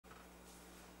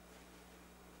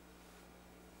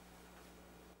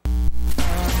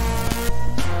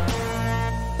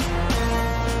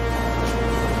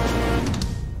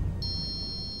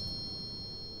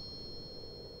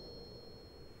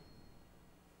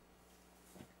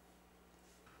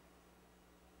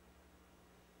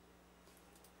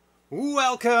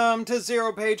Welcome to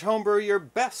ZeroPage Homebrew, your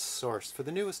best source for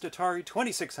the newest Atari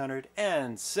 2600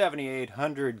 and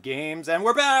 7800 games. And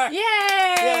we're back!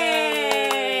 Yay!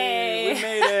 Yay! We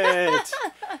made it!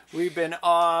 We've been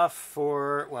off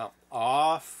for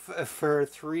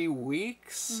 3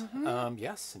 weeks.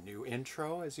 Yes, a new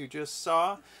intro, as you just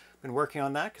saw. Been working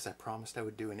on that because I promised I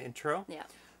would do an intro. Yeah.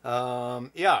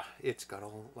 Yeah, it's got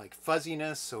all like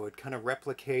fuzziness, so it kind of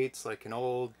replicates like an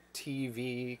old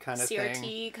TV kind of thing.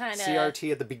 CRT kind of.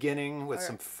 CRT at the beginning with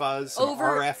some fuzz, some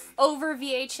RF. Over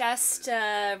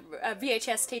VHS,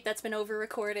 VHS tape that's been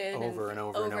over-recorded. Over and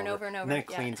over. And then it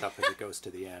cleans up as it goes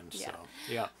to the end. Yeah. So,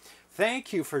 yeah.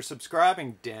 Thank you for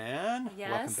subscribing, Dan.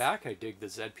 Yes. Welcome back. I dig the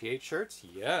ZPH shirts.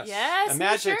 Yes. Yes, A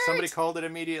magic. shirt. Somebody called it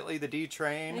immediately the D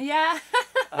train. Yeah.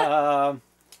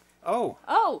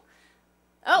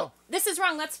 Oh, this is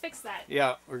wrong. Let's fix that.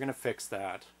 yeah, we're going to fix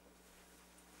that.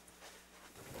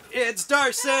 It's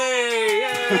Darcy!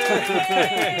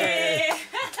 Yay!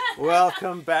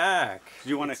 Welcome back. Do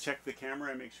you want to check the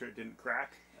camera and make sure it didn't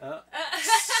crack?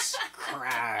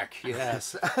 Crack,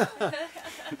 yes.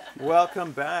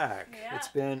 Welcome back. Yeah. It's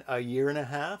been a year and a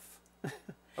half,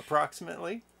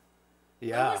 approximately. When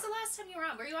Yeah. was the last time you were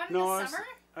on? Were you on in No, the summer?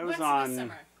 I was When's on- the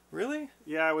summer? Really?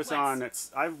 Yeah, I was What's- on it.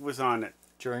 I was on it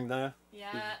During the...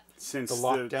 Yeah. since The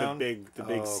lockdown? the big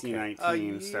Oh, okay.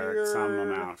 C19 started. Some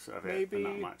amount of it, but maybe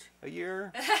not much. a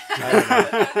year?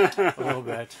 I don't know. A little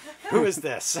bit. Who is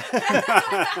this?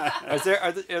 Are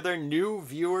there new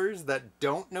viewers that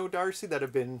don't know Darcy that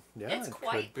have been... Yeah, It's it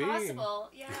quite could be. possible.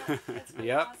 Yeah. It's quite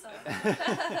Yep.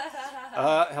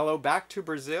 awesome. Hello back to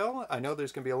Brazil. I know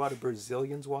there's going to be a lot of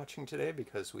Brazilians watching today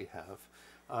because we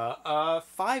have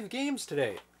 5 games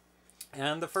today.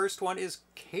 And the first one is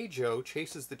Keaghey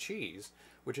Chases the Cheese,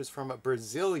 which is from a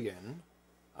Brazilian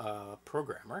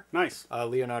programmer. Nice.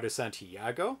 Leonardo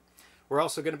Santiago. We're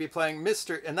also going to be playing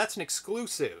and that's an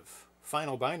exclusive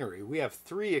Final Binary. We have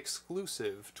 3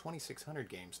 exclusive 2600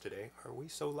 games today. Are we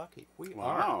so lucky? We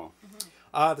Wow.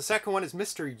 are. The second one is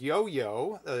Mr.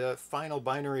 Yo-Yo, the Final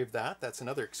Binary of that. That's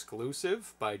another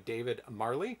exclusive by David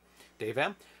Marli. Dave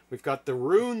M. We've got The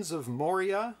Runes of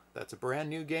Moria. That's a brand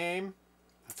new game.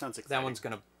 That sounds exciting. That one's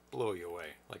going to blow you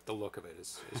away. Like, the look of it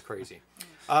is crazy.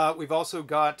 We've also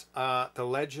got The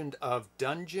Legend of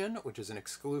Dungeon, which is an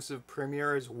exclusive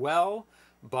premiere as well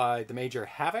by the Major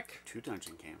Havoc. 2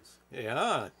 dungeon games.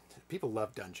 Yeah, people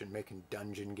love making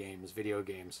dungeon games, video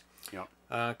games. Yep.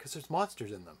 Because there's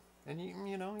monsters in them. And,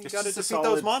 you know, you It's got to just defeat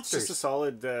those monsters. Just a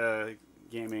solid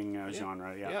gaming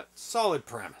genre, yeah. Yeah, solid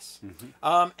premise.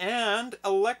 And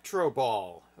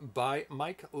ElectroBall by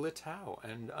Mike Littau.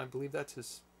 And I believe that's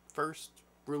his first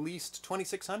released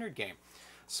 2600 game.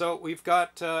 So we've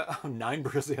got 9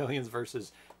 Brazilians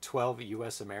versus 12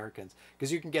 U.S. Americans.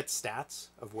 Because you can get stats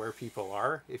of where people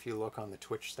are if you look on the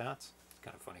Twitch stats. It's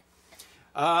kind of funny.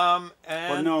 Well,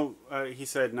 And no, he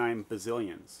said 9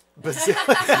 bazillions. There's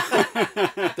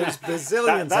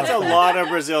bazillions. That's a of them. lot of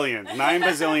Brazilians. 9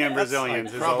 bazillion Brazilians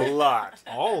like is probably a lot.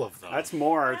 All of them. That's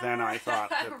more than I thought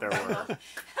that there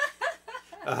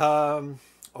were.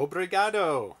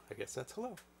 Obrigado. I guess that's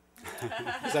hello.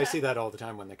 Because I see that all the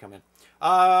time when they come in.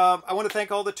 I want to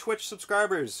thank all the Twitch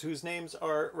subscribers whose names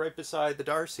are right beside the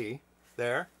Darcy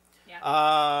there.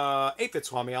 Yeah. 8-Bit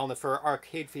Swami, Alnifer,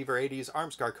 Arcade Fever 80s,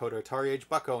 Armscar Coda, Atari Age,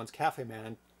 Buck Owens, Cafe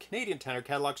Man, Canadian Tenor,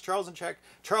 Catalogs, Charles and Check,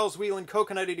 Charles Whelan,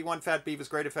 Coconut 81, Fat Beavis,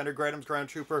 Great Offender, Gradham's Ground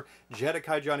Trooper,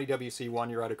 Jedekai, Johnny WC,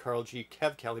 Juan Urata, Carl G,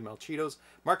 Kev, Kelly, Melchitos,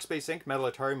 Mark Space Inc., Metal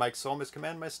Atari, Mike Solmis,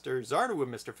 Commandmaster, Zardawood,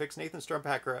 Mr. Fix, Nathan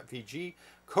Stormpacker at VG,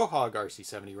 Quahog,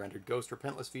 RC70, Rendered Ghost,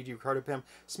 Repentless, VG, Ricardo Pim,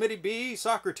 Smitty B,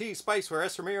 Socrates, Spiceware,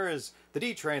 S. Ramirez, The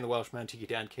D-Train, The Welshman, Tiki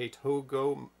Dan K,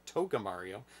 Toga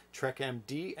Mario, Trek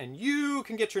MD, and you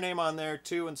can get your name on there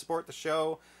too and support the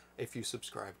show if you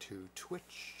subscribe to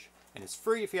Twitch. And it's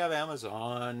free if you have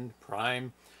Amazon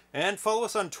Prime. And follow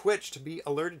us on Twitch to be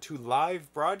alerted to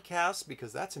live broadcasts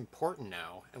because that's important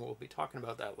now. And we'll be talking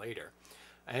about that later.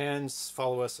 And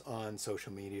follow us on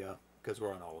social media because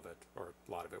we're on all of it, or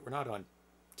a lot of it. We're not on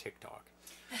TikTok.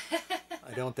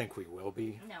 I don't think we will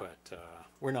be, No. but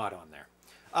we're not on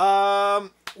there.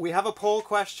 We have a poll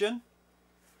question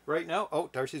right now. Oh,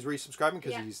 Darcy's resubscribing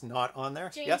because he's not on there.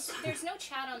 James, yes? there's no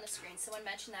chat on the screen. Someone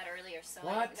mentioned that earlier, so I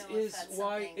What don't know if that's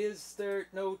why something... is there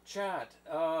no chat?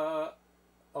 Oh,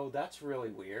 that's really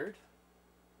weird.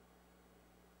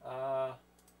 Chat.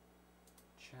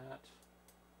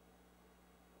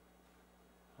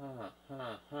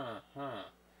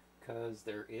 Because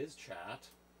there is chat.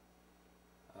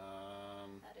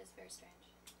 That is very strange.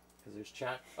 Because there's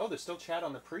chat. Oh, there's still chat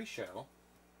on the pre-show.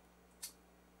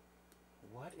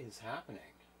 What is happening?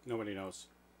 Nobody knows.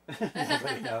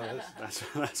 Nobody knows.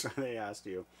 That's why they asked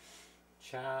you.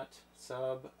 Chat,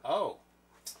 sub. Oh.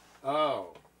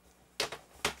 Oh.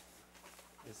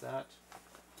 Is that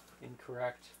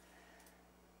incorrect?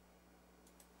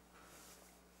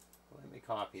 Let me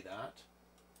copy that.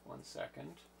 1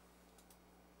 second.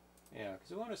 Yeah,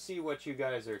 because I want to see what you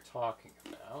guys are talking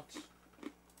about.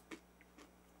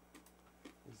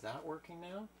 Is that working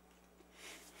now?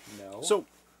 No. So,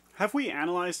 have we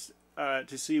analyzed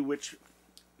to see which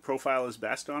profile is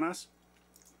best on us?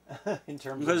 In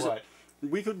terms Because of what?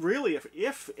 we could really,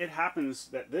 if it happens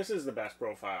that this is the best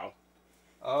profile,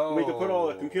 Oh. we could put all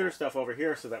the computer stuff over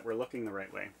here so that we're looking the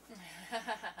right way.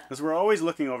 Because we're always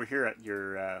looking over here at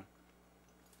your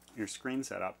screen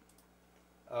setup.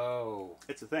 Oh.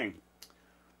 It's a thing.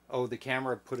 Oh, the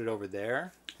camera put it over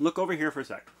there? Look over here for a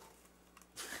sec.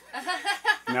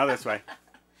 Now this way.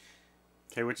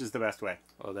 Okay, which is the best way?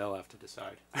 Oh, they'll have to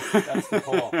decide. That's the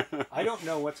poll. I don't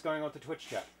know what's going on with the Twitch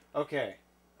chat. Okay.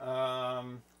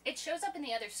 It shows up in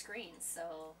the other screens,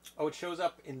 so... Oh, it shows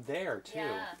up in there, too.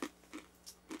 Yeah.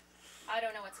 I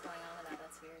don't know what's going on with that.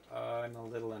 That's weird. I'm a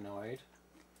little annoyed.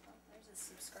 Oh, there's a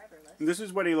subscriber list. This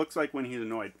is what he looks like when he's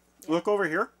annoyed. Yeah. Look over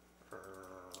here.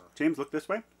 James, look this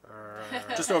way.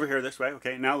 Just over here this way.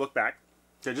 Okay, now look back.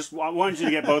 So just wanted you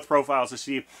to get both profiles to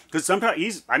see. Because sometimes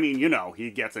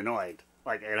he gets annoyed.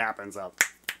 Like, it happens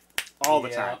all the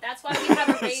time. That's why we have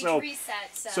a rage reset.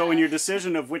 So in your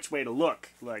decision of which way to look,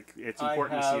 like, it's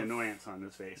important to see annoyance on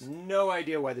his face. No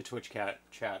idea why the Twitch chat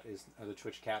is, or the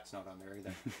Twitch cat's not on there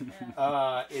either.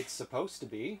 Yeah. It's supposed to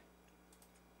be.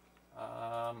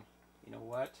 You know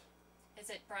what? Is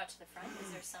it brought to the front?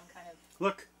 Is there some kind of...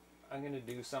 Look. I'm going to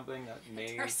do something that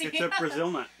may... It's a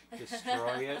Brazil nut.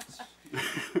 Destroy it.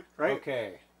 Right?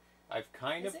 Okay. I've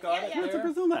kind of got it there. It's a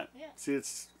Brazil nut. Yeah. See,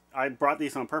 I brought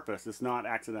these on purpose. It's not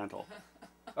accidental.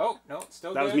 Oh, no, it's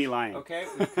still That good. was me lying. Okay,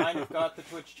 we've kind of got the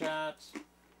Twitch chat.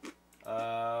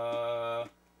 I've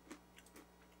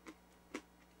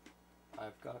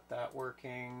got that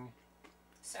working.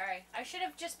 Sorry, I should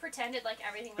have just pretended like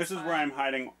everything was This is fine. where I'm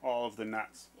hiding all of the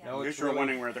nuts. Yeah. No, In it's case you're really...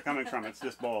 wondering where they're coming from, it's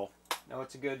this bowl. No,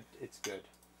 it's good.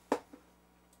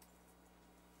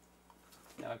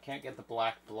 No, I can't get the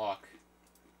black block.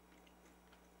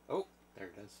 Oh, there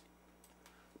it is.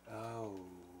 Oh.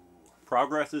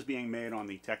 Progress is being made on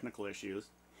the technical issues.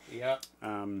 Yep.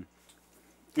 In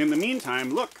the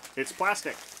meantime, look, it's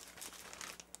plastic.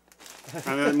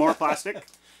 And then more plastic.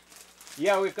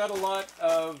 Yeah, we've got a lot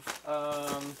of...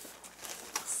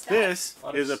 This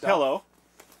is a pillow.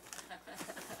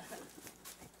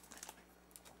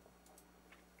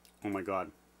 Oh my god.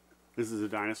 This is a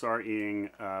dinosaur eating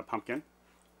pumpkin.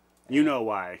 You know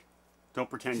why. Don't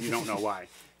pretend you don't know why.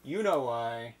 You know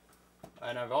why.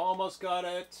 And I've almost got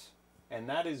it. And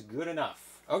that is good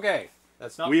enough. Okay.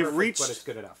 That's not We've perfect, reached but it's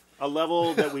good enough. A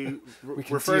level that we can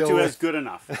refer deal to with. as good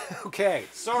enough. Okay.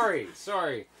 Sorry.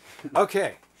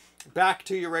 Okay. Back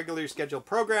to your regularly scheduled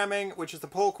programming, which is the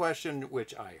poll question,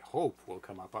 which I hope will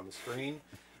come up on the screen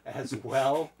as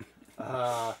well.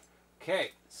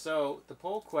 Okay, so the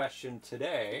poll question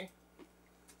today,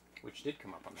 which did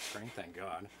come up on the screen, thank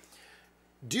God.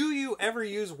 Do you ever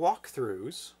use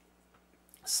walkthroughs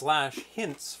 /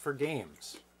 hints for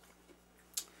games?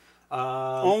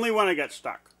 Only when I get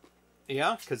stuck.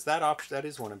 Yeah, because that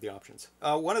is one of the options.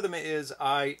 One of them is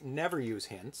I never use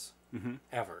hints,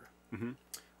 ever. Mm-hmm.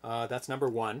 That's number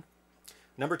one.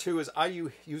 Number two is I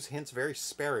use hints very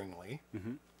sparingly.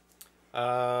 Mm-hmm.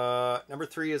 Number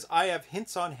three is I have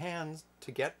hints on hand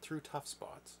to get through tough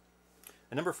spots.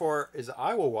 And number four is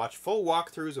I will watch full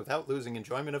walkthroughs without losing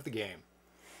enjoyment of the game.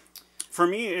 For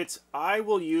me, it's I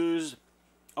will use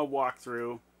a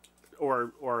walkthrough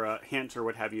or a hint or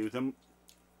what have you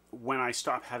when I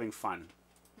stop having fun.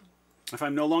 If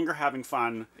I'm no longer having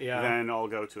fun, then I'll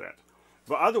go to it.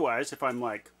 But otherwise, if I'm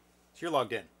like... So you're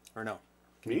logged in, or no?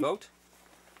 Can Me? you vote?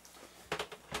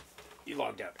 You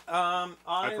logged out.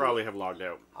 I probably have logged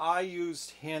out. I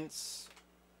used hints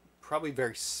probably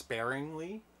very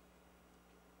sparingly.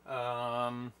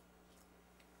 You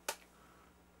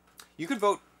could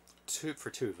vote for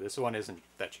two. This one isn't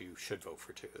that you should vote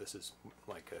for two. This is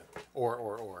like a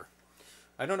or.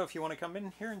 I don't know if you want to come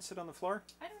in here and sit on the floor.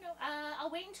 I don't know. I'll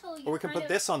wait until you. Or we can put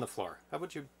this on the floor. How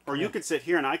about you? Or you could sit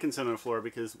here and I can sit on the floor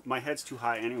because my head's too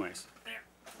high anyways.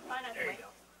 There you go.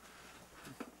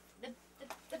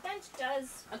 The bench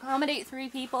does accommodate 3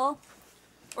 people,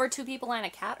 or 2 people and a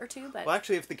cat or 2. But Well,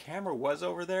 actually, if the camera was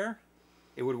over there,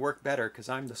 it would work better because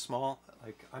I'm the small.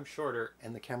 Like I'm shorter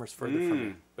and the camera's further from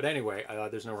me. But anyway,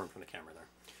 there's no room for the camera there,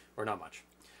 or not much.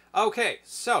 Okay,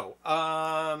 so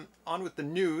on with the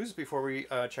news before we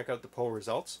check out the poll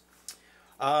results.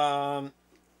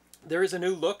 There is a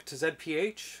new look to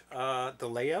ZPH. The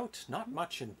layout, not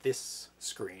much in this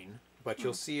screen, but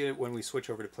you'll see it when we switch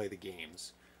over to play the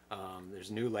games. There's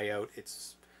a new layout.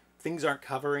 Things aren't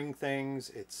covering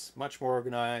things. It's much more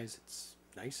organized. It's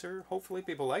nicer. Hopefully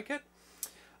people like it.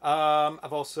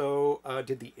 I've also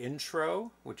did the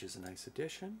intro, which is a nice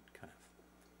addition. Kind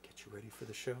of get you ready for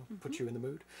the show, put you in the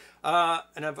mood.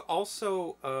 And I've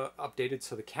also updated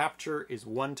so the capture is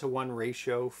 1-to-1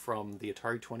 ratio from the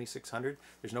Atari 2600.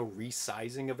 There's no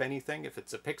resizing of anything. If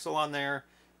it's a pixel on there,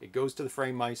 it goes to the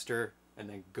Framemeister and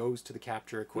then goes to the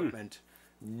capture equipment.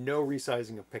 No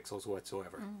resizing of pixels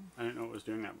whatsoever. I didn't know it was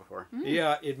doing that before.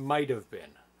 Yeah, it might have been,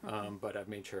 but I've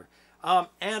made sure.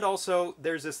 And also,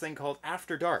 there's this thing called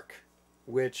After Dark,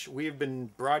 which we've been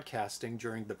broadcasting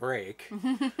during the break.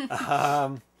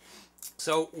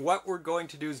 So what we're going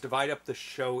to do is divide up the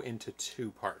show into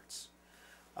 2 parts.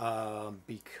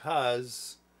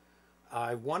 Because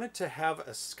I wanted to have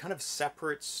a kind of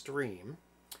separate stream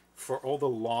for all the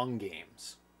long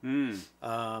games.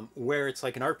 Where it's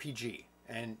like an RPG.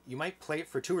 And you might play it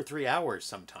for 2 or 3 hours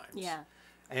sometimes. Yeah.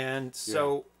 And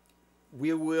so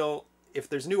we will, if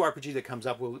there's a new RPG that comes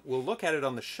up, we'll look at it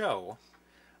on the show,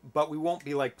 but we won't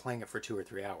be like playing it for 2 or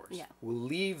 3 hours. Yeah. We'll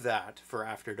leave that for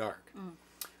After Dark.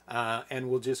 And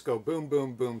we'll just go boom,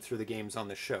 boom, boom through the games on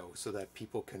the show so that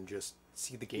people can just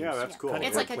see the games. Yeah, that's cool.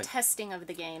 It's like a testing of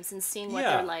the games and seeing what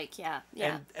Yeah. they're like. Yeah.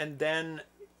 And then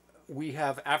we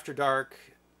have After Dark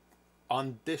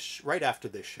on this right after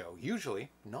this show.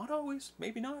 Usually, not always,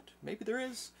 maybe not, maybe there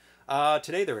is.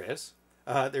 Today there is.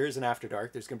 There is an After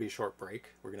Dark. There's going to be a short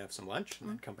break. We're going to have some lunch and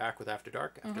then come back with After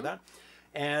Dark after that.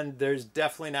 And there's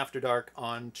definitely an After Dark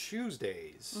on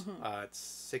Tuesdays at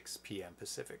 6 p.m.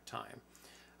 Pacific time.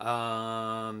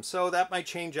 So that might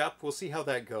change up. We'll see how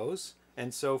that goes.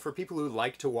 And so for people who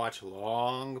like to watch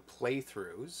long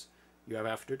playthroughs, you have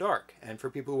After Dark. And for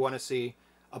people who want to see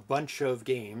a bunch of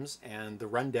games and the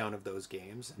rundown of those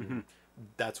games, and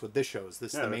that's what this show is.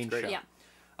 This is the main show. Yeah.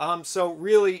 So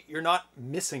really, you're not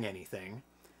missing anything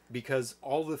because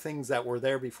all the things that were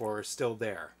there before are still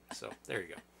there. So there you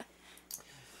go.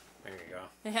 There you go.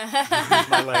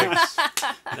 My legs.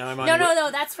 Now I'm on No,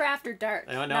 that's for After Dark.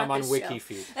 Now I'm on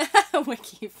WikiFeed.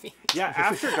 WikiFeed. Yeah,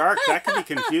 After Dark, that could be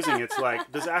confusing. It's like,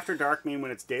 does After Dark mean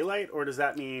when it's daylight, or does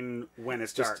that mean when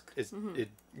it's dark?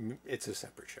 It's a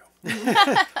separate show.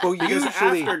 Well, Because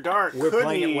usually After Dark we're could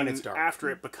playing mean it when it's dark. after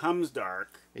it becomes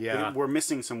dark. Yeah. We're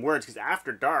missing some words, because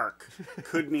After Dark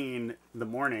could mean the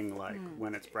morning, like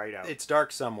when it's bright out. It's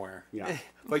dark somewhere. Yeah.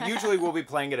 But usually we'll be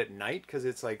playing it at night because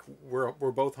it's like we're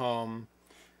both home.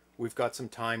 We've got some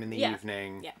time in the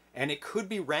evening. Yeah. And it could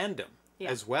be random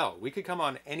Yeah. as well. We could come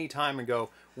on any time and go,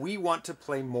 we want to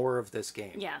play more of this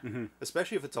game. Yeah.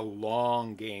 Especially if it's a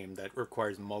long game that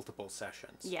requires multiple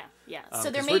sessions. Yeah. So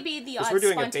there 'cause may we're- be the 'cause odd we're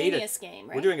doing a spontaneous game,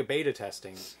 right? We're doing a beta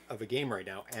testing of a game right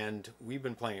now, and we've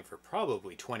been playing it for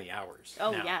probably 20 hours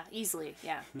Oh, now. yeah. Easily.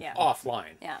 Yeah.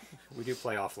 Offline. Yeah. We do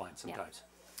play offline sometimes.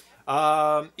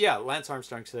 Lance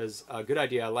Armstrong says, good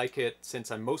idea. I like it since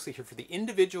I'm mostly here for the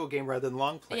individual game rather than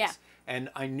long plays. Yeah. And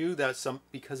I knew that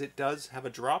because it does have a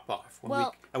drop off.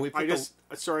 We put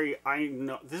Sorry, I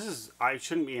know I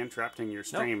shouldn't be interrupting your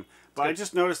stream, but I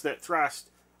just noticed that Thrust,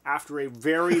 after a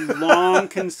very long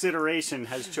consideration,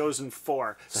 has chosen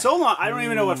 4. So long, I don't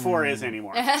even know what 4 is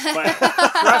anymore. But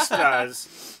Thrust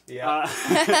does. Yeah.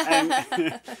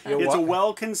 And it's a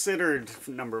well-considered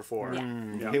number 4.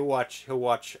 Yeah. He'll watch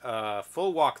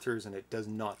full walkthroughs, and it does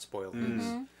not spoil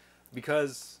things.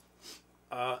 Because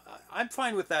I'm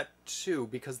fine with that too,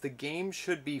 because the game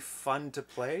should be fun to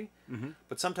play.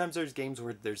 But sometimes there's games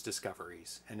where there's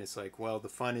discoveries, and it's like, well, the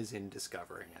fun is in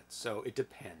discovering it. So it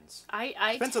depends.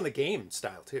 Depends on the game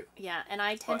style too. Yeah, and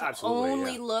I tend to absolutely,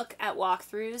 only look at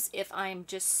walkthroughs if I'm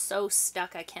just so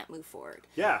stuck I can't move forward.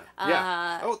 Yeah.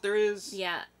 There is.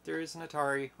 Yeah. There is an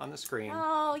Atari on the screen.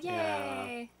 Oh,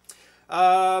 yay!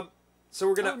 So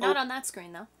we're gonna. Not on that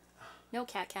screen though. No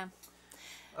cat cam.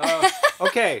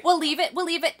 Okay. We'll leave it.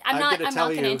 I'm not gonna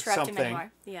gonna you interrupt him something.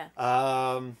 anymore.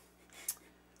 Yeah.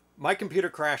 My computer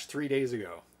crashed 3 days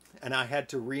ago, and I had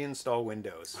to reinstall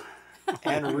Windows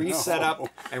and reset up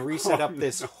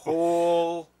this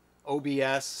whole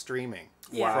OBS streaming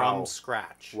from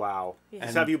scratch. Wow. Yeah.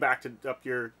 So have you backed up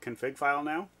your config file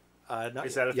now?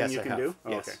 Is that a thing you can do?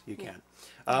 Oh, Yes, okay. you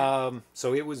can.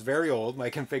 So it was very old, my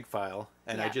config file,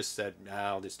 and I Yeah. just said, nah,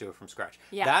 I'll just do it from scratch.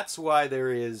 Yeah. That's why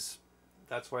there's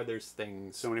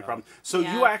things. So many problems. So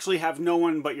Yeah. you actually have no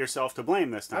one but yourself to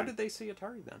blame this time. How did they see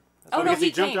Atari then? Oh no, because he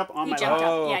he jumped came. up on he my jumped lap.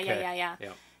 up. Oh, Yeah, okay. yeah.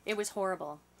 Yeah. It was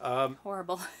horrible.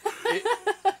 Horrible.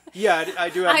 Yeah, I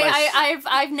do have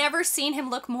I've never seen him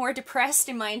look more depressed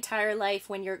in my entire life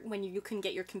when you couldn't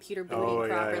get your computer booting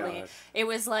properly. Yeah. It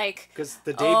was like because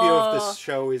the debut of this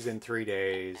show is in 3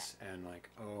 days, and like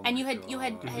and you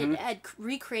had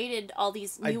recreated all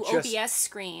these new OBS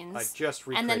screens. I just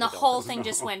recreated and then the whole thing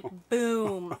just went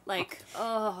boom. Like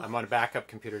I'm on a backup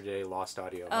computer today, lost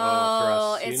audio.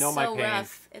 Oh, trust. it's You know so my pain.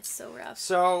 rough. It's so rough.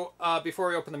 So before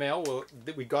we open the mail,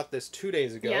 we got this 2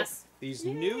 days ago. Yes. These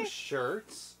new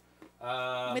shirts.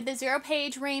 With the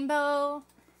ZeroPage rainbow.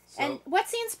 So and what's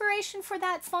the inspiration for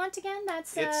that font again?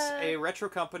 That's it's a retro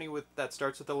company that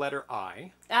starts with the letter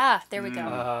I. Ah, there we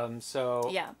go. So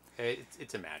yeah,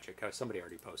 it's a magic. Somebody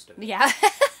already posted it. Yeah.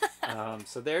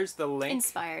 So there's the link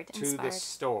Inspired. the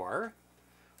store.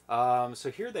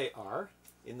 So here they are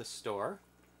in the store.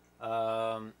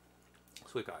 So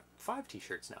we got 5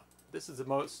 T-shirts now. This is the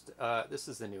most. This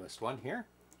is the newest one here.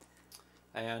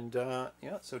 And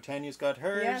yeah, so Tanya's got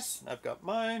hers. Yes. I've got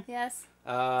mine. Yes.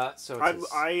 So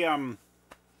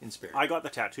in spirit. I got the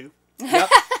tattoo. Yep,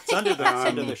 it's under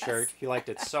the shirt. He liked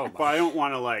it so much. But I don't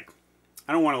want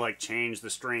to change the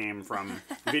stream from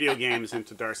video games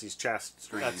into Darcy's chest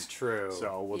stream. That's true.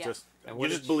 So we'll just And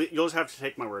you'll just have to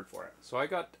take my word for it. So I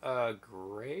got a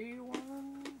gray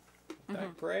one.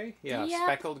 That gray? Yeah, Yep.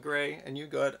 speckled gray, and you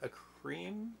got a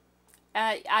cream.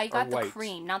 I got the white?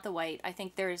 cream, not the white. I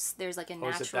think there's like a natural.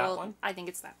 Is it that one? I think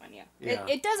it's that one. Yeah. Yeah.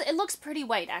 It looks pretty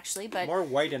white actually, but More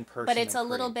white in person. but it's than a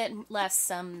little cream. bit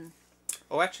less.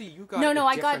 Oh, actually, you got No, a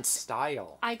I different got-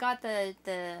 style. I got the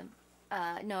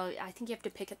no. I think you have to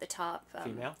pick at the top.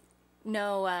 Female.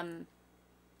 No.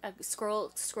 Scroll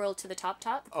to the top.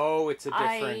 Oh, it's a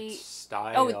different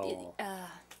style. Oh,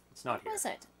 it's not here. what is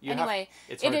it? You Anyway,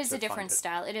 it's it hard is to a different find it.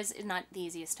 style. It is not the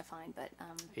easiest to find, but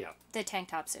Yeah. the tank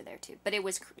tops are there too. But it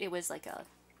was like a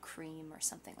cream or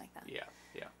something like that. Yeah.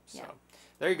 So Yeah.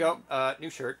 there you go. New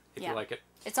shirt if Yeah. you like it.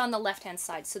 It's on the left hand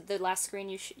side. So the last screen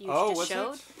you Oh, just was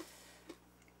showed.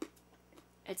 it?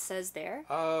 It says there.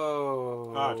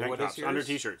 Oh. Tank what tops is yours? under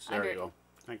T-shirts. There Under- you go.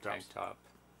 Tank tops. Tank top.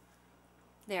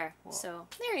 There. So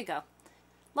there you go.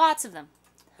 Lots of them.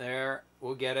 There.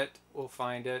 We'll get it. We'll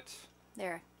find it.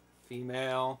 There.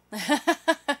 Female.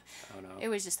 Oh no. It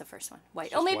was just the first one.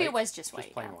 White. Just Oh, maybe white? it was just Just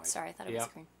white. plain Yeah. white. Sorry, I thought it was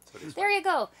Yep. green. So it is There you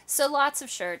go. So lots of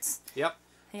shirts. Yep.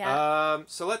 Yeah.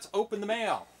 So let's open the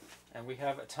mail. And we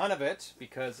have a ton of it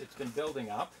because it's been building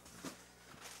up.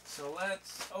 So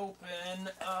let's open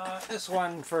this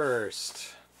one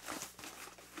first.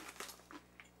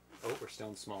 Oh, we're still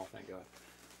in small, thank God.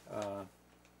 'Cause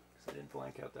I didn't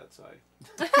blank out that side.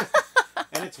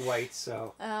 And it's white,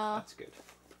 so that's good.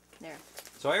 There.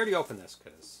 So I already opened this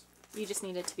because You just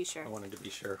needed to be sure. I wanted to be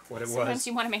sure what it Sometimes was.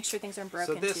 you want to make sure things aren't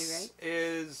broken So this too, right?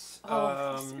 is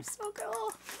Oh, these are so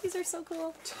cool. These are so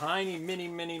cool. tiny, mini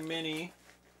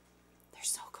They're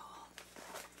so cool.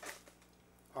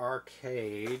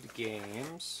 arcade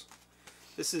games.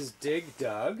 This is Dig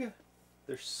Dug.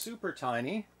 They're super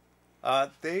tiny.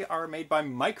 They are made by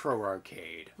Micro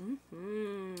Arcade.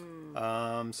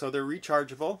 So they're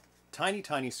rechargeable.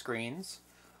 Tiny screens.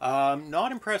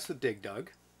 Not impressed with Dig Dug.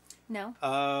 No?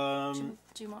 Um,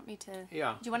 Do you want me to...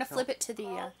 yeah. Do you want to flip it to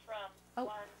the...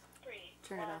 Oh.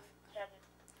 Turn it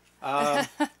off.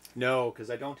 no, because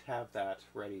I don't have that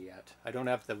ready yet. I don't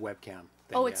have the webcam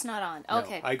thing Oh, yet. it's not on. No,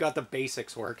 Okay. I got the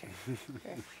basics working.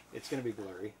 Okay. It's going to be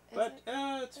blurry. But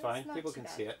it's fine. not People too can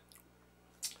bad. see it.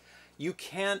 You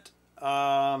can't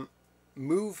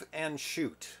move and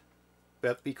shoot.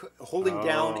 But holding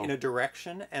down in a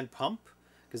direction and pump.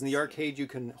 Because in the arcade you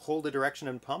can hold a direction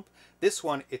and pump. This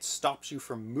one, it stops you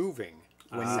from moving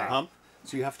when you pump.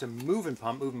 So you have to move and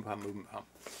pump, move and pump, move and pump.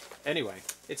 Anyway,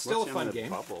 it's still What's a fun in the game.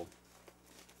 Bubble?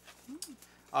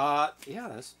 Yeah,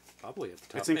 that's probably at the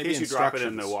top. It's in Maybe case you drop it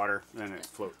in the instructions. water and it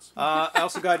floats. I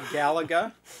also got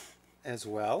Galaga as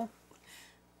well.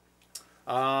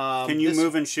 Can you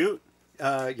move and shoot?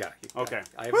 Yeah. You can. Okay.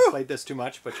 I haven't played this too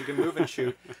much, but you can move and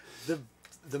shoot.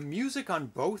 The music on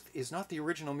both is not the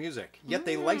original music, yet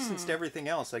they licensed everything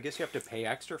else. I guess you have to pay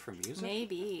extra for music.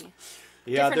 Maybe.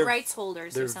 Yeah, Different they're rights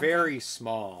holders they're or something. very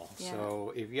small, Yeah.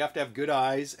 so if you have to have good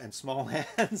eyes and small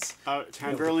hands.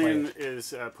 Tanverlian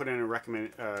is put in a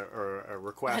or a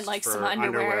request I'd like for some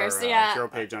underwear, underwears, yeah.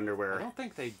 ZeroPage I underwear. don't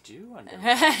think they do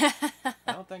underwear.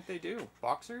 I don't think they do.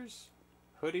 Boxers,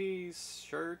 hoodies,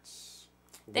 shirts,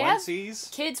 They have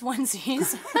onesies, kids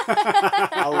onesies.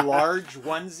 a large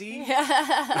onesie.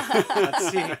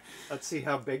 Let's see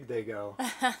how big they go.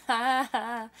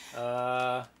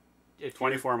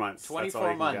 24 months. That's all 24 you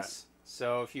can months.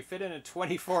 So if you fit in a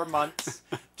 24 months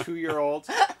 2-year-old,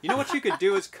 you know what you could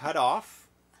do is cut off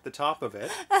the top of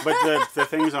it. But the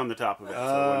thing's on the top of it. So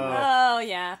it wouldn't work. Oh,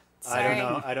 yeah. I don't Sorry.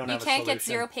 know. I don't You have can't a get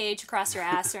solution. ZeroPage across your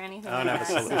ass or anything. I don't like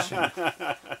have a that, so.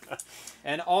 solution.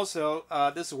 And also,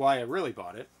 this is why I really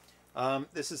bought it.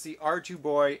 This is the R2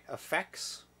 Boy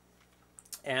Effects.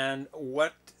 And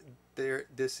what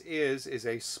this is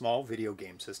a small video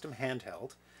game system,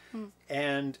 handheld.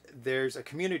 And there's a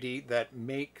community that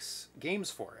makes games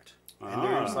for it. And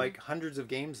there's like hundreds of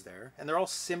games there. And they're all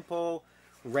simple,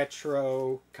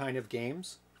 retro kind of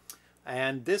games.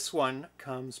 And this one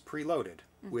comes preloaded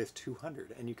with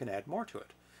 200, and you can add more to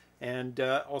it. And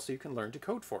also you can learn to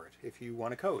code for it if you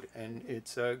want to code. And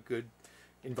it's a good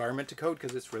environment to code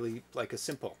because it's really like a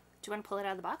simple. Do you want to pull it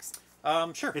out of the box?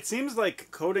 Sure. It seems like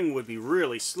coding would be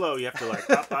really slow. You have to like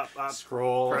up,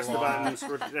 Scroll press the along. button,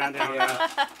 scroll down. Yeah.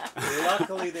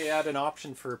 Luckily, they add an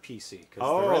option for a PC because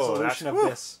Oh, the resolution of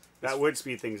this. That would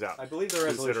speed things up. I believe the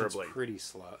resolution is considerably.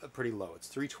 pretty low. It's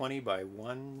 320 by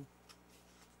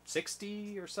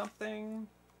 160 or something.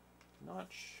 Not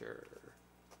sure.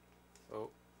 Oh,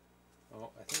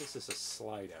 I think this is a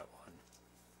slide out one.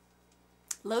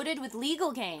 Loaded with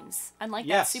legal games, unlike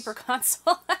Yes. that Super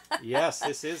Console. Yes,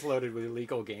 this is loaded with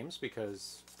illegal games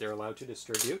because they're allowed to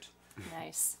distribute.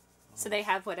 Nice. So they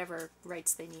have whatever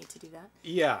rights they need to do that.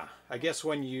 Yeah, I guess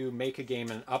when you make a game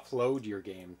and upload your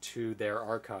game to their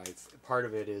archive, part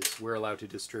of it is we're allowed to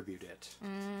distribute it.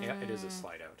 Yeah, it is a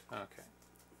slide out. Okay.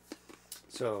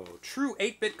 So, true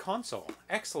 8-bit console.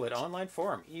 Excellent online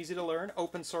forum. Easy to learn.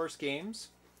 Open source games.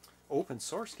 Open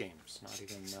source games. Not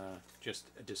even just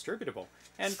distributable.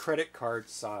 And credit card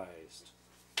sized.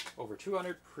 Over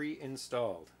 200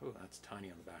 pre-installed. Oh, that's tiny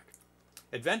on the back.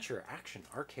 Adventure, action,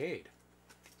 arcade.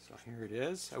 So here it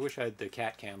is. I wish I had the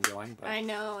cat cam going, but I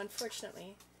know,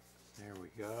 unfortunately. there we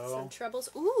go. Some troubles.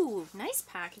 Ooh, nice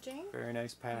packaging. Very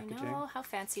nice packaging. I know how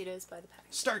fancy it is by the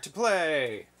packaging. Start to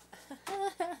play.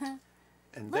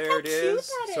 And Look there how it cute is.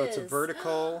 that So it's a is.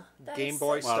 vertical That Game is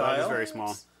Boy so Wow, that is style. very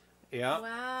small. Yeah.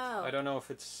 Wow. I don't know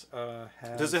if it's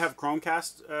has... Does it have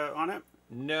Chromecast on it?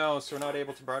 No, so we're not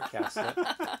able to broadcast it.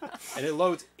 And it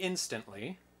loads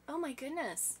instantly. Oh my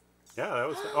goodness. Yeah, that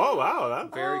was. Oh wow,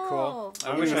 that. Very cool. I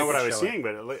don't wish even know what I could was show it. seeing,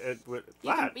 but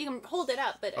You can hold it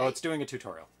up, but Oh, it's doing a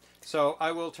tutorial. So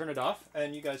I will turn it off,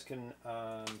 and you guys can...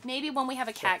 maybe when we have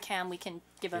a cat cam, we can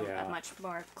give a Yeah. much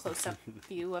more close-up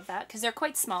view of that, because they're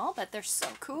quite small, but they're so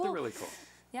cool. They're really cool.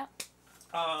 Yeah.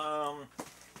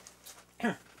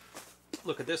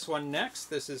 Look at this one next.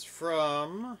 This is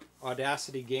from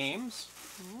Audacity Games,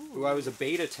 who I was a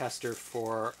beta tester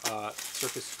for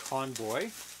Circus Convoy.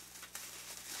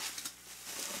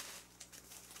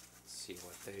 Let's see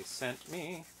what they sent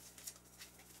me.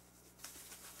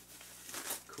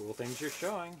 Cool things you're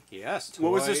showing. Yes, toys.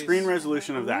 What was the screen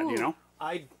resolution of that? Do you know?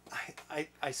 I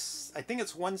think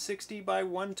it's 160 by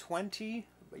 120,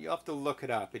 but you have to look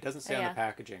it up. It doesn't say on Yeah. the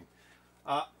packaging.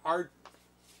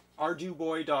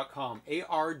 arduboy.com.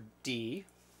 ARDU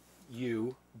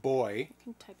boy. You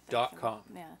can type that .com.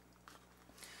 in. Yeah.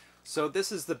 So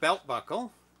this is the belt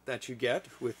buckle that you get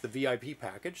with the VIP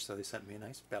package. So they sent me a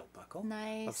nice belt buckle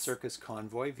Nice. of Circus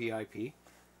Convoy VIP,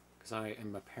 because I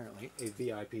am apparently a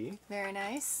VIP. Very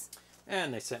nice.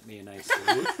 And they sent me a nice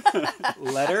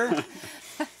letter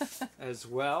as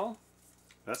well.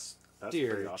 That's pretty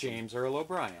Dear awesome. James Earl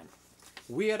O'Brien,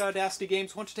 we at Audacity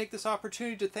Games want to take this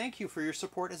opportunity to thank you for your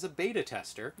support as a beta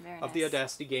tester Very of the nice.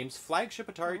 Audacity Games flagship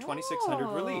Atari 2600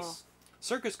 Oh. release.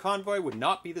 Circus Convoy would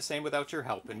not be the same without your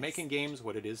help in making games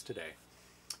what it is today.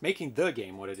 Making the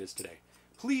game what it is today.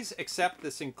 Please accept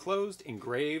this enclosed,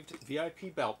 engraved VIP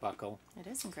belt buckle It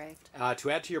is engraved.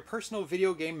 to add to your personal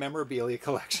video game memorabilia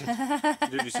collection.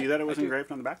 Did you see that it was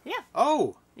engraved on the back? Yeah.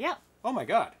 Oh! Yeah. Oh my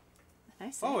god.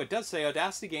 Nice. Oh, it does say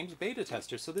Audacity Games beta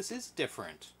tester, so this is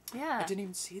different. Yeah. I didn't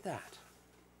even see that.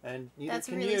 And neither That's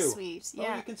can really you. sweet. Oh,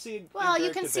 Yeah. you can see it. Well, you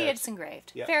engraved can a see bit. it's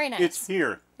engraved. Yeah. Very nice. It's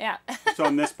here. Yeah. It's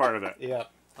on this part of it. Yeah,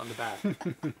 on the back.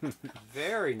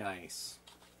 Very nice.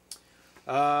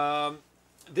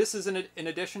 This is in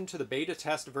addition to the beta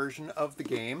test version of the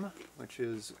game, which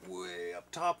is way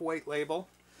up top white label,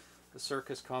 the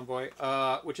Circus Convoy,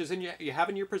 which is you have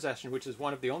in your possession, which is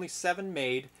one of the only 7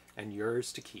 made and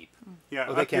yours to keep. Yeah,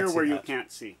 Oh, they up can't here see where you that.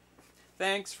 can't see.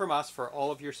 Thanks from us for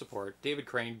all of your support. David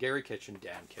Crane, Gary Kitchen,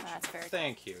 Dan Kitchen. That's very cool.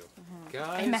 Thank you.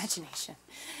 Guys, Imagination.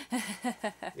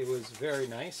 it was very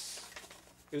nice.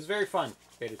 It was very fun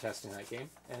beta testing that game.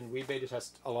 And we beta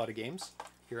test a lot of games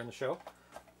here on the show.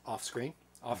 Off screen,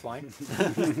 offline.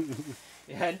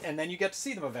 and then you get to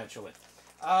see them eventually.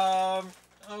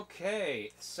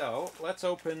 Okay, so let's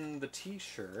open the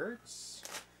t-shirts.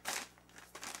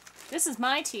 This is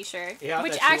my T-shirt, Yeah,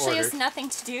 which that you actually has ordered. nothing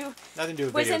to do. Nothing to do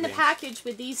with Was video in the games. package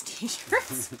with these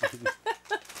T-shirts.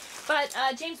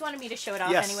 But James wanted me to show it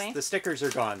off Yes, anyway. the stickers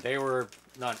are gone. They were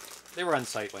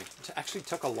unsightly. It actually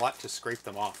took a lot to scrape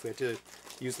them off. We had to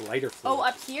use lighter fluid. Oh,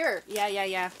 up here. Yeah.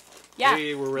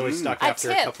 They were really stuck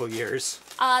after a couple of years.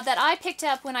 That I picked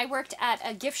up when I worked at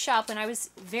a gift shop when I was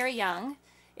very young.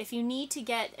 If you need to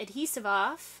get adhesive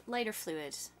off, lighter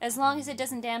fluid. As long as it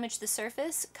doesn't damage the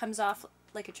surface, comes off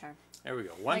like a charm. There we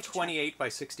go. 128 by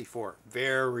 64.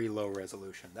 Very low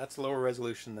resolution. That's lower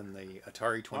resolution than the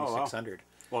Atari 2600.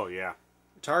 Oh, yeah.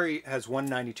 Atari has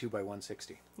 192 by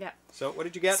 160. Yeah. So what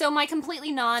did you get? So my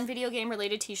completely non-video game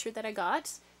related t-shirt that I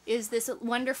got is this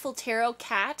wonderful tarot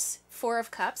cat, 4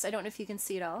 of cups. I don't know if you can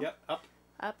see it all. Yep, up.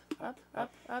 Up.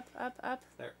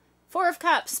 There. 4 of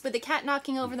cups, with the cat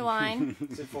knocking over the wine.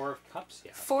 Is it 4 of cups?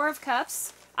 Yeah. 4 of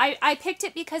cups. I picked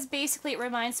it because basically it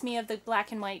reminds me of the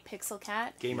black and white pixel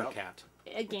cat. Gamer cat.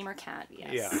 A gamer cat,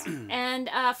 yes. Yeah. And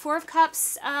 4 of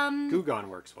cups. Gugon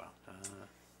works well.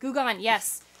 Gugon,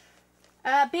 yes.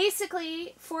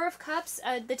 Basically, 4 of Cups,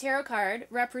 the tarot card,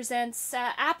 represents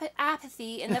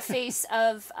apathy in the face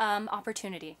of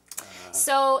opportunity.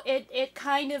 So it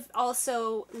kind of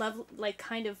also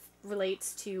kind of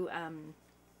relates to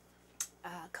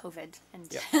COVID and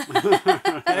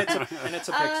and it's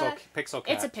a pixel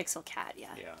cat. It's a pixel cat,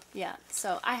 yeah. Yeah.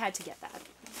 So I had to get that.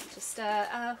 Just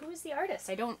who is the artist?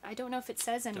 I don't know if it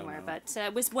says anywhere, but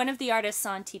it was one of the artists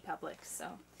on TeePublic. So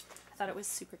I thought it was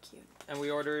super cute. And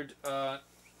we ordered two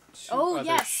other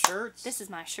yes, shirts. This is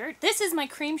my shirt. This is my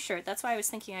cream shirt. That's why I was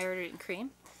thinking I ordered it in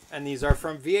cream. And these are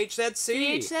from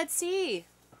VHZC. VHZC.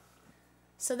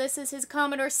 So this is his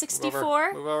Commodore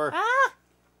 64. Move over. Ah!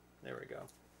 There we go.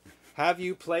 Have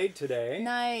you played today?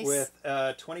 Nice. With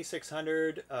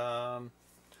 2600,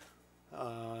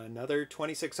 another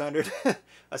 2600,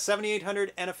 a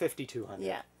 7800, and a 5200.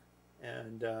 Yeah.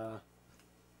 And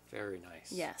very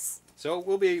nice. Yes. So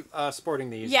we'll be sporting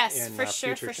these. Yes, in for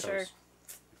sure, future for shows. sure.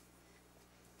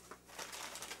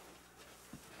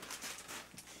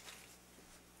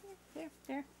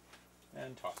 There.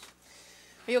 And toss.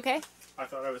 Are you okay? I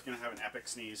thought I was going to have an epic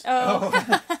sneeze. Oh.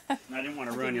 I didn't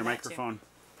want to ruin your microphone.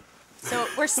 So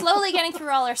we're slowly getting through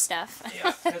all our stuff.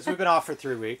 Yeah, because we've been off for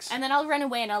 3 weeks. And then I'll run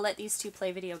away and I'll let these two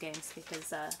play video games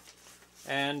because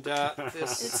And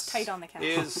this it's tight on the couch.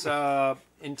 is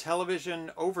Intellivision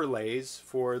overlays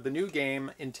for the new game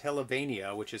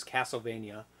Intellavania, which is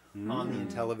Castlevania on the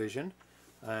Intellivision.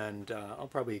 And I'll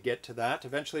probably get to that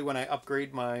eventually when I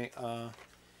upgrade my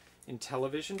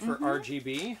Intellivision for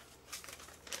RGB.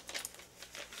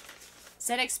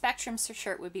 ZX Spectrum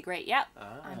shirt would be great. Yep.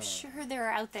 I'm sure they're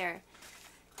out there.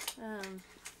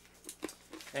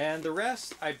 And the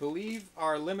rest, I believe,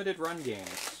 are limited run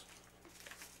games.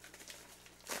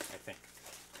 I think.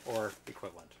 Or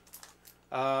equivalent.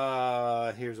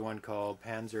 Here's one called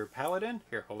Panzer Paladin.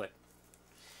 Here, hold it.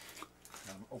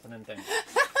 I'm opening things.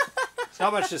 There's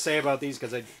not much to say about these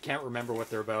because I can't remember what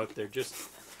they're about. They're just...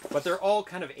 But they're all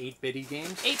kind of 8-bitty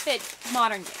games. 8-bit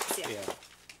modern games, yeah. Yeah.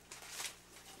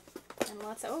 And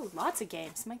lots of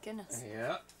games. My goodness.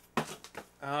 Yeah.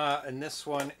 And this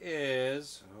one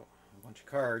is a bunch of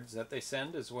cards that they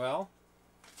send as well.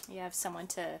 You have someone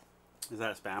to... Is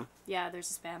that spam? Yeah,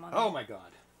 there's a spam on Oh there. my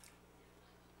god.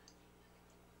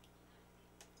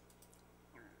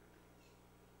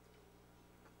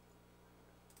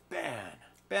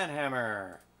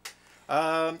 Banhammer.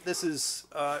 This is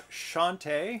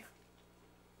Shantae.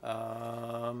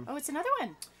 Oh, it's another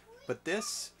one. But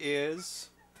this is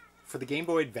for the Game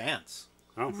Boy Advance.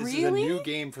 Oh. This is a new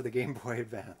game for the Game Boy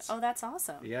Advance. Oh, that's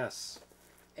awesome. Yes.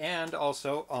 And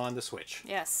also on the Switch.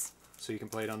 Yes. So you can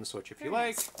play it on the Switch if Very you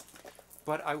like. nice.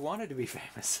 But I wanted to be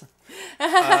famous.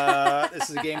 This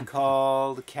is a game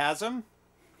called Chasm.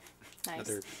 Nice.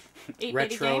 Another 8-bit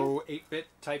retro 8-bit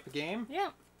type of game. Yeah.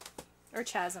 Or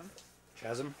Chasm.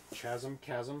 Chasm. I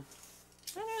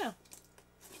don't know.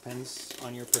 Depends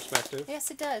on your perspective. Yes,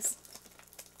 it does.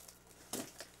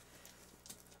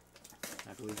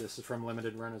 I believe this is from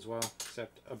Limited Run as well,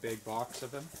 except a big box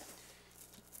of them.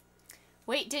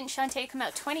 Wait, didn't Shantae come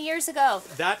out 20 years ago?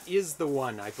 That is the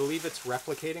one. I believe it's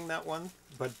replicating that one,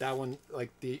 but that one, like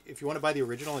if you want to buy the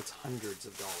original, it's hundreds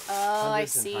of dollars. Oh, Hundreds I and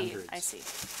see. hundreds. I see.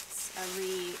 It's a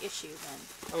reissue then.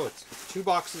 Oh, it's 2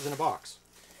 boxes in a box.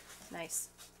 Nice.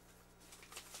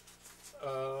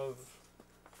 Of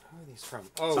who are these from?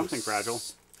 Oh, Something fragile.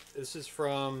 This is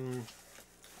from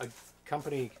a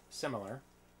company similar.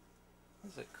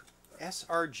 What is it?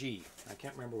 SRG. I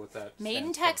can't remember what that. Made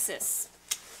in stands for. Texas.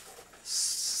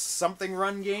 Something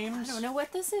Run Games. I don't know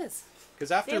what this is. Because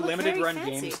They after look Limited very Run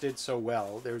fancy. Games did so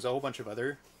well, there was a whole bunch of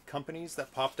other companies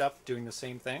that popped up doing the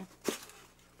same thing.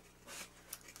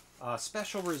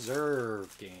 Special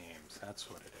Reserve Games. That's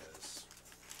what it is.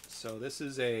 So this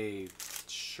is a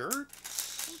shirt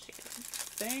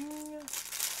thing.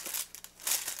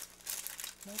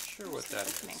 Not sure what that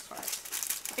Opening is. for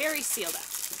it. Very sealed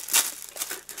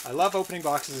up. I love opening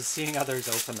boxes and seeing others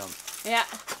open them. Yeah.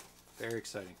 Very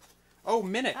exciting. Oh,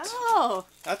 Minute. Oh.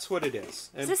 That's what it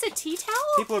is. Is this a tea towel?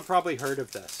 People have probably heard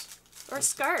of this. Or a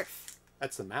scarf?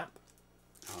 That's the map.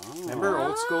 Oh. Remember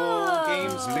old school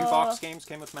games, big box games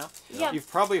came with map? Yeah. You've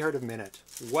probably heard of Minute.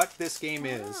 What this game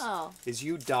Oh. is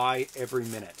you die every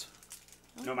minute.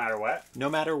 No matter what? No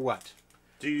matter what.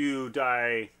 Do you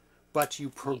die But you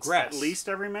progress. at least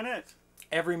every minute?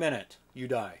 Every minute you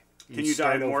die. Can you die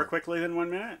start more over. quickly than 1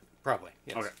 minute? Probably,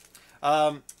 yes.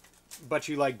 Okay. But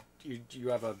you you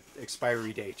have a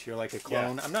expiry date. You're like a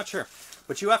clone. Yeah. I'm not sure.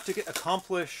 But you have to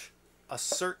accomplish a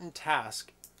certain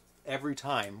task every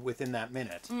time within that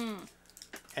minute.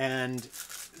 And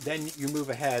then you move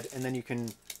ahead, and then you can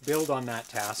build on that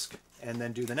task and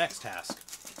then do the next task.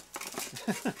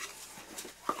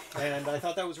 And I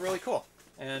thought that was really cool.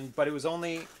 But it was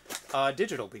only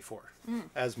digital before,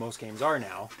 as most games are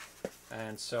now.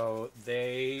 And so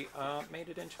they made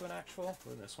it into an actual...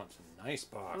 Oh, this one's a nice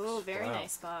box. Oh, very Wow.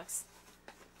 nice box.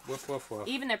 Woof, woof, woof.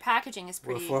 Even their packaging is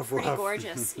pretty, Woof, woof, pretty woof.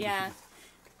 gorgeous. Yeah.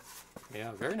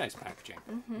 Yeah, very nice packaging.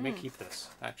 You may keep this,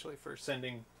 actually, for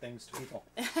sending things to people.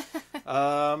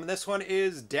 This one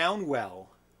is Downwell.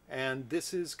 And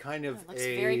this is kind of It looks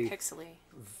very a pixely.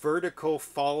 vertical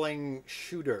falling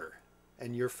shooter.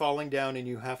 And you're falling down, and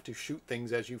you have to shoot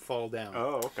things as you fall down.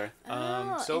 Oh, okay.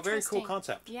 So a very cool interesting.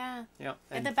 concept. Yeah. Yeah.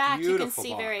 At the back, you can beautiful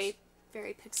see box.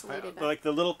 very pixelated. but- Like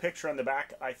the little picture on the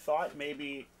back, I thought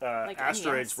maybe Like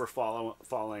asteroids NES. were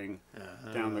falling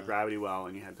down the gravity well,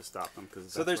 and you had to stop them.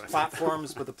 So there's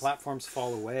platforms, but the platforms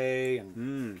fall away,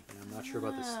 and I'm not sure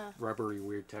about this Ah. rubbery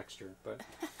weird texture, but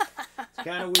it's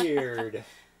kind of weird.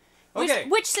 Okay.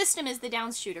 Which system is the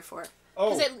down shooter for?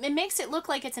 Oh, Because it makes it look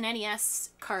like it's an NES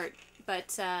cart,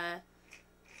 but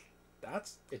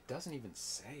it doesn't even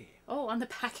say. on the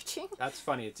packaging. That's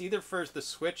funny. It's either for the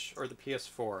Switch or the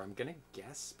PS4. I'm gonna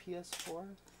guess PS4.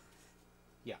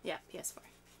 Yeah, PS4.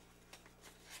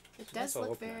 It might as does well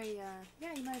look open it. very.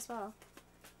 Yeah, you might as well.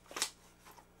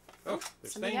 Oh,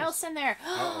 there's Something things. else in there.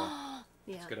 Uh-oh.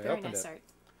 Yeah, good I very opened nice it. art.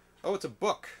 Oh, it's a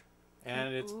book,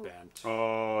 and it's Ooh. bent.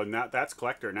 Oh, that's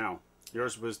collector now.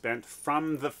 Yours was bent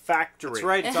from the factory. That's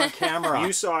right. It's on camera.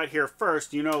 You saw it here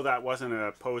first. You know that wasn't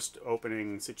a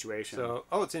post-opening situation. So,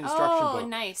 it's an instruction Oh, book.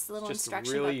 nice little Just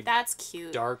instruction really book. That's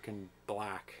cute. Dark and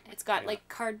black. It's got Yeah. like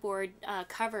cardboard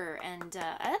cover, and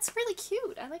that's really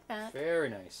cute. I like that. Very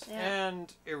nice. Yeah.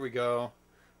 And here we go.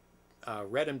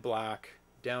 Red and black,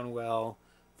 Downwell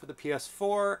for the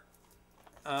PS4.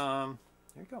 There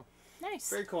you go. Nice.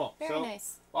 Very cool. Very so,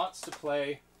 nice. Lots to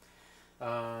play.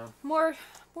 More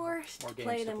to games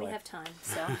play to than we play. have time.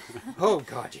 So Oh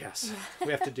God, yes.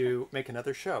 We have to make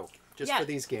another show just yeah, for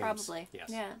these games. probably. Yes.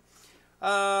 Yeah.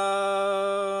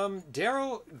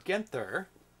 Daryl Genther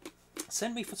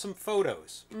sent me some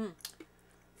photos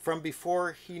from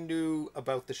before he knew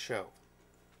about the show,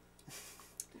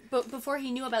 But before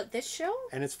he knew about this show?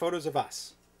 and it's photos of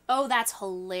us. Oh, that's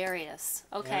hilarious.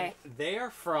 Okay. And they are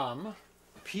from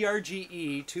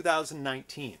PRGE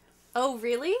 2019. Oh,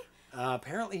 really?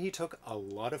 Apparently he took a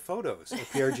lot of photos of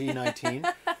PRG 19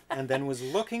 and then was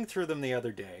looking through them the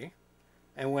other day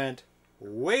and went,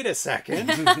 wait a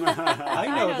second, I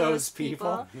know those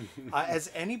people. Has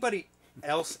anybody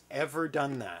else ever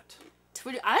done that?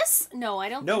 Us? No, I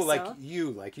don't No, think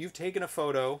like so. you've taken a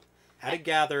photo at a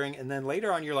gathering and then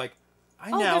later on you're like,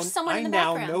 I there's someone in the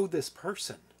now background. know this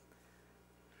person.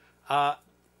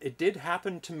 It did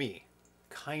happen to me,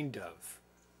 kind of.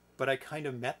 But I kind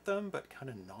of met them, but kind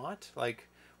of not. Like,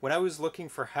 when I was looking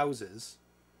for houses,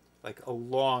 like a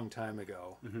long time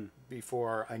ago,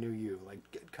 before I knew you, like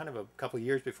kind of a couple of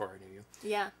years before I knew you,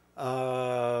 Yeah.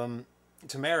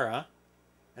 Tamara,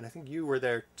 and I think you were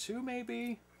there too,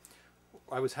 maybe?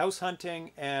 I was house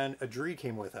hunting, and Adri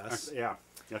came with us. Yeah,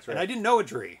 that's right. And I didn't know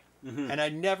Adri. And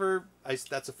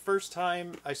that's the first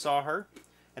time I saw her.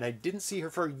 And I didn't see her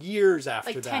for years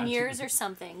after Like that. 10 years or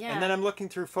something. Yeah. And then I'm looking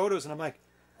through photos, and I'm like,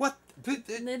 what? What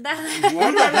the That-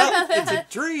 hell? It's a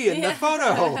tree in the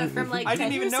photo. From like I 10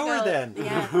 didn't even years know her ago. then.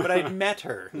 Yeah. But I'd met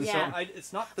her. Yeah. So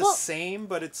it's not the Well, same,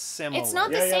 but it's similar. It's not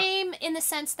the Yeah, yeah. same in the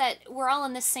sense that we're all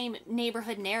in the same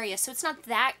neighborhood and area, so it's not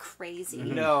that crazy.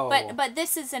 No. But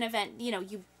this is an event,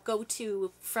 you go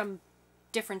to from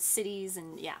different cities,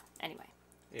 and anyway.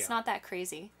 It's Yeah. not that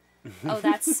crazy. Oh,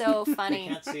 that's so They funny.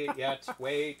 can't see it yet.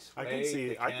 Wait. I can wait, see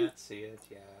they it. I can't can- see it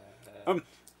yet.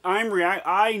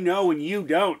 I know and you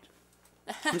don't.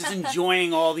 I'm just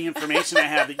enjoying all the information I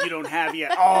have that you don't have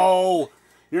yet. Oh,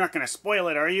 you're not going to spoil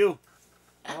it, are you?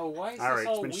 Oh, why is All right, this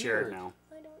all it's been weird? shared now.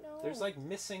 I don't know. There's like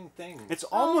missing things. It's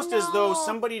almost as though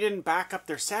somebody didn't back up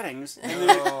their settings and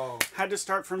then had to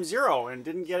start from zero and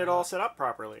didn't get it all set up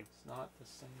properly. It's not the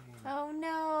same. Oh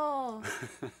no.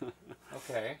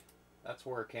 Okay, that's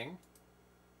working.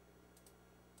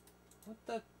 What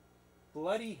the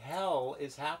bloody hell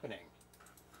is happening?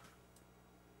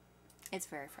 It's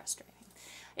very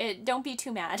frustrating. Don't be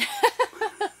too mad.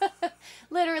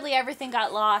 Literally everything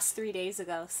got lost 3 days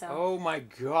ago, so. Oh my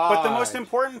god. But the most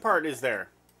important part is there.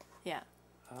 Yeah.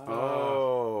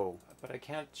 Oh. But I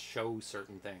can't show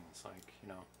certain things, like, you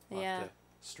know, I'll Yeah. have to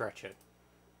stretch it.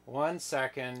 1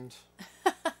 second.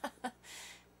 This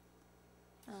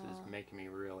is making me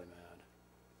really mad.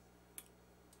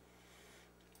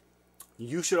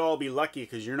 You should all be lucky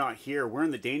because you're not here. We're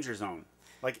in the danger zone.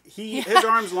 Like, his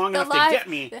arm's long enough to get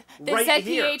me the right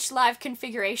here. ZPH live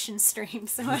configuration stream,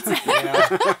 so it's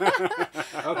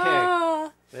Okay,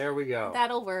 there we go.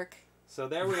 that'll work. So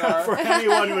there we are. For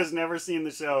anyone who has never seen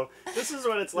the show, this is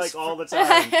what it's like all the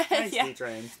time. Thanks, Yeah.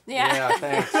 D-Train. Yeah.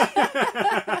 Thanks.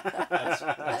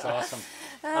 That's awesome.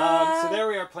 So there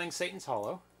we are playing Satan's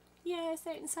Hollow. Yeah,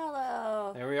 Satan's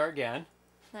Hollow. There we are again.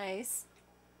 Nice.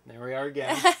 There we are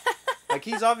again. Like,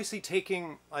 he's obviously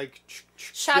taking, like...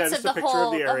 Shots just of a the picture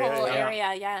whole, of the area, yeah.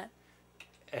 area, yeah.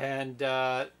 And,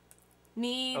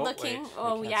 Me Oh, looking. wait,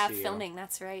 Oh, we can't yeah, see you. filming.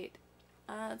 That's right.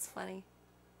 That's funny.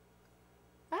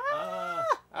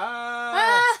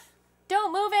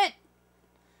 Don't move it.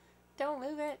 Don't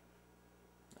move it.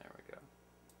 There we go.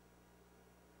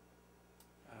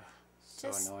 So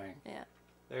Just- annoying. Yeah.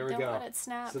 There we Don't go. let it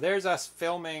snap. So there's us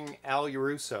filming Al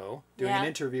Yaruso, doing an Yeah.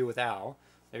 interview with Al.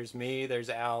 There's me, there's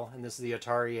Al, and this is the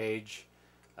Atari Age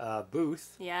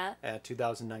booth Yeah. at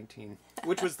 2019,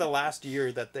 which was the last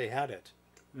year that they had it.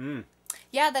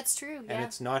 Yeah, that's true. And Yeah.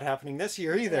 it's not happening this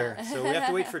year either. So we have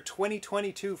to wait for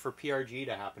 2022 for PRG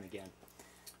to happen again.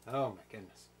 Oh my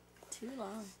goodness. Too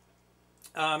long.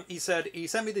 He said he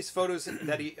sent me these photos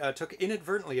that he took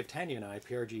inadvertently of Tanya and I,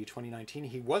 PRG 2019.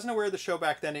 He wasn't aware of the show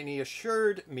back then, and he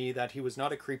assured me that he was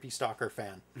not a creepy stalker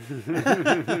fan.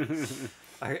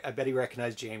 I bet he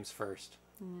recognized James first.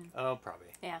 Oh, probably.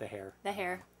 Yeah. The hair. The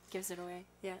hair gives it away.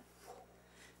 Yeah.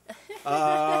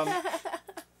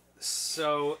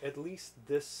 So at least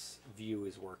this view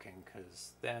is working,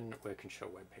 because then we can show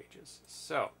web pages.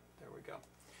 So there we go.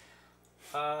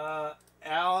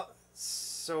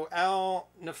 Al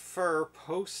Nefer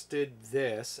posted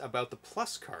this about the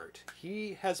Plus Cart.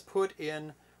 He has put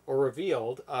in, or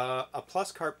revealed, a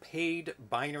Plus Cart paid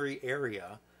binary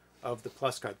area of the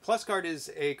Plus Cart. Plus Cart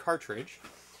is a cartridge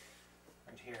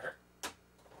right here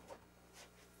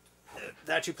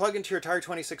that you plug into your Atari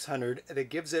 2600 that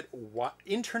gives it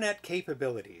internet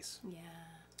capabilities. Yeah.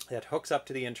 That hooks up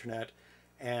to the internet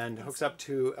and hooks up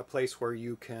to a place where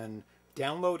you can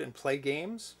download and play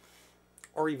games,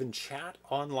 or even chat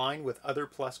online with other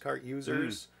Plus Cart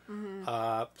users.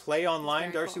 Play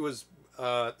online. very Darcy cool. was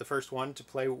the first one to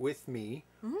play with me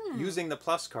using the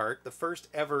Plus Cart, the first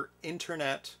ever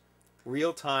internet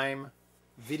real-time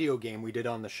video game we did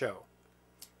on the show.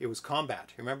 It was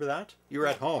Combat. Remember that? You were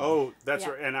at home. Oh, that's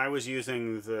Yeah. right. And I was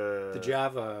using the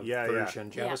Java yeah. version,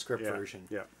 JavaScript yeah, version.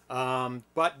 Yeah.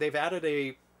 But they've added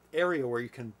a area where you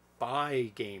can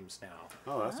buy games now.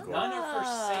 Oh, that's cool. None are for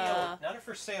sale. None are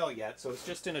for sale yet, so it's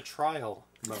just in a trial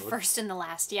mode. First and the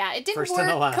last. Yeah. It didn't First and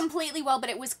the work last. completely well,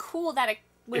 but it was cool that it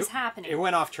was happening. It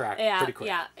went off track pretty quick.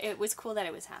 Yeah. It was cool that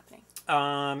it was happening.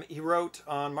 He wrote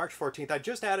on March 14th, I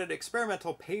just added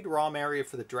experimental paid ROM area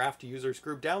for the draft users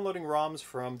group. Downloading ROMs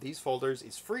from these folders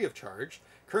is free of charge.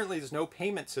 Currently, there's no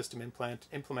payment system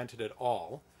implemented at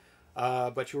all.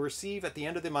 But you'll receive at the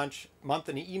end of the month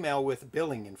an email with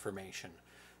billing information.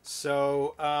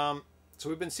 So, so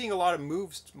we've been seeing a lot of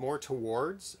moves more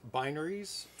towards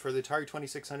binaries for the Atari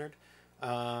 2600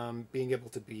 being able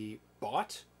to be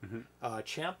bought.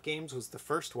 Champ Games was the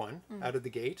first one out of the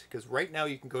gate, because right now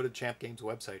you can go to the Champ Games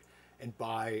website and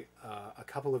buy a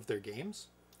couple of their games,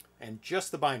 and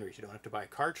just the binaries. You don't have to buy a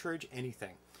cartridge,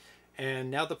 anything.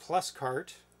 And now the Plus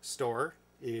Cart store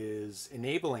is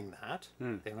enabling that.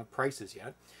 They don't have prices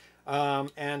yet.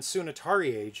 And soon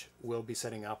Atari Age will be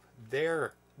setting up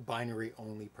their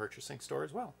binary-only purchasing store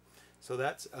as well. So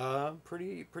that's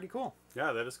pretty cool.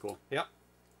 Yeah, that is cool. Yep.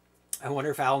 I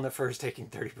wonder if Al Nefer is taking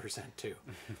 30% too.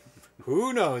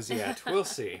 Who knows yet? We'll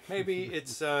see. Maybe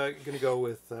it's going to go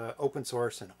with open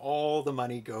source, and all the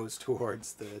money goes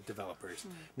towards the developers.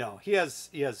 No, he has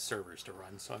servers to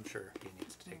run, so I'm sure he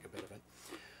needs to take a bit of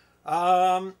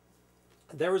it.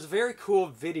 There was a very cool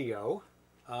video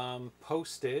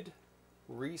posted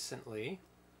recently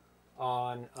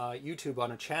on YouTube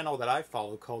on a channel that I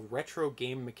follow called Retro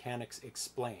Game Mechanics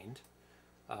Explained.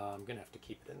 I'm going to have to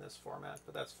keep it in this format,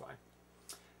 but that's fine.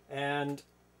 And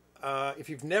if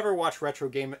you've never watched Retro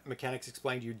Game Mechanics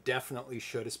Explained, you definitely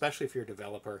should, especially if you're a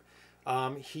developer.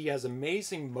 He has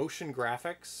amazing motion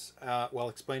graphics while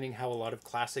explaining how a lot of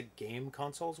classic game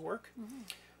consoles work.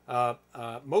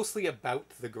 Mostly about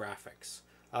the graphics.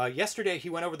 Yesterday, he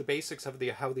went over the basics of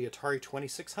how the Atari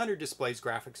 2600 displays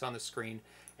graphics on the screen,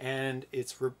 and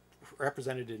it's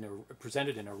presented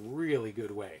in a really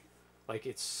good way. Like,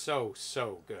 it's so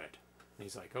good. And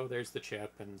he's like, oh, there's the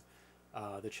chip, and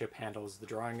the chip handles the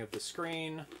drawing of the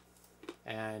screen,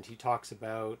 and he talks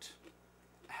about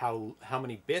how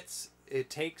many bits it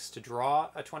takes to draw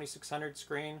a 2600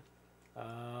 screen,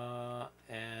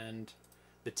 and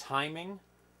the timing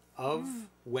of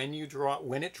when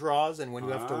it draws and when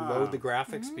you have to load the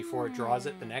graphics before it draws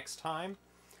it the next time.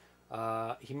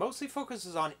 He mostly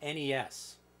focuses on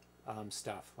NES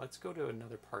stuff. Let's go to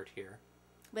another part here.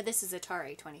 But this is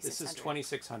Atari 2600. This is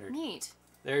 2600. Neat.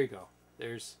 There you go.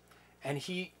 And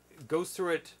he goes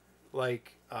through it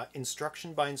like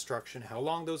instruction by instruction, how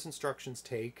long those instructions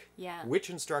take, which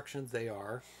instructions they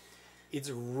are. It's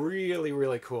really,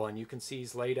 really cool. And you can see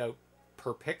he's laid out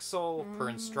per pixel, per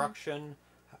instruction.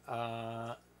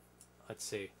 Let's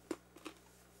see.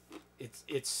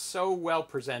 It's so well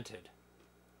presented.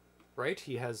 Right?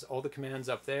 He has all the commands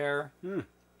up there.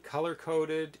 Color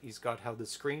coded. He's got how the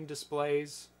screen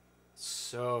displays.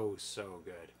 So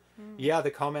good. Yeah, the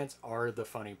comments are the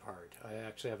funny part. I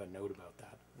actually have a note about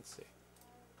that. Let's see.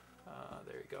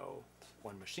 There you go.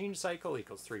 1 machine cycle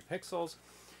equals 3 pixels.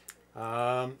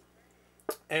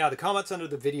 Yeah, the comments under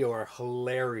the video are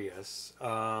hilarious.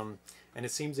 And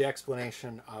it seems the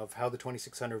explanation of how the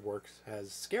 2600 works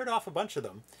has scared off a bunch of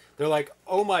them. They're like,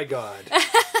 oh my god.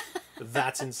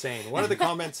 That's insane. One of the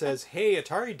comments says, hey,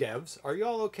 Atari devs, are you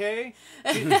all okay?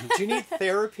 Do you need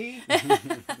therapy?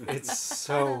 It's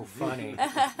so funny.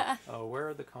 Oh, where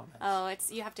are the comments? Oh,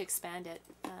 you have to expand it.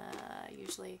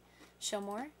 Usually. Show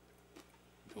more?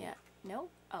 Yeah. No?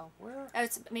 Oh. Where? Oh,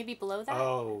 it's maybe below that?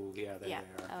 Oh, yeah, there they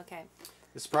are. Okay.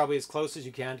 This is probably as close as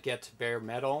you can get to bare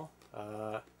metal.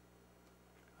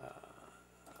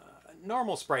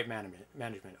 Normal sprite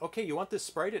management. Okay, you want this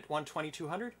sprite at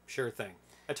 1/2200? Sure thing.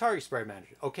 Atari sprite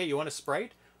management. Okay, you want a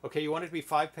sprite? Okay, you want it to be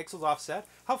 5 pixels offset?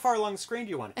 How far along the screen do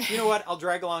you want it? You know what? I'll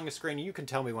drag along the screen. You can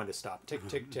tell me when to stop. Tick,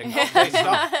 tick, tick. Okay,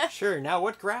 stop. Sure. Now,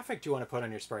 what graphic do you want to put on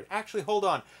your sprite? Actually, hold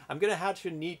on. I'm going to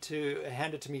need to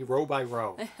hand it to me row by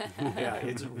row. Yeah,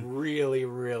 it's really,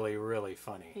 really, really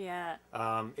funny. Yeah.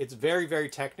 It's very, very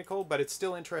technical, but it's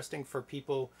still interesting for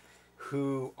people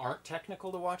who aren't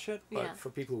technical to watch it. But for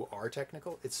people who are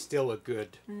technical, it's still a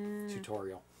good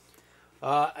tutorial.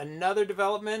 Another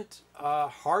development,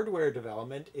 hardware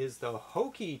development, is the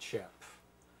Hokey chip.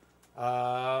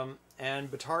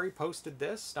 And Batari posted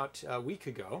this not a week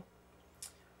ago.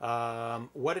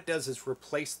 What it does is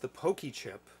replace the Pokey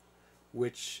chip,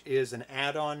 which is an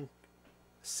add-on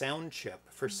sound chip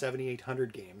for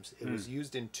 7800 games. It was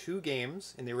used in 2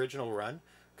 games in the original run,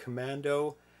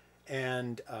 Commando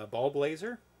and Ball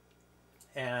Blazer.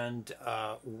 And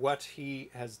what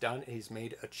he has done, he's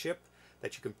made a chip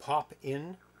that you can pop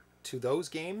in to those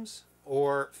games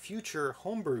or future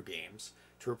homebrew games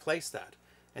to replace that.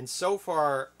 And so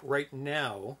far, right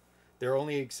now, there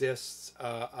only exists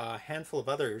a handful of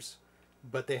others,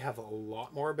 but they have a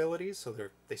lot more abilities. So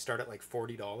they start at like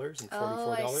 $40 and $44.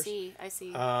 Oh, I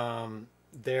see.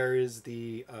 There is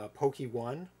the Pokey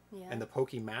 1 and the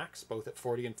Pokey Max, both at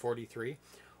 40 and 43.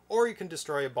 Or you can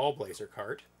destroy a Ball Blazer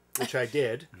cart, which I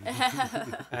did,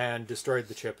 and destroyed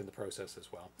the chip in the process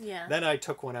as well. Yeah. Then I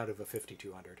took one out of a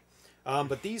 5200.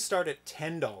 But these start at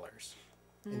 $10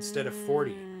 instead of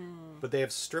 40. But they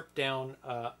have stripped down,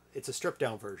 it's a stripped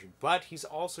down version. But he's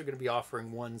also going to be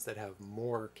offering ones that have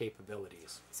more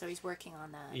capabilities. So he's working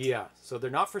on that. Yeah. So they're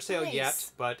not for sale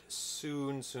yet, but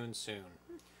soon. For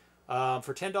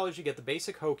 $10 you get the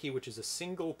basic Hokey, which is a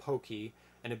single Pokey,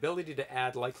 an ability to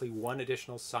add likely 1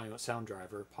 additional sound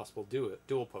driver, possible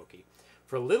dual Pokey.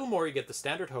 For a little more, you get the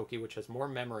standard Hokey, which has more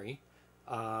memory.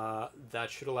 That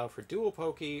should allow for dual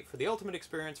Pokey. For the ultimate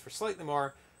experience, for slightly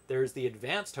more, there's the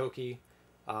advanced Hokey.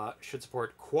 Should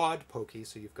support quad Pokey,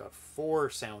 so you've got 4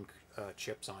 sound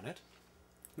chips on it.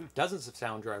 Dozens of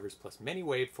sound drivers plus many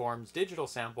waveforms, digital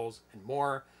samples, and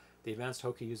more. The advanced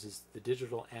Hokey uses the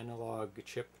digital analog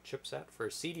chipset for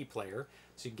a CD player,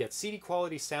 so you can get CD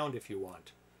quality sound if you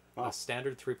want. Wow. A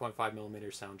standard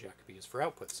 3.5mm sound jack could be used for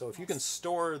output. So if you can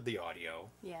store the audio,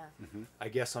 I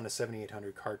guess on a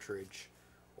 7800 cartridge,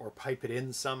 or pipe it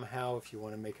in somehow if you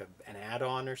want to make an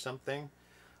add-on or something,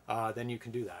 then you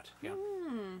can do that. Yeah.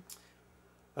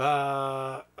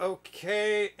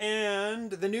 Okay,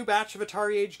 and the new batch of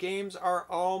Atari Age games are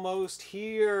almost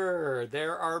here.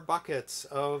 There are buckets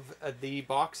of the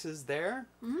boxes there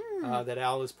that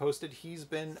Al has posted. He's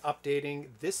been updating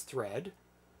this thread,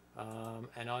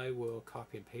 and I will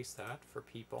copy and paste that for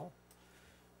people.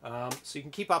 So you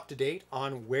can keep up to date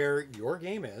on where your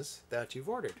game is that you've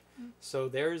ordered. So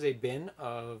there's a bin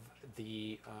of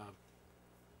the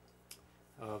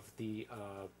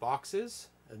boxes.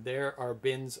 There are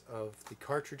bins of the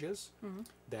cartridges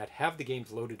that have the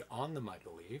games loaded on them, I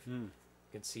believe. You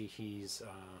can see he's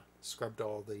scrubbed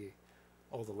all the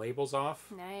labels off.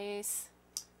 Nice.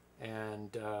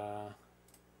 And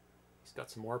he's got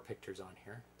some more pictures on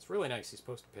here. It's really nice. He's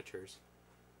posted pictures.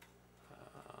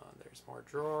 There's more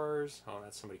drawers. Oh,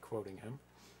 that's somebody quoting him.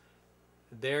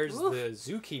 There's the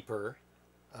Zookeeper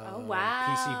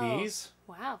PCBs.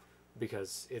 Wow.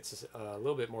 Because it's a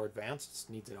little bit more advanced.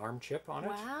 It needs an ARM chip on it.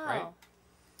 Wow. Right?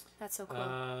 That's so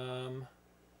cool.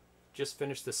 Just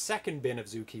finished the second bin of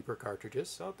Zookeeper cartridges,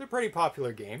 so they're a pretty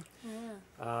popular game.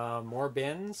 Yeah. More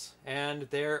bins, and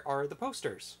there are the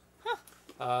posters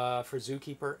for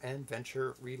Zookeeper and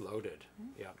Venture Reloaded.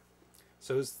 Yeah.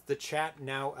 So is the chat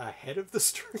now ahead of the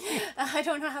stream? I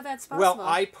don't know how that's possible. Well,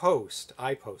 I post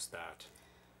that,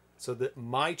 so that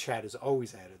my chat is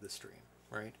always ahead of the stream,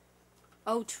 right?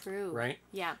 Oh, true. Right?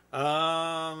 Yeah.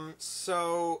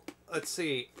 So let's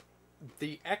see.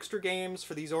 The extra games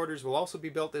for these orders will also be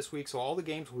built this week, so all the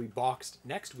games will be boxed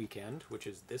next weekend, which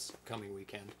is this coming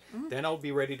weekend. Then I'll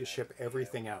be ready to ship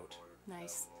everything out.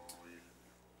 Nice.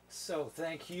 So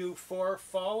thank you for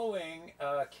following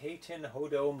Katin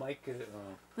Hodo Mike.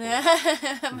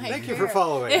 Thank you for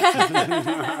following.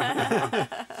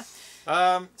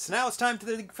 So now it's time for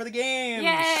the games.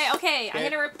 Yay! Okay, Okay. I'm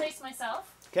gonna replace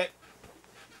myself. Okay.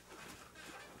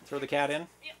 Throw the cat in.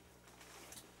 Yep.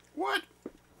 What?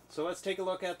 So let's take a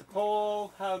look at the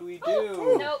poll. How do we do?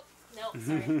 Oh, nope. Nope.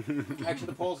 Sorry. Actually,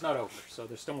 the poll's not over, so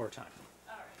there's still more time.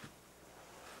 All right.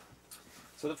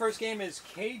 So the first game is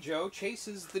Keaghey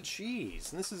Chases the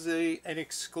Cheese. And this is an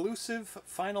exclusive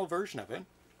final version of it.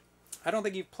 I don't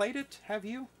think you've played it, have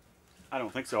you? I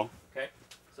don't think so. Okay,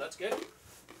 so that's good.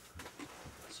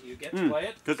 So you get to play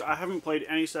it. Because I haven't played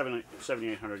any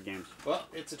 7800 games. Well,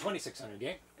 it's a 2600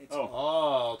 game. It's Oh.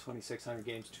 all 2600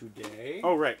 games today.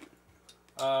 Oh, right.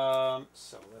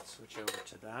 So let's switch over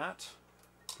to that.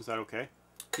 Is that okay?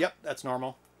 Yep, that's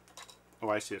normal. Oh,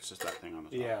 I see. It's just that thing on the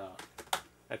top. Yeah.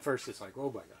 At first it's like, oh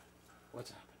my god,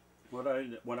 what's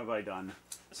happened? What have I done?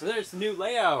 So there's the new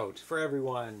layout for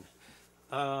everyone.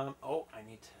 Oh, I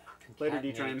need to Later, concatenate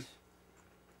D-Train.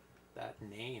 that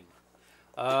name.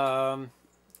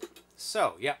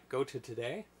 So, yeah, go to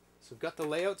today. So we've got the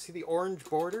layout. See the orange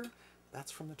border?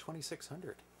 That's from the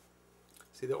 2600.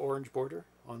 See the orange border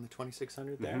on the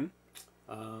 2600 there?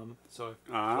 So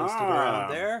I've placed it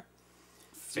around there.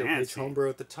 ZeroPage Fancy. Homebrew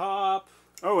at the top.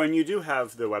 Oh, and you do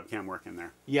have the webcam working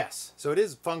there. Yes. So it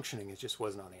is functioning. It just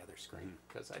wasn't on the other screen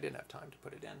because I didn't have time to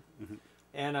put it in.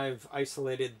 And I've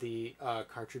isolated the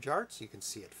cartridge art so you can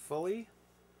see it fully.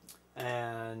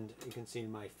 And you can see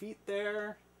my feet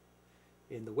there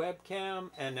in the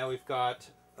webcam. And now we've got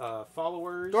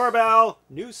followers. Doorbell!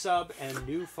 New sub and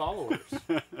new followers.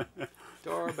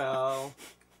 Doorbell.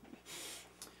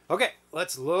 Okay,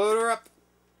 let's load her up.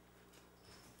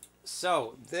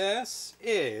 So this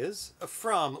is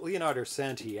from Leonardo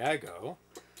Santiago.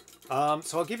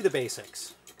 So I'll give you the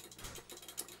basics.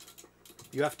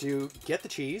 You have to get the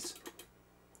cheese.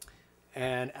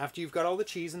 And after you've got all the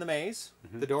cheese in the maze,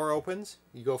 the door opens,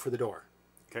 you go for the door.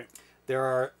 Okay. There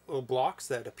are little blocks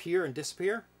that appear and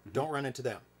disappear. Don't run into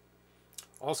them.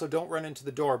 Also, don't run into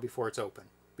the door before it's open,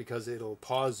 because it'll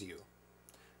pause you.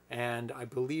 And I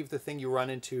believe the thing you run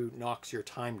into knocks your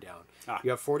time down. You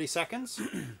have 40 seconds.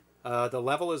 The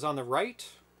level is on the right,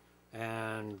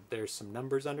 and there's some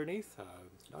numbers underneath.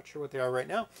 Not sure what they are right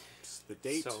now. It's the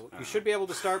date. So you should be able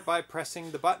to start by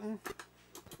pressing the button.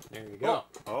 There you go.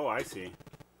 Oh, I see.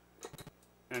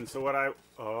 And so what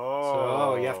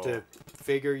So you have to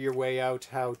figure your way out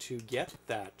how to get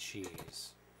that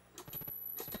cheese.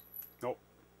 Nope.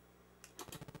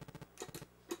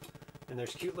 And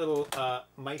there's cute little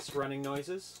mice running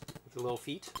noises with the little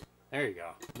feet. There you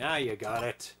go. Now you got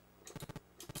it.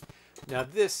 Now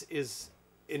this is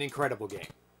an incredible game.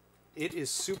 It is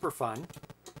super fun.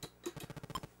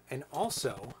 And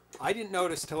also, I didn't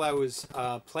notice till I was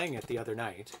playing it the other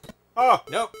night. Oh!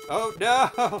 Nope. Oh,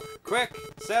 no! Quick!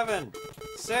 7,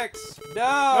 6, no! No!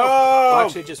 Well,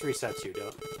 actually, it just resets you,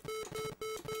 don't.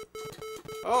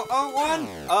 Oh, 1!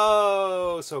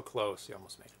 Oh, so close. You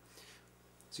almost made it.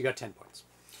 So you got 10 points.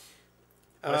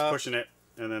 I was pushing it.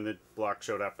 And then the block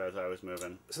showed up as I was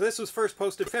moving. So this was first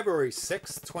posted February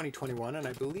 6th, 2021, and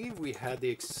I believe we had the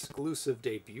exclusive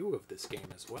debut of this game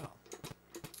as well.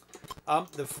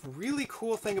 The really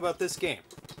cool thing about this game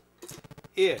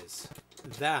is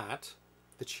that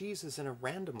the cheese is in a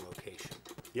random location.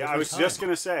 Yeah, I was just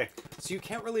going to say. So you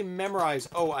can't really memorize,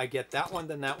 oh, I get that one,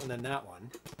 then that one, then that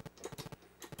one.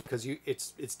 Because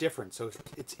it's different. So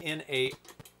it's in a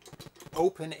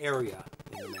open area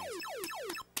in the maze.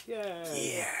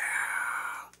 Yay. Yeah.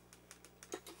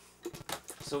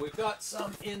 So we've got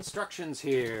some instructions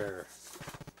here.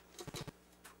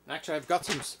 Actually, I've got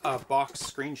some box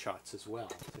screenshots as well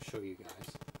to show you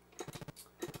guys.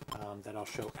 That I'll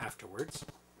show afterwards.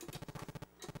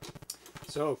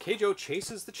 So, Keaghey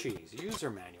chases the cheese. User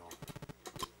manual.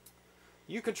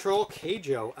 You control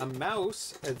Keaghey, a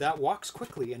mouse that walks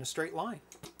quickly in a straight line.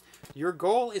 Your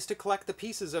goal is to collect the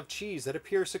pieces of cheese that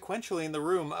appear sequentially in the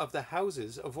room of the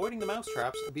houses, avoiding the mouse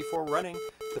traps before running.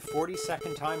 The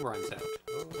 40-second time runs out.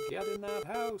 Oh, get in that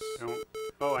house.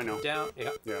 Oh, I know. Down.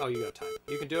 Yeah. Oh, you got time.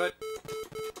 You can do it.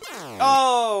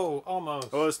 Oh, almost.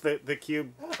 Oh, it's the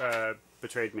cube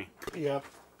betrayed me. Yep.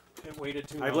 It waited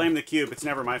too long. I blame the cube. It's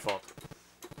never my fault.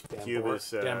 The Dan cube Borg.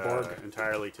 is Dan Borg.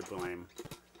 entirely to blame.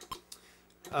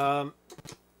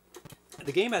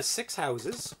 The game has 6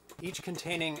 houses, each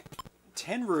containing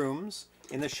 10 rooms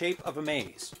in the shape of a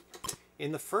maze.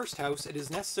 In the first house, it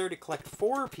is necessary to collect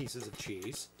 4 pieces of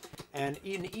cheese, and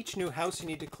in each new house, you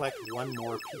need to collect 1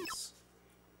 more piece.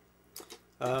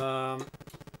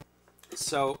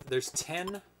 So there's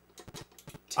 10.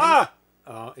 Ah!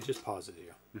 It just pauses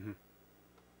you. Mm-hmm.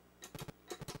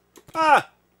 Ah!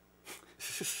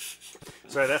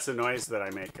 Sorry, that's the noise that I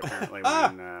make apparently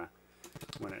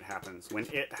when it happens. When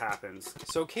it happens.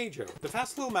 So Keaghey, the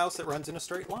fast little mouse that runs in a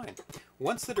straight line.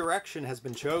 Once the direction has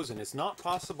been chosen, it's not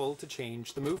possible to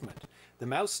change the movement. The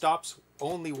mouse stops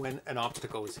only when an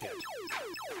obstacle is hit.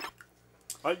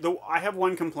 I have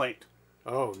one complaint.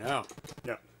 Oh, no.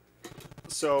 Yeah.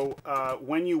 So,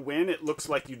 when you win, it looks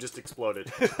like you just exploded.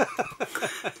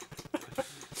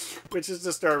 Which is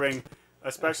disturbing,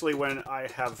 especially when I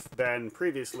have been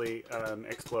previously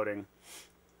exploding.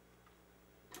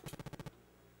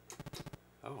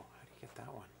 Oh, how do you get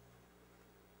that one?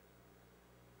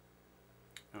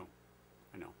 Oh,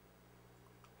 I know.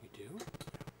 You do?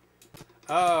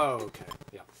 Oh, okay.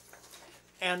 Yeah.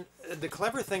 And the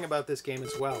clever thing about this game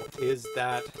as well is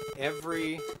that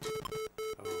every...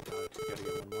 Oh, God. You gotta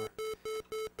get one more.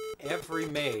 Every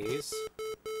maze...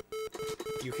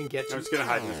 You can get to... I'm just going to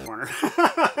hide in this corner.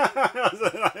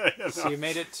 So you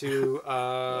made it to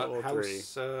Level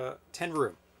 10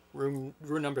 room. Room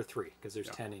number 3, because there's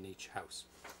 10 in each house.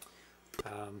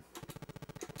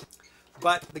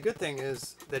 But the good thing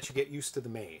is that you get used to the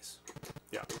maze.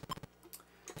 Yeah.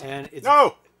 And it's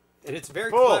and it's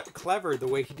very clever the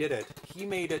way he did it. He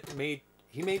made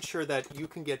sure that you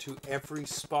can get to every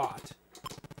spot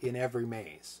in every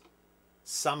maze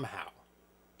somehow.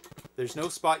 There's no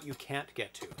spot you can't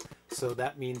get to. So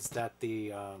that means that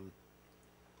the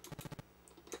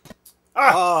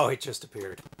oh, it just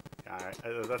appeared. Yeah,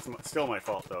 that's still my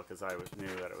fault though, because I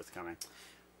knew that it was coming.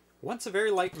 Once a very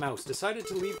light mouse decided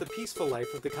to leave the peaceful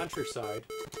life of the countryside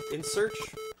in search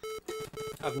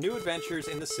of new adventures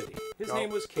in the city. His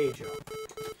name was Keaghey.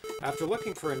 After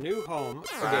looking for a new home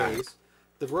for days,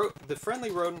 the friendly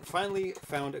rodent finally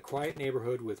found a quiet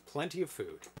neighborhood with plenty of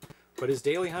food. But his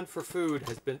daily hunt for food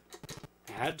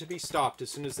had to be stopped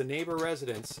as soon as the neighbor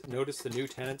residents noticed the new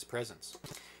tenant's presence.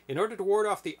 In order to ward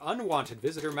off the unwanted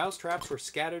visitor, mousetraps were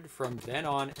scattered from then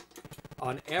on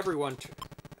everyone.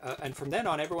 And from then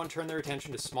on, everyone turned their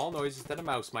attention to small noises that a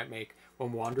mouse might make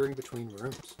when wandering between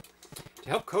rooms. To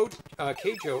help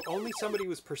Keaghey, only somebody who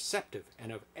was perceptive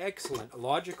and of excellent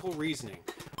logical reasoning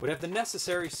would have the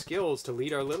necessary skills to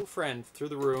lead our little friend through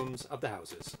the rooms of the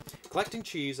houses, collecting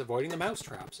cheese, avoiding the mouse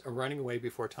traps, and running away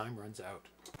before time runs out.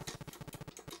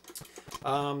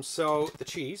 So the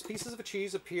pieces of a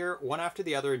cheese appear one after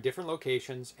the other in different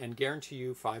locations and guarantee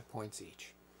you 5 points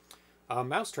each.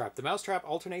 Mousetrap. The mousetrap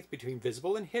alternates between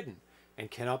visible and hidden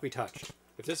and cannot be touched.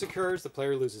 If this occurs, the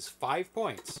player loses 5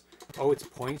 points. Oh, it's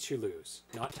points you lose,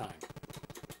 not time.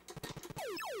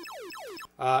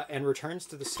 And returns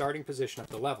to the starting position of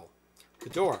the level. The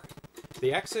door.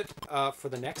 The exit for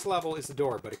the next level is the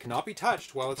door, but it cannot be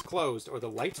touched while it's closed, or the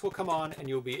lights will come on and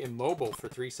you'll be immobile for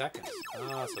 3 seconds.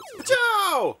 So it's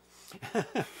Joe!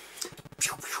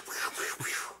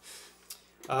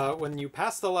 When you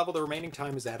pass the level, the remaining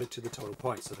time is added to the total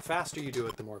points. So the faster you do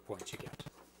it, the more points you get.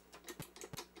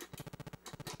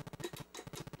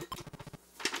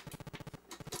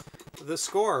 The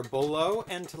score. Below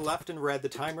and to the left in red, the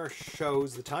timer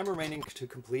shows the time remaining to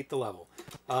complete the level.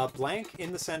 Blank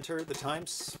in the center, the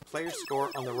player's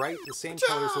score. On the right, the same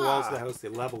color as the walls of the house, the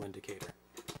level indicator.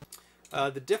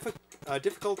 The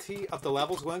difficulty of the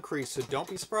levels will increase, so don't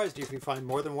be surprised if you find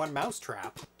more than one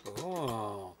mousetrap.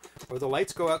 Oh. Or the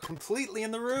lights go out completely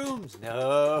in the rooms.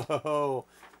 No.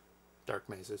 Dark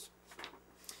mazes.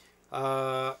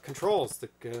 Controls.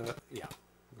 Yeah,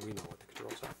 we know what the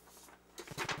controls are.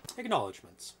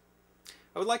 Acknowledgements.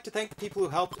 I would like to thank the people who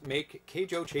helped make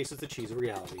Keaghey Chases the Cheese a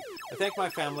reality. I thank my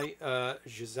family,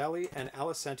 Gisele and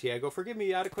Alice Santiago, for giving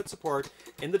me adequate support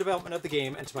in the development of the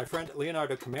game, and to my friend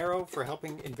Leonardo for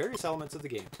helping in various elements of the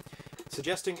game,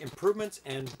 suggesting improvements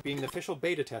and being the official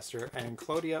beta tester, and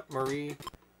Claudia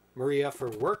Maria for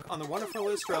work on the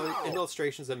wonderful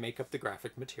illustrations that make up the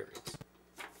graphic materials.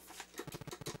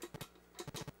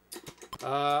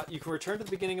 You can return to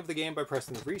the beginning of the game by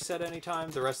pressing the reset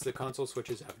anytime. The rest of the console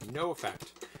switches have no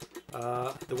effect.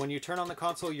 When you turn on the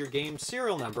console, your game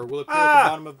serial number will appear at the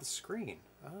bottom of the screen.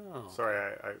 Oh.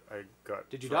 Sorry, I got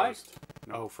Did you froze. die?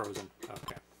 No. Oh, frozen.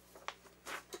 Okay.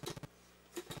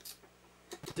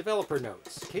 Developer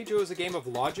notes. Keaghey is a game of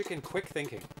logic and quick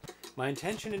thinking. My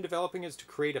intention in developing is to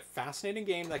create a fascinating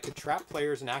game that could trap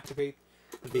players and activate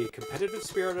the competitive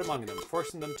spirit among them,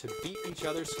 forcing them to beat each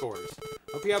other's scores.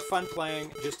 Hope you have fun playing,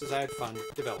 just as I had fun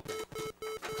developing.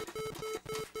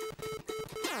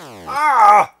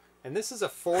 Ah! And this is a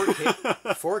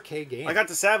 4K game. I got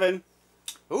to 7.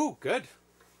 Ooh, good.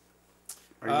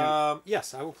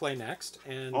 Yes, I will play next.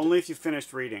 And Only if you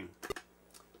finished reading.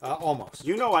 almost.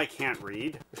 You know I can't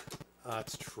read.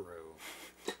 That's true.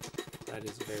 That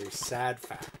is a very sad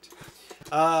fact.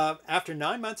 After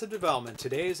 9 months of development,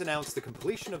 today is announced the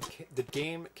completion of the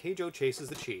game Keaghey Chases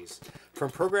the Cheese. From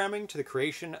programming to the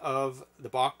creation of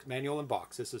the manual and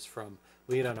box. This is from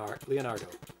Leonardo,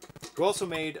 who also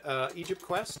made Egypt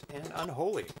Quest and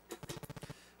Unholy.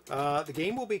 The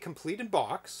game will be complete in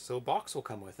box, so a box will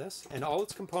come with this, and all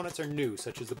its components are new,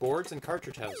 such as the boards and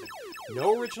cartridge housing.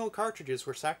 No original cartridges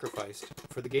were sacrificed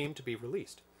for the game to be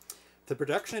released. The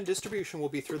production and distribution will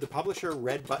be through the publisher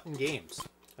Red Button Games.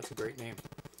 That's a great name.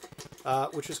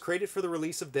 Which was created for the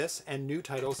release of this and new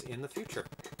titles in the future.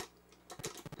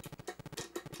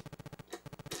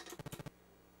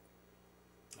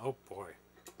 Oh boy.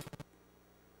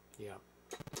 Yeah.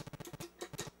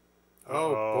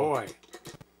 Oh boy.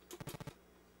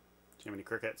 Jiminy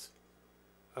Crickets.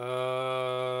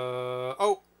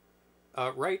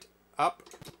 Right, up,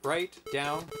 right,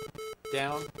 down,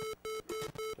 down.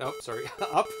 Oh, sorry.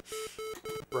 Up,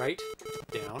 right,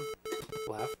 down,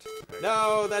 left. Right.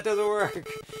 No, that doesn't work.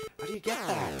 How do you get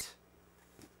that?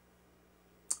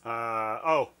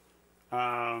 I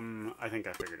think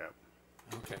I figured out.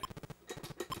 Okay.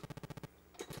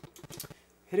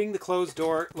 Hitting the closed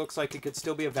door looks like it could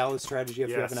still be a valid strategy if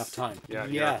you have enough time. Yeah,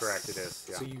 yes. you're correct. It is.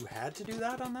 Yeah. So you had to do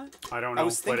that on that? I don't know. I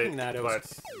was thinking but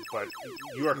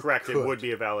you are correct. It would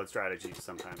be a valid strategy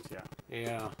sometimes. Yeah.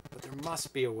 Yeah, but there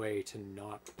must be a way to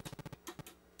not.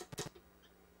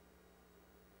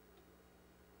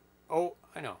 Oh,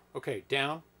 I know. Okay,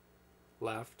 down,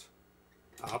 left,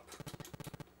 up,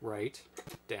 right,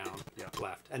 down,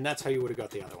 left. And that's how you would have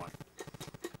got the other one.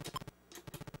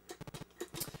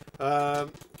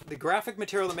 The graphic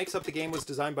material that makes up the game was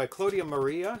designed by Claudia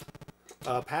Maria,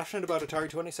 passionate about Atari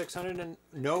 2600 and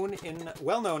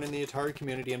well known in the Atari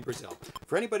community in Brazil.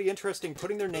 For anybody interested in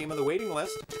putting their name on the waiting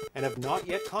list and have not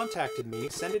yet contacted me,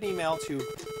 send an email to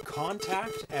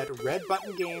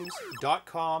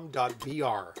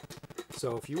contact@redbuttongames.com.br.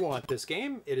 So if you want this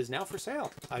game, it is now for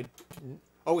sale.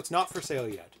 It's not for sale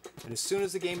yet. And as soon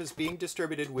as the game is being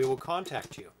distributed, we will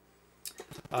contact you.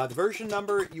 The version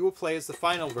number you will play is the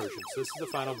final version. So this is the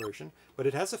final version, but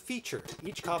it has a feature.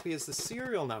 Each copy is the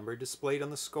serial number displayed on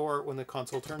the score when the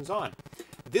console turns on.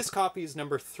 This copy is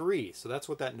number 3, so that's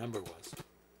what that number was.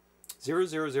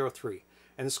 0003.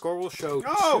 And the score will show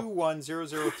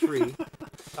 21003,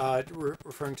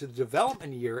 referring to the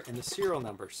development year and the serial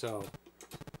number. So,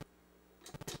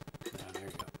 there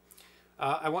you go.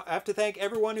 I have to thank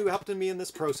everyone who helped me in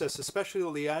this process, especially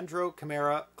Leandro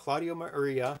Camara, Claudio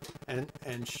Maria, and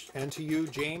to you,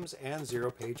 James, and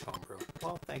ZeroPage Homebrew.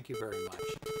 Well, thank you very much.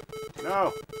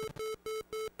 No.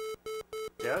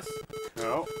 Yes.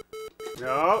 No.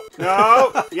 No.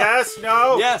 No. Yes.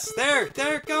 No. Yes. There.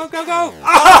 Go. Go.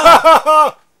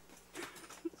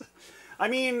 I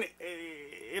mean,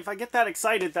 if I get that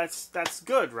excited, that's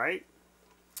good, right?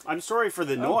 I'm sorry for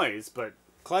the noise, but.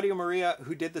 Claudia Maria,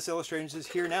 who did this illustration, is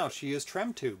here now. She is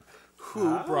TremTube,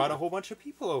 who brought a whole bunch of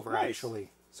people over,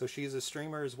 actually. So she's a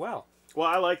streamer as well. Well,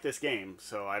 I like this game,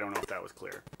 so I don't know if that was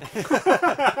clear.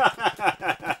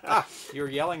 You were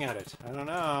yelling at it. I don't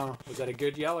know. Was that a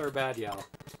good yell or a bad yell? I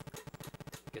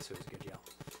guess it was a good yell.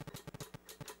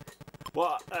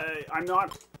 Well, I'm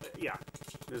not... yeah,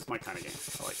 this is my kind of game.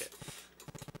 I like it.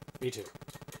 Me too.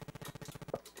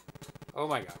 Oh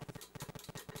my god.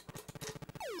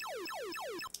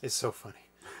 It's so funny.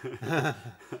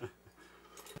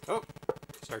 Oh,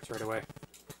 starts right away.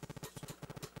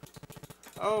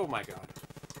 Oh my god.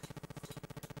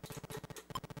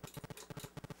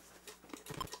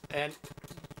 And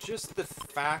just the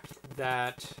fact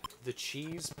that the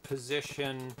cheese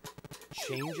position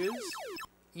changes,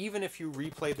 even if you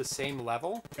replay the same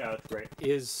level, Yeah, that's great.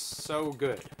 is so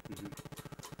good.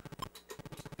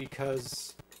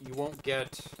 Because you won't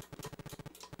get...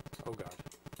 oh god.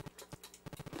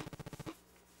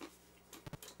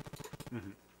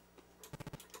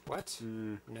 What?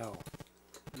 No.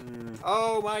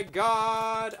 Oh my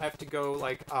god! I have to go,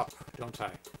 like, up, don't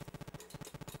I?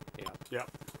 Yeah.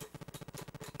 Yep.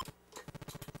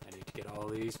 I need to get all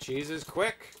these cheeses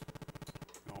quick.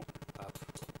 No. Up.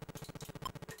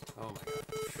 Oh my god.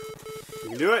 You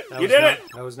can do it. That You was did not- it.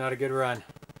 That was not a good run.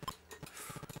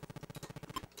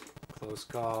 Close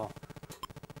call.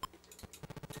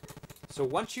 So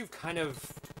once you've kind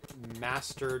of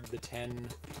mastered the 10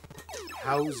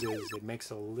 houses, it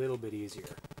makes it a little bit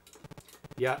easier.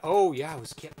 Yeah. Oh, yeah. I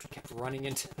was kept running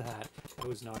into that. That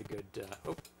was not a good.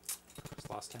 Oh, just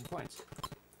lost 10 points.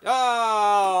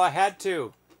 Oh, I had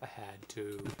to. I had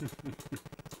to.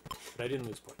 But I didn't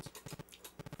lose points.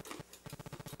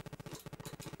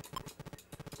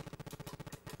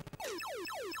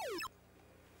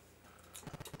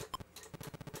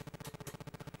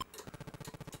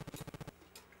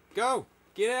 Go!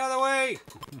 Get out of the way!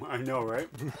 I know, right?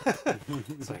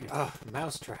 It's like, oh,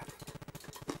 mousetrap.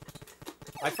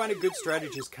 I find a good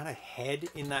strategy is kind of head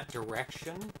in that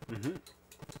direction.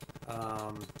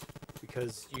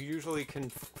 Because you usually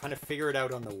can kind of figure it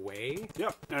out on the way.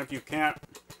 Yep. And if you can't,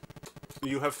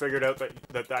 you have figured out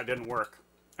that didn't work.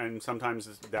 And sometimes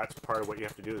that's part of what you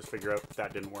have to do is figure out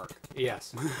that didn't work.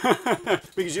 Yes.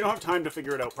 Because you don't have time to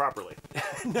figure it out properly.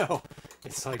 No.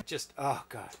 It's like just, oh,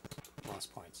 God.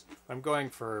 Lost points. I'm going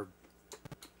for...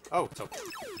 oh, it's okay.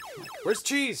 Where's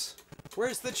cheese?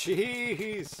 Where's the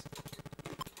cheese?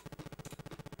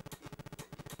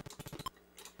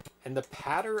 And the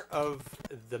patter of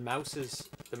the mouse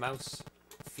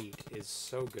feet is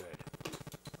so good.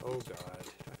 Oh god.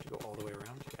 Do I have to go all the way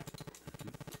around? Yeah.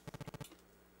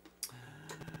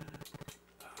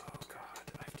 Oh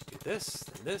god. I have to do this,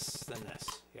 then this, then this.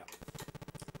 Yeah.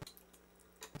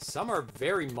 Some are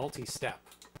very multi-step.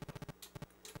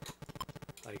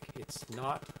 Like, it's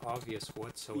not obvious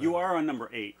whatsoever. You are on number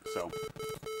 8, so...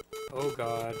 oh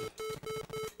god.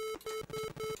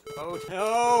 Oh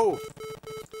no!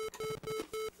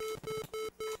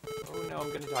 Oh no,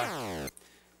 I'm gonna die.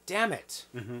 Damn it!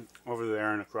 Over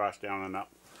there and across, down and up.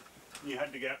 You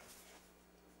had to get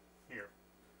here.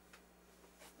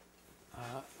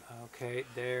 Okay,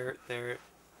 there.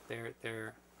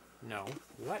 No.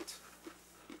 What?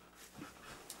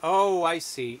 Oh, I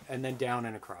see. And then down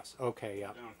and across. Okay,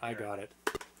 yeah. I got it.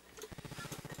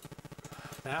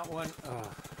 That one,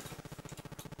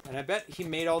 and I bet he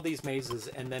made all these mazes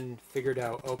and then figured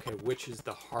out, okay, which is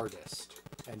the hardest,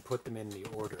 and put them in the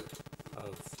order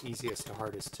of easiest to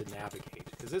hardest to navigate.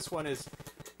 Because this one is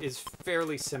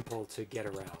fairly simple to get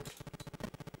around.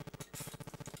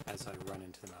 As I run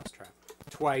into the mousetrap.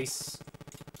 Twice.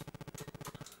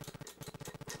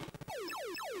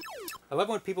 I love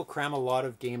when people cram a lot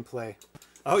of gameplay.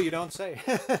 Oh, you don't say.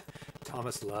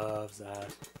 Thomas loves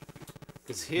that.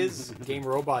 Because his game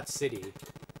Robot City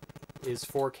is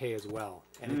 4K as well.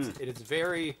 And it's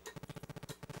very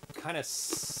kind of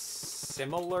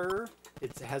similar.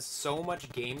 It has so much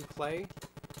gameplay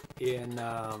in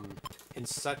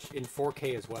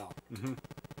 4K as well.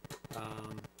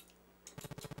 Oh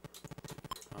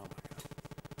my god.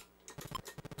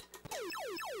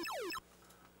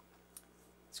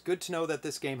 It's good to know that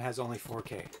this game has only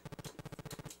 4K.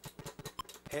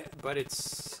 But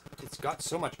it's got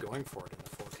so much going for it in the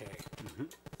 4K.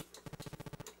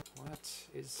 What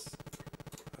is...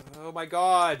 oh my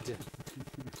god!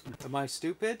 Am I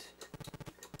stupid?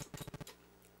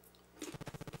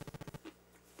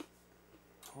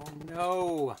 Oh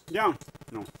no! Yeah.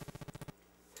 No.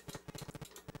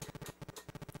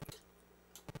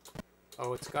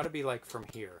 Oh, it's got to be like from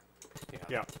here. Yeah.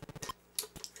 Yeah.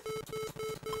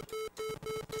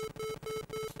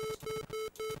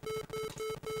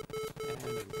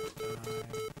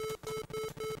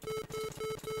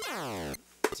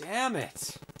 Damn it!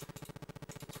 It's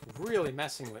really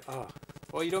messing with... oh.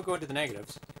 Well, you don't go into the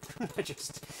negatives. I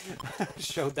just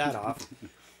showed that off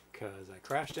because I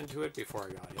crashed into it before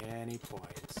I got any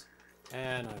points.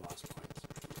 And I lost points.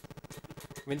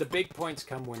 I mean, the big points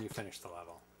come when you finish the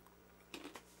level.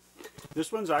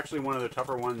 This one's actually one of the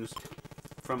tougher ones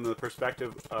from the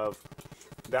perspective of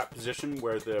that position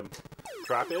where the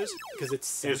trap is. Because it's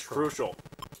central. Is crucial.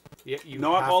 Yeah,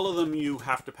 Not all of them you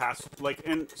have to pass. Like,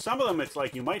 and some of them it's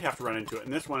like you might have to run into it.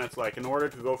 And this one it's like in order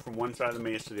to go from one side of the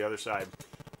maze to the other side,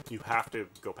 you have to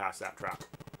go past that trap.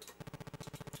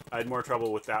 I had more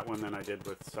trouble with that one than I did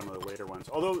with some of the later ones.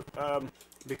 Although,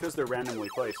 because they're randomly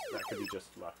placed, that could be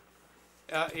just luck.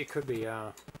 It could be,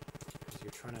 because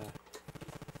you're trying to...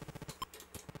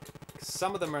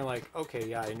 Some of them are like, okay,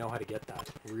 yeah, I know how to get that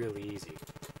really easy.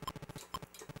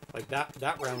 Like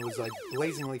that round was like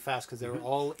blazingly fast because they were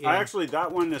all in...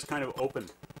 that one is kind of open.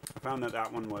 I found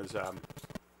that one was... Oh, damn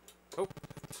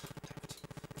it.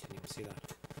 Didn't even see that.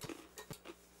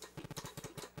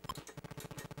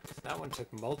 That one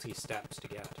took multi-steps to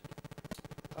get.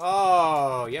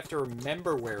 Oh, you have to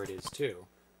remember where it is too.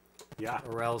 Yeah.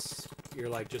 Or else you're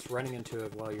like just running into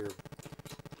it while you're...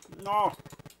 No!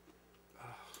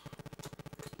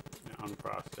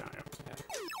 Uncrossed, yeah.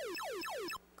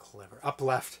 Clever. Up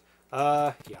left.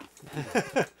 Yeah.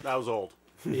 That was old.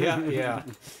 Yeah.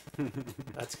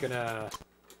 That's gonna...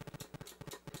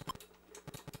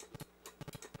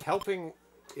 Helping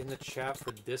in the chat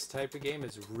for this type of game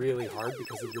is really hard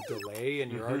because of the delay,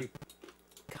 and you're already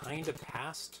kind of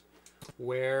past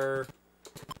where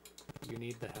you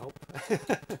need the help.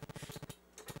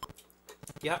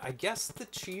 Yeah, I guess the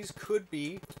cheese could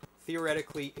be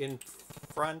theoretically in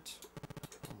front.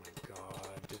 Oh my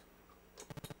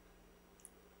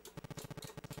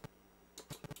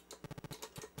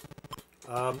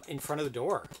god. In front of the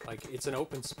door. Like, it's an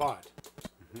open spot.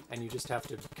 And you just have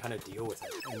to kind of deal with it.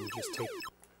 And you just take...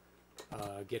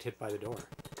 get hit by the door.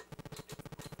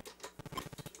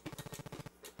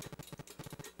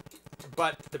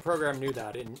 But the program knew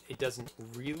that, and it doesn't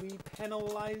really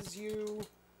penalize you.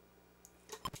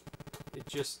 It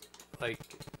just, like...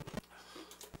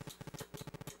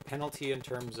 Penalty in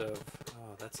terms of...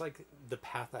 Oh, that's like the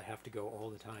path I have to go all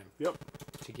the time. Yep.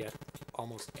 To get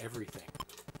almost everything.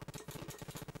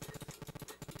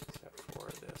 Except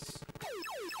for this.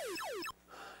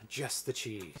 Just the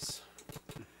cheese.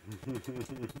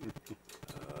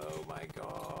 Oh my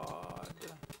god.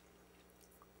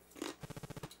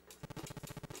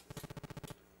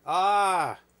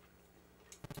 Ah!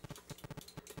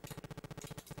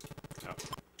 Oh.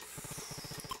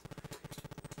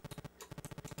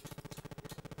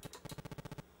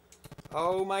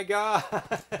 Oh my god!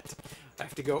 I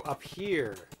have to go up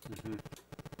here. And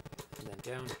then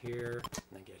down here.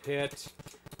 And then get hit.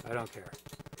 I don't care.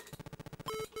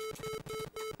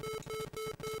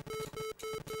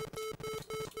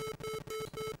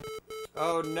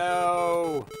 Oh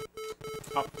no!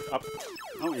 Up.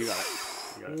 Oh, you got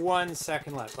it. 1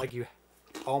 second left. Like, you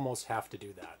almost have to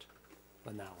do that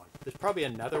on that one. There's probably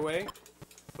another way,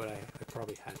 but I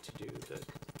probably had to do the...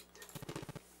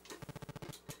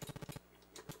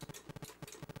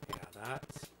 Yeah,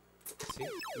 that's... See?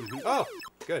 Oh!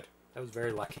 Good. That was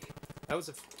very lucky. That was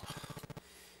a...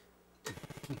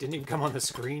 It didn't even come on the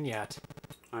screen yet.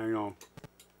 I know.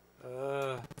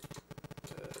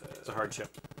 It's a hardship.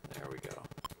 There we go.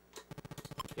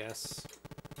 Yes.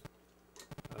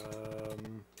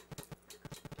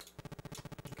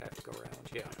 I have to go around.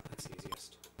 Yeah, that's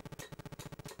easiest.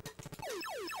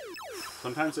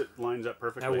 Sometimes it lines up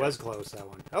perfectly. That was close, that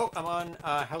one. Oh, I'm on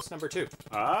house number 2.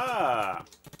 Ah!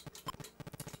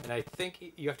 And I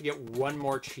think you have to get one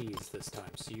more cheese this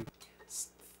time. So you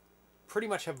pretty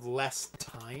much have less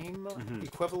time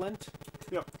equivalent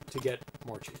to get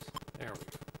more cheese. There we go.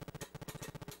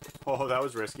 Oh, that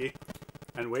was risky.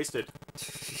 And wasted.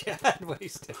 Yeah, and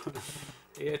wasted.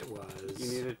 It was.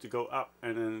 You needed to go up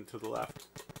and then to the left.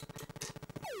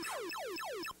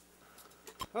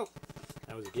 Oh,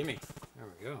 that was a gimme. There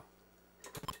we go.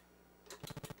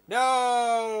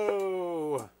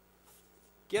 No!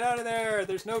 Get out of there!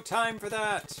 There's no time for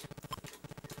that!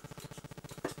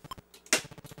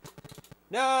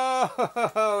 No!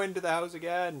 Into the house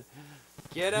again!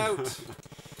 Get out!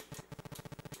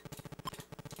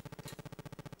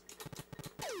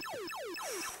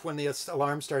 When the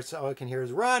alarm starts, all I can hear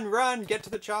is, run, run, get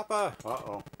to the chopper!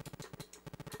 Uh-oh.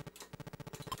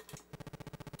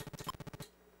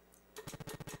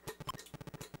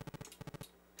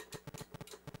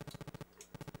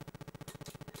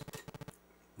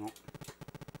 Oh.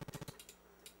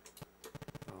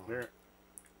 There.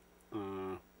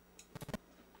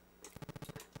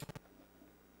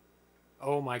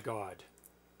 Oh my god.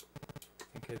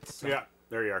 It's Yeah,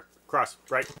 there you are. Cross,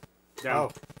 right, down.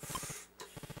 Oh.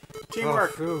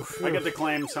 Teamwork. Oh, I get to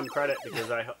claim some credit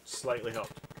because I slightly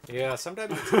helped. Yeah,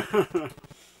 sometimes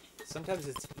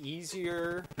it's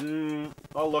easier.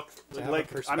 Oh, look. To have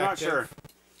Like, a I'm not sure.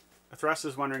 perspective. Thrust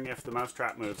is wondering if the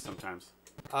mousetrap moves sometimes.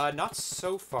 Not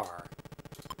so far.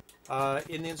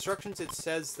 In the instructions, it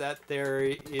says that there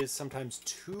is sometimes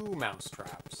 2 mouse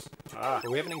traps. Ah.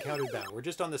 But we haven't encountered that. We're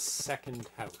just on the second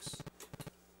house.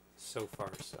 So far,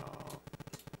 so...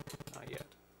 Not yet.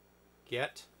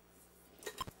 Get.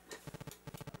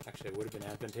 Actually, it would have been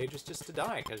advantageous just to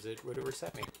die, because it would have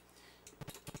reset me.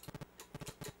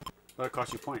 Well, it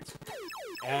costs you points.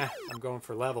 I'm going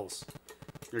for levels.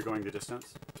 You're going the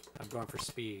distance? I'm going for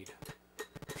speed.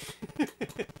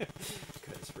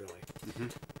 Because, really. Mm-hmm.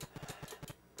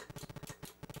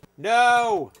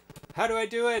 No! How do I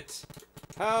do it?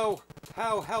 How?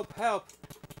 Help, help.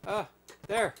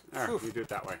 There. There, Oof. you do it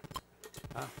that way.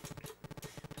 Ah.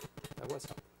 That was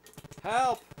help.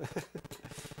 Help!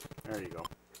 There you go.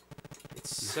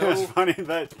 It's so... It's funny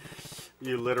that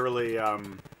you literally,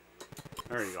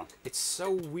 there you go. It's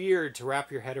so weird to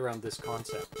wrap your head around this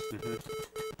concept. Mm-hmm.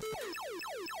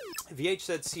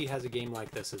 VHZC has a game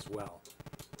like this as well.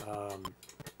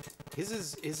 His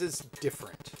is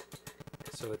different.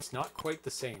 So it's not quite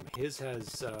the same. His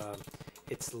has,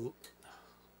 it's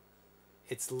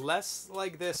less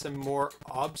like this and more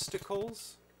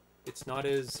obstacles. It's not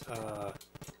as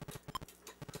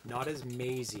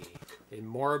mazy. And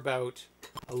more about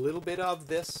a little bit of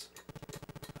this.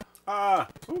 Ooh.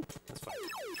 That's fine.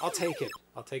 I'll take it.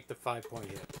 I'll take the 5-point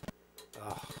hit.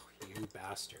 Oh, you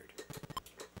bastard.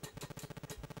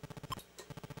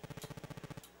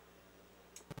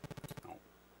 Oh.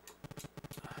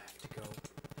 I have to go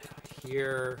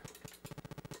here.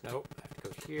 Nope. I have to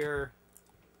go here.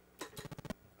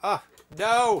 Ah,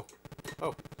 no!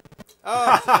 Oh.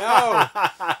 Oh, no!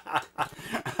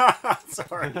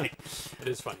 Sorry. It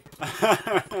is funny.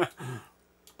 Yeah.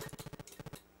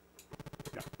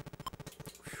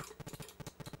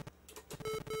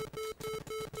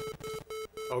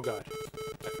 Oh god.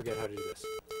 I forget how to do this.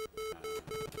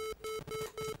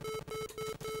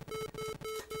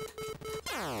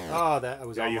 Oh, that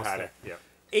was Yeah, you almost had there. it. Yeah.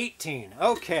 18.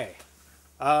 Okay.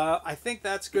 I think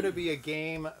that's going to be a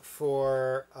game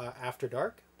for After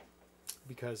Dark,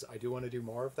 because I do want to do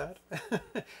more of that.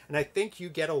 And I think you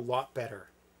get a lot better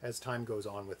as time goes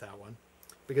on with that one,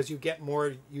 because you get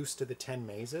more used to the 10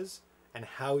 mazes and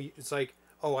how you, it's like,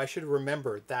 oh, I should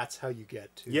remember that's how you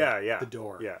get to the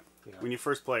door. Yeah. You know? When you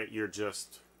first play it, you're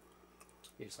just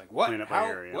like, what? clean up by How?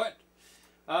 area. What?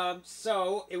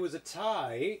 So it was a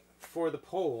tie for the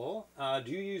poll.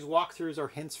 Do you use walkthroughs or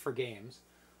hints for games?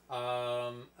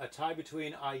 A tie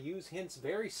between I use hints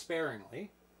very sparingly,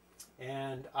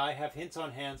 and I have hints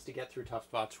on hands to get through tough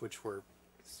spots, which were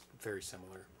very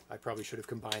similar. I probably should have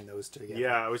combined those together.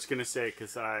 Yeah, I was gonna say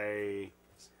because I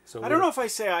So don't know if I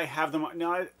say I have them.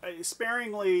 No, I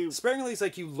sparingly. Sparingly is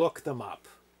like you look them up,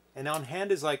 and on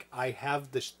hand is like I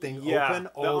have this thing open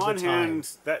all the on the time. hand.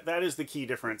 That is the key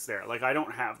difference there. Like I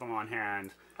don't have them on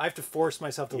hand. I have to force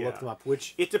myself to look them up,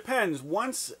 which It depends.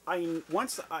 If I'm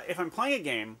playing a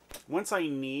game, once I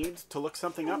need to look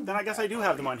something up, then I guess I do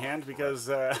have them on hand because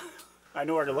I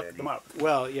know where to look them up.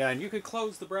 well, yeah, and you could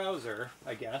close the browser,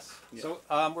 I guess. Yeah. So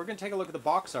we're going to take a look at the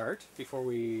box art before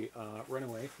we run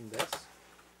away from this.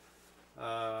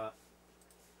 So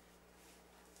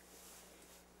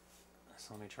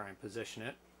let me try and position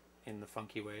it in the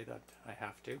funky way that I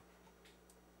have to.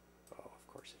 Oh, of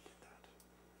course it did that.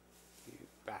 You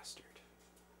bastard.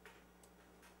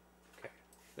 Okay,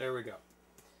 there we go.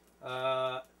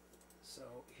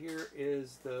 So here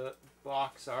is the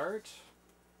box art.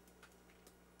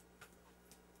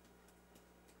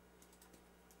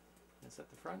 Is that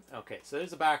the front? Okay, so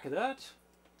there's the back of that.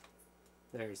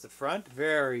 There's the front.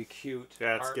 Very cute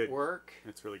That's good. artwork.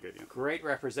 It's really good. Yeah. Great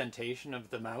representation of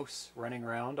the mouse running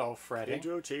around all fretting.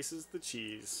 Pedro chases the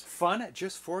cheese. Fun at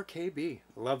just 4 KB.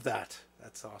 Love that.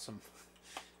 That's awesome.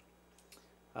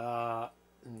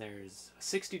 And there's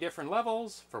 60 different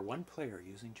levels for one player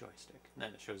using joystick. And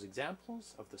then it shows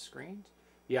examples of the screens.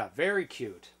 Yeah, very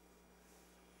cute.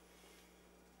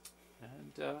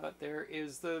 And there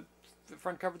is the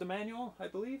front cover of the manual, I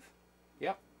believe.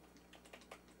 Yep.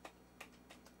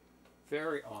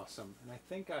 Very awesome. And I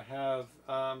think I have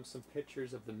some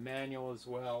pictures of the manual as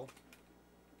well.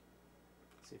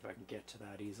 Let's see if I can get to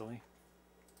that easily.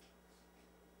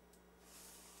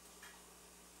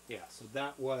 Yeah, so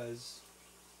that was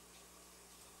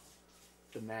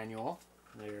the manual.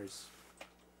 There's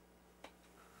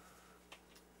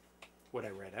what I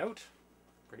read out,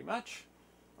 pretty much.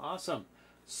 Awesome.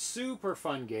 Super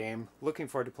fun game. Looking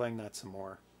forward to playing that some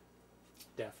more.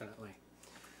 Definitely.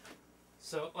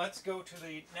 So let's go to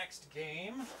the next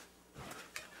game,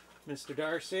 Mr.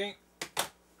 Darcy.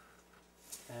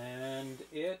 And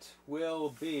it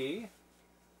will be,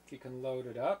 if you can load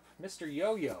it up, Mr.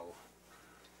 Yo-Yo.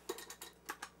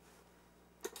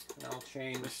 And I'll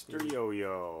change Mr.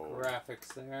 Yo-Yo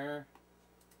graphics there.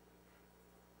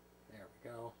 There we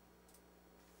go.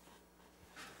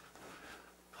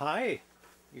 Hi.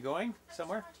 You going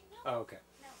somewhere? Oh, okay.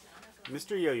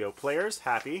 Mr. Yo-Yo. Players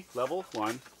happy. Level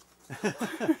 1.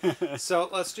 So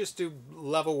let's just do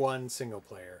level 1 single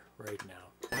player right now.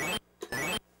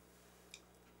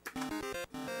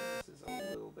 This is a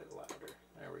little bit louder.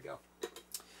 There we go.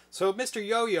 So Mr.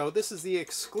 Yo-Yo, this is the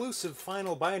exclusive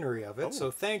final binary of it. Oh.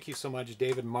 So thank you so much,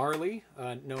 David Marli,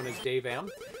 known as Dave M.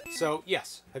 So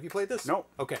yes, have you played this? No.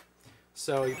 Okay.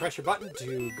 So you press your button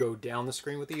to go down the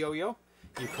screen with the yo-yo.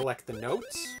 You collect the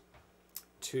notes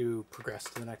to progress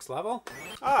to the next level.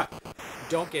 Ah!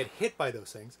 Don't get hit by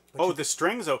those things. Oh, the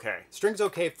string's okay. String's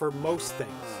okay for most things,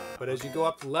 but as you go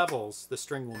up levels, the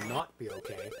string will not be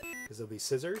okay because there'll be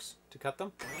scissors to cut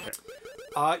them.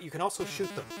 Okay. You can also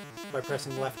shoot them by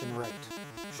pressing left and right.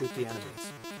 Shoot the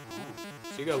enemies.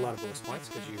 So you got a lot of bonus points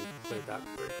because you played that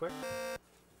very quick.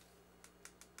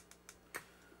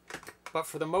 But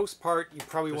for the most part, you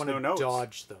probably want to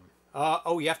dodge them.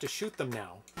 Oh, you have to shoot them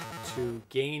now to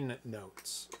gain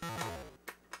notes.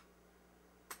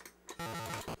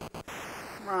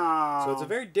 Oh. So it's a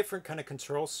very different kind of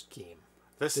control scheme.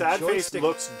 The sad face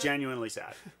looks genuinely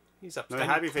sad. He's upset. The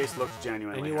happy face looks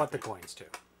genuinely And you want the coins too.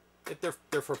 They're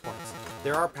for points.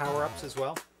 There are power-ups as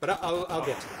well, but I'll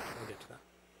get to that. I'll get to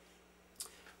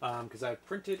that. Because I've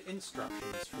printed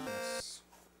instructions for this.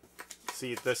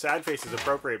 See, the sad face is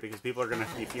appropriate because people are going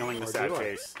to be feeling the sad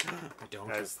face I don't.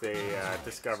 as they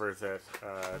discover that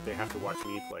they have to watch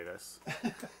me play this.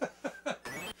 And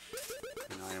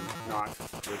I am not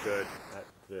very good at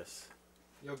this.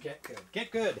 You'll get good. Get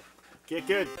good. Get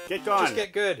good. Get gone. Just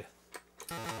get good.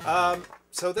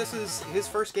 So this is his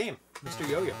first game, Mr.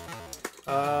 Yo-Yo.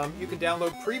 You can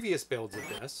download previous builds of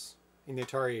this in the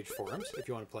Atari Age forums if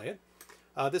you want to play it.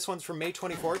 This one's from May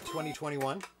 24th,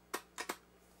 2021.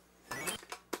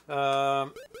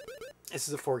 This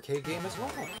is a 4K game as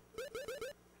well.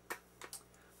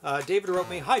 David wrote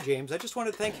me, "Hi James, I just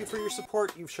wanted to thank you for your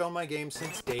support. You've shown my game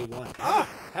since day one.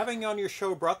 Having you on your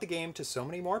show brought the game to so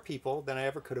many more people than I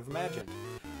ever could have imagined.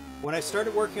 When I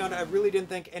started working on it, I really didn't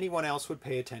think anyone else would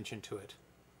pay attention to it.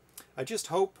 I just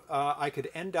hope I could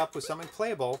end up with something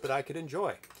playable that I could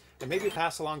enjoy, and maybe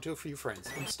pass along to a few friends.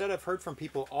 Instead, I've heard from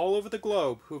people all over the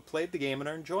globe who have played the game and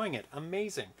are enjoying it.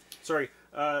 Amazing." Sorry,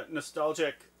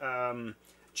 nostalgic.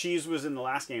 Cheese was in the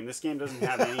last game. This game doesn't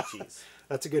have any cheese.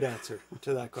 That's a good answer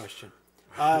to that question.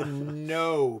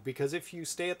 No, because if you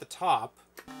stay at the top,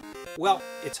 well,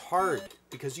 it's hard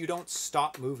because you don't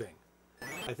stop moving.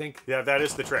 I think... Yeah, that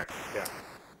is the trick. Yeah.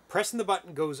 Pressing the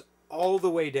button goes all the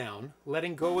way down.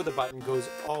 Letting go of the button goes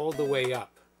all the way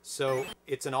up. So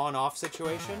it's an on-off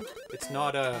situation. It's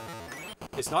not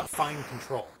fine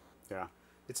control. Yeah.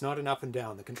 It's not an up and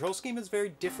down. The control scheme is very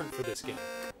different for this game.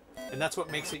 And that's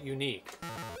what makes it unique.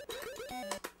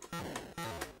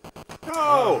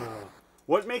 Oh!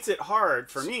 What makes it hard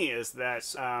for me is that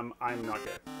I'm not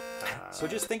good. So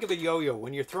just think of a yo-yo.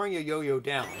 When you're throwing a yo-yo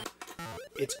down,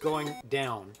 it's going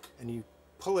down, and you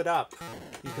pull it up,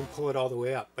 you can pull it all the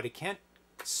way up, but it can't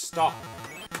stop.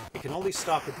 It can only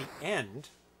stop at the end,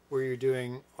 where you're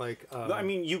doing like... I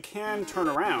mean, you can turn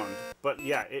around, but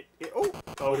yeah,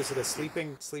 what is it, a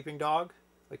sleeping dog?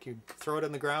 Like you throw it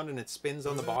on the ground and it spins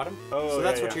on the bottom? Oh, so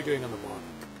that's what yeah. you're doing on the bottom.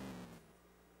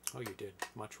 Oh, you did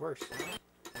much worse.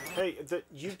 Hey,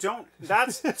 you don't...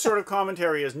 That sort of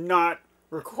commentary is not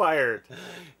required.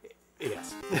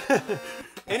 Yes.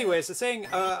 Anyways, as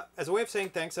a way of saying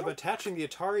thanks, I'm attaching the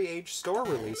Atari Age store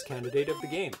release candidate of the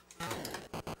game.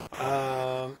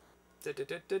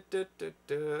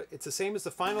 It's the same as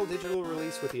the final digital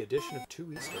release with the addition of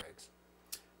 2 Easter eggs.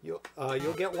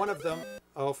 You'll get one of them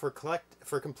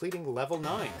for completing level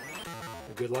 9.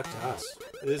 Good luck to us.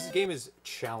 This game is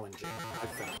challenging, I've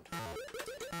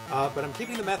found. But I'm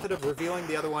keeping the method of revealing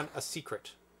the other one a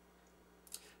secret.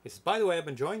 He says, by the way, I've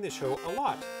been enjoying this show a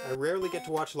lot. I rarely get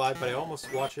to watch live, but I almost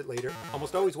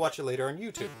always watch it later on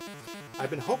YouTube.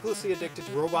 I've been hopelessly addicted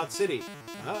to Robot City,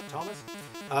 Thomas,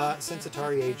 since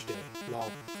Atari Age Day.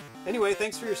 Lol. Anyway,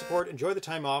 thanks for your support. Enjoy the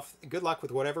time off. Good luck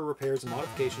with whatever repairs and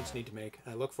modifications you need to make.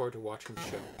 I look forward to watching the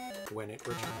show when it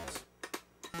returns.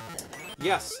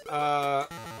 Yes, I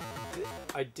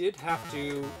did have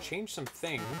to change some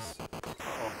things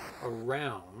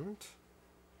around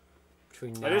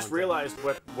between now I just and realized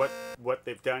what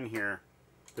they've done here.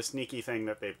 The sneaky thing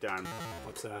that they've done.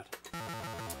 What's that?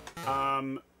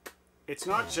 It's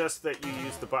not just that you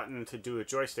use the button to do a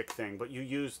joystick thing, but you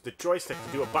use the joystick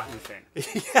to do a button thing.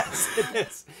 Yes, it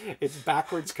is. It's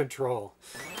backwards control.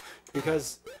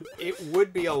 Because it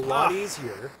would be a lot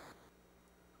easier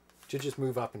to just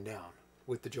move up and down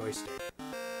with the joystick.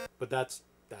 But that's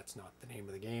not the name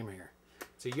of the game here.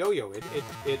 It's a yo-yo.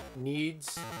 It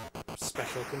needs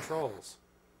special controls.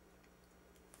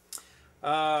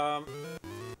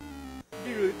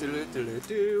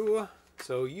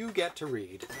 So you get to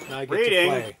read, and I get to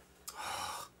play.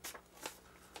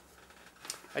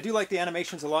 I do like the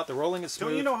animations a lot. The rolling is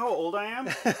smooth. Don't you know how old I am?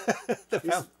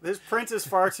 This print is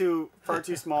far too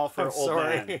small for an old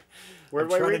man. Where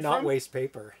do I read trying to not from? waste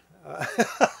paper.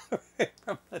 Right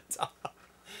from the top.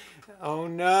 Oh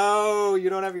no! You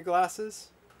don't have your glasses?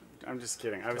 I'm just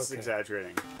kidding. I was Okay.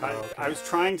 exaggerating. Okay. I was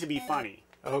trying to be funny.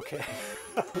 Okay.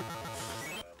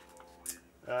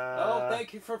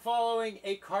 Thank you for following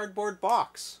a cardboard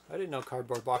box. I didn't know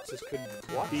cardboard boxes could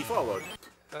what? Be followed.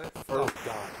 Oh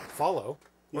God! Follow.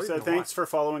 You Or said can thanks for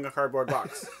following a cardboard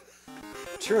box.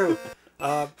 watch. True.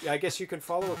 I guess you can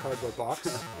follow a cardboard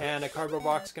box, and a cardboard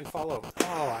box can follow.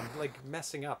 Oh, I'm like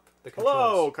messing up the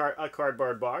controls. Hello, a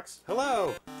cardboard box.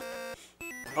 Hello.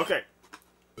 Okay.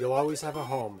 You'll always have a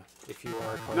home if you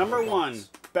are a cardboard Number box. 1,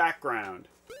 background.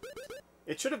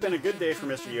 It should have been a good day for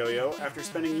Mr. Yo-Yo. After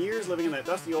spending years living in that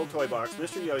dusty old toy box,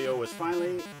 Mr. Yo-Yo was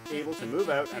finally able to move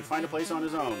out and find a place on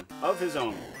his own. Of his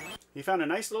own. He found a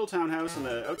nice little townhouse in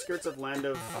the outskirts of land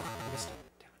of... Oh, I missed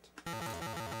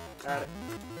it. At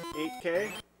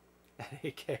 8K? Damn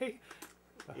it. AK?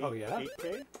 Oh, yeah?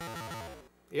 8K?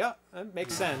 Yeah, that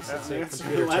makes sense. It's a It's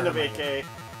computer land of term. 8K.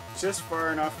 Just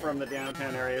far enough from the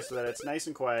downtown area so that it's nice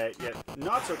and quiet, yet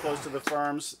not so close to the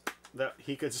farms that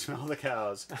he could smell the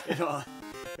cows.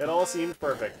 It all seemed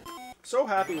perfect. So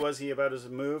happy was he about his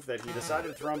move that he decided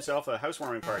to throw himself a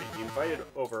housewarming party. He invited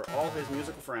over all his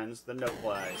musical friends, the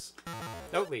Noteleys.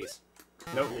 Noteleys.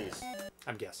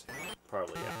 I'm guessing.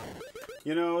 Probably, yeah.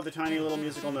 You know, the tiny little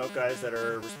musical note guys that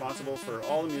are responsible for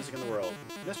all the music in the world.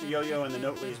 Mr. Yo-Yo and the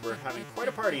Noteleys were having quite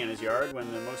a party in his yard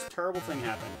when the most terrible thing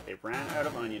happened. They ran out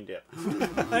of onion dip.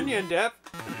 Onion dip?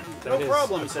 No That is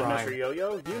problem, a said crime. Mr.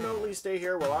 Yo-Yo. You Noteleys stay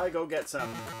here while I go get some...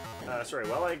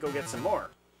 while I go get some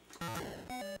more.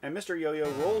 And Mr. Yo-Yo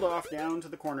rolled off down to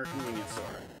the corner convenience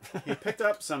store. He picked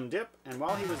up some dip, and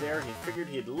while he was there, he figured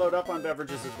he'd load up on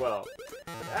beverages as well.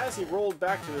 But as he rolled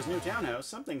back to his new townhouse,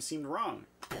 something seemed wrong.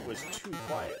 It was too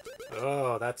quiet.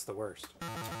 Oh, that's the worst.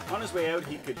 On his way out,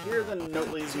 he could hear the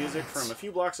Noteleys' music from a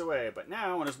few blocks away, but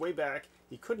now, on his way back,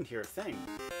 he couldn't hear a thing.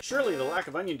 Surely the lack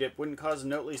of onion dip wouldn't cause the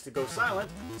Noteleys to go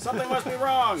silent. Something must be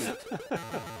wrong!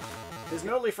 His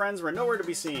Noteley friends were nowhere to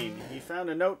be seen. He found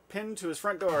a note pinned to his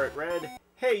front door. It read,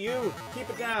 "Hey you, keep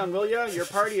it down, will ya? Your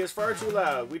party is far too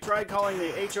loud. We tried calling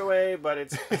the HOA, but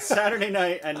it's Saturday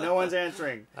night and no one's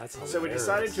answering. That's So we hilarious.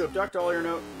 decided to abduct all your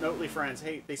Noteley friends."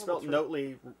 Hey, they spelled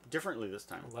Noteley differently this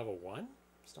time. Level 1?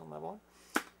 Still on level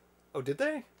 1? Oh, did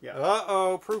they? Yeah.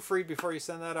 Uh-oh. Proofread before you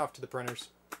send that off to the printers.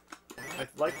 I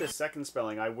like this second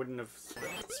spelling. I wouldn't have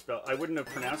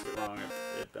pronounced it wrong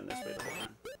if it had been this way the whole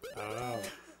time. Oh.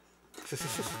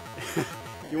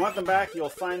 If you want them back, you'll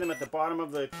find them at the bottom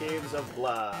of the caves of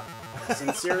blah.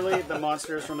 Sincerely, the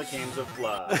monsters from the caves of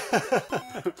blah.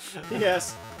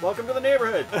 Yes, welcome to the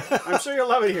neighborhood. I'm sure you'll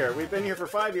love it here. We've been here for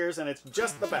 5 years, and it's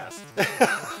just the best.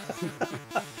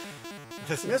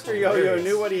 Mr. Yo-Yo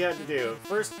knew what he had to do.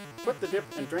 First, put the dip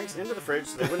and drinks into the fridge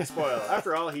so they wouldn't spoil.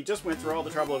 After all, he just went through all the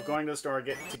trouble of going to the store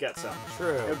to get some.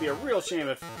 True. It would be a real shame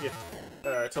if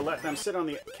to let them sit on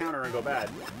the counter and go bad.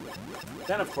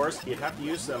 Then, of course, he'd have to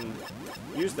use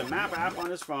the map app on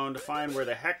his phone to find where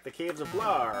the heck the caves of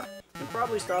blah are, and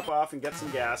probably stop off and get some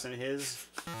gas in his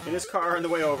car on the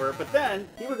way over. But then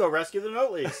he would go rescue the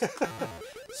Noteleys.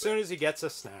 As soon as he gets a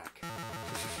snack.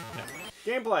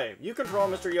 Gameplay. You control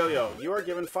Mr. Yo-Yo. You are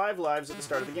given 5 lives at the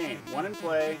start of the game. 1 in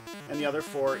play, and the other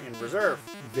 4 in reserve.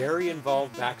 Very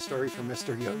involved backstory for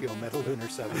Mr. Yo-Yo Metal Lunar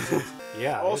 17.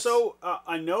 Yeah. Also,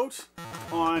 a note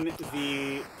on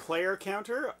the player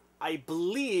counter. I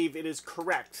believe it is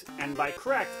correct. And by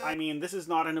correct, I mean this is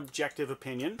not an objective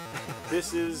opinion.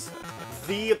 This is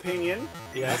the opinion.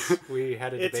 Yes, we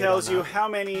had a debate It tells on you that. how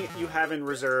many you have in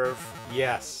reserve.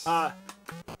 Yes. Oh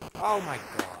my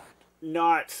god.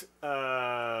 Not,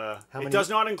 many? it does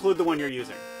not include the one you're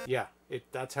using. Yeah,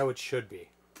 that's how it should be.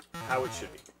 How it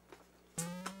should be.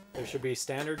 There should be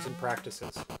standards and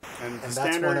practices. And that's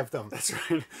standard, one of them. That's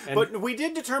right. And- But we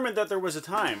did determine that there was a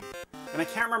time. And I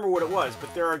can't remember what it was,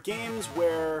 but there are games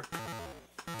where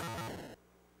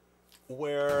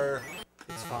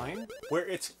fine. Where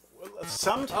it's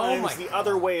sometimes the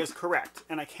other way is correct,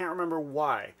 and I can't remember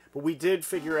why. But we did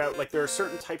figure out, like, there are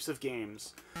certain types of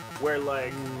games where,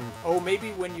 like... Oh,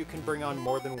 maybe when you can bring on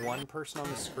more than one person on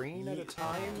the screen at a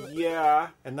time? Yeah.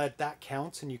 And that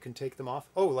counts and you can take them off?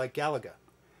 Oh, like Galaga.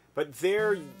 But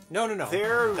there... No.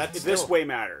 This way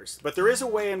matters. But there is a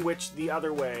way in which the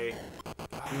other way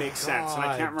makes sense, and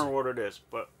I can't remember what it is,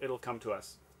 but it'll come to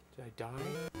us. Did I die?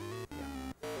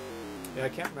 Yeah, I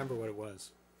can't remember what it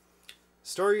was.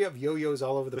 Story of yo-yos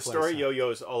all over the place. The story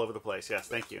yo-yos all over the place, yes,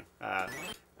 thank you.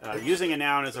 Using a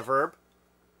noun as a verb.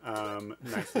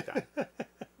 Nicely done.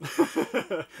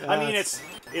 I mean, it's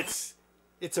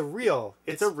a real...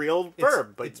 It's a real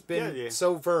verb, but it's been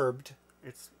so verbed.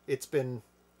 It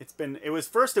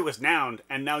was noun,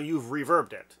 and now you've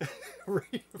reverbed it.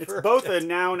 It's both a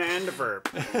noun and a verb.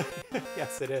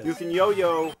 Yes, it is. You can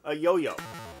yo-yo a yo-yo.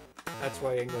 That's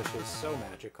why English is so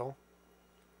magical.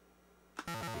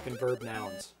 You can verb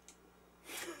nouns.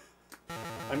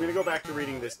 I'm going to go back to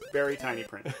reading this very tiny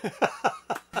print.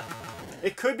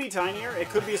 It could be tinier. It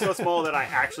could be so small that I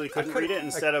actually couldn't read it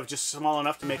instead of just small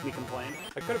enough to make me complain.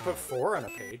 I could have put 4 on a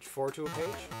page. 4 to a page.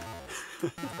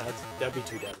 That'd be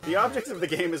too dead. The object of the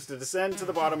game is to descend to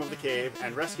the bottom of the cave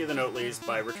and rescue the Noteleys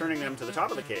by returning them to the top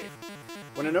of the cave.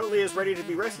 When a Noteley is ready to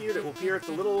be rescued, it will appear at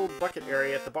the little bucket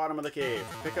area at the bottom of the cave.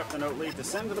 Pick up the Noteley,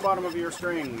 descend to the bottom of your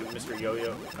string, Mr.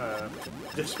 Yo-Yo.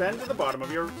 Descend to the bottom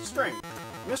of your string.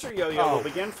 Mr. Yo-Yo will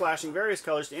begin flashing various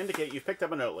colors to indicate you've picked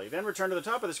up a Noteley, then return to the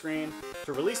top of the screen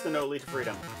to release the Noteley to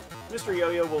freedom. Mr.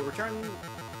 Yo-Yo will return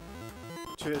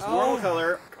to his normal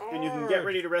color, and you can get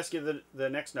ready to rescue the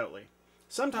next Noteley.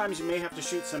 Sometimes you may have to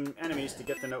shoot some enemies to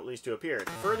get the Noteleys to appear.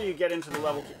 The further you get into a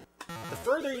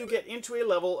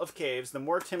level of caves, the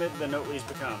more timid the Noteleys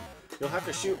become. You'll have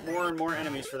to shoot more and more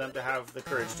enemies for them to have the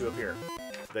courage to appear.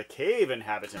 The cave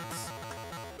inhabitants.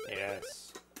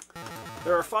 Yes.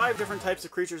 There are 5 different types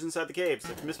of creatures inside the caves.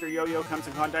 If Mr. Yo-Yo comes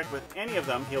in contact with any of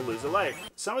them, he'll lose a life.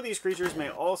 Some of these creatures may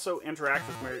also interact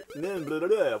with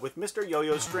Mr.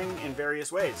 Yo-Yo's string in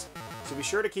various ways, so be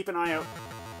sure to keep an eye out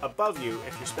above you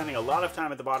if you're spending a lot of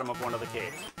time at the bottom of one of the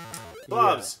caves.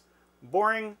 Blobs. Yeah.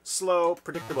 Boring, slow,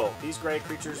 predictable. These gray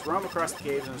creatures roam across the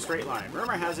caves in a straight line.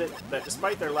 Rumor has it that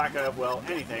despite their lack of, well,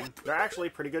 anything, they're actually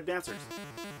pretty good dancers.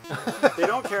 They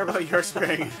don't care about your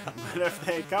string, but if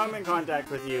they come in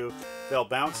contact with you, they'll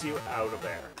bounce you out of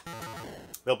there.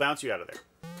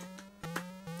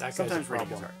 That Sometimes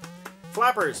reading is hard.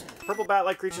 Flappers. Purple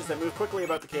bat-like creatures that move quickly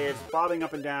about the caves, bobbing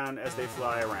up and down as they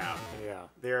fly around. Yeah.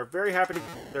 They're very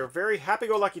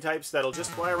happy-go-lucky types that'll just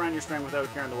fly around your string without a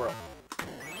care in the world.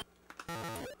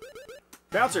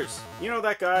 Bouncers. You know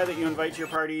that guy that you invite to your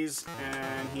parties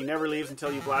and he never leaves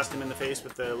until you blast him in the face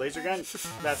with the laser gun?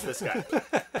 That's this guy.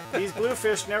 These blue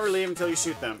fish never leave until you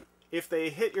shoot them. If they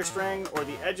hit your string or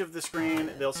the edge of the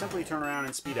screen, they'll simply turn around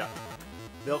and speed up.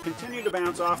 They'll continue to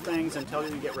bounce off things until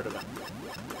you get rid of them.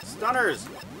 Stunners.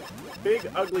 Big,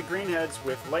 ugly green heads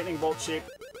with lightning bolt-shaped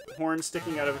horns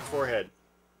sticking out of its forehead.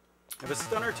 If a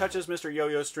stunner touches Mr.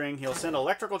 Yo-Yo's string, he'll send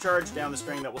electrical charge down the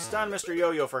string that will stun Mr.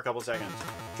 Yo-Yo for a couple seconds.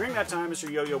 During that time, Mr.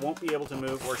 Yo-Yo won't be able to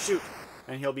move or shoot,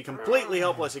 and he'll be completely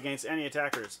helpless against any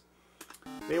attackers.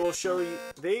 They will show you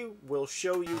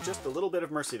just a little bit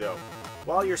of mercy, though.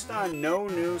 While you're stunned, no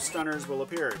new stunners will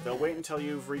appear. They'll wait until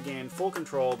you've regained full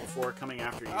control before coming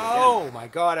after you again. Oh my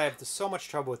god, I have so much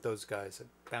trouble with those guys that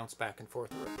bounce back and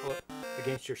forth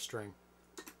against your string.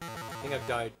 I think I've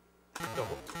died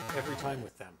every time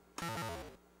with them.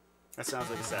 That sounds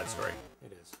like a sad story.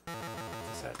 It is.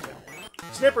 It's a sad tale.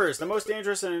 Snippers, the most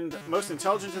dangerous and most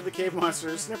intelligent of the cave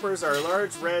monsters. Snippers are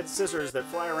large red scissors that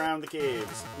fly around the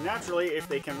caves. Naturally, if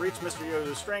they can reach Mr.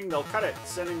 Yo-Yo's string, they'll cut it,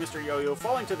 sending Mr. Yo-Yo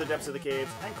falling to the depths of the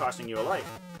caves and costing you a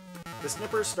life. The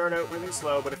snippers start out moving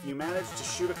slow, but if you manage to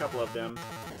shoot a couple of them,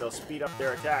 they'll speed up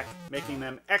their attack, making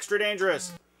them extra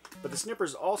dangerous. But the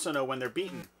snippers also know when they're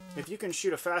beaten. If you can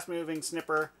shoot a fast-moving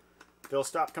snipper, they'll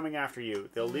stop coming after you.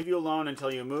 They'll leave you alone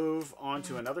until you move on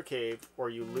to another cave or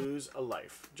you lose a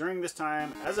life. During this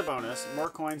time, as a bonus, more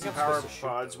coins and power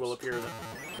pods will appear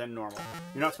than normal.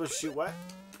 You're not supposed to shoot what?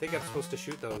 I think I'm supposed to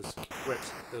shoot those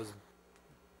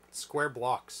square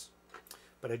blocks.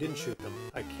 But I didn't shoot them.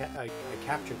 I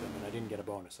captured them and I didn't get a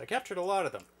bonus. I captured a lot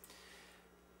of them.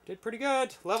 Did pretty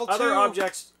good. Level 2. Other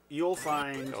objects you'll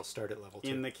find I'll start at level 2.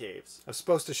 In the caves. I'm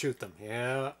supposed to shoot them.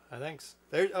 Yeah, thanks.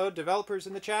 There. Oh, developers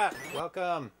in the chat.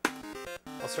 Welcome.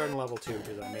 I'll start in level 2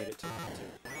 because I made it to level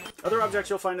 2. Other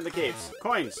objects you'll find in the caves.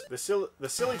 Coins. The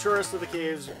silly tourists of the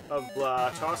caves of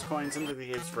blah toss coins into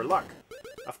the caves for luck.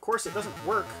 Of course, it doesn't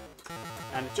work,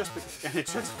 and it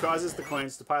just causes the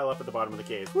coins to pile up at the bottom of the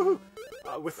cave. Woohoo!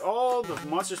 with all the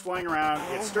monsters flying around,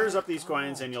 it stirs up these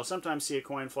coins, and you'll sometimes see a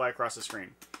coin fly across the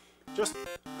screen.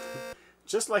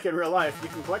 Just like in real life, you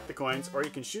can collect the coins, or you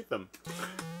can shoot them.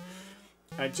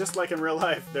 And just like in real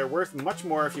life, they're worth much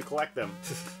more if you collect them.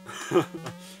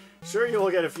 Sure, you will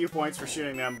get a few points for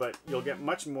shooting them, but you'll get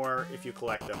much more if you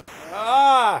collect them.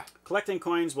 Ah! Collecting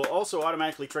coins will also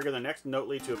automatically trigger the next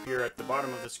Notley to appear at the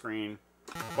bottom of the screen,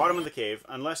 bottom of the cave,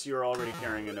 unless you're already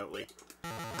carrying a Notley.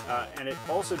 And it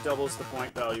also doubles the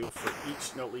point value for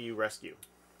each Notley you rescue.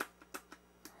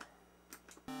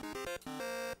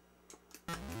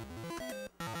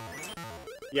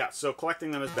 Yeah, so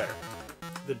collecting them is better.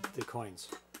 The coins.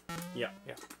 Yeah.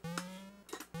 Yeah.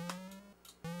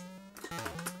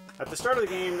 At the start of the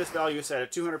game, this value is set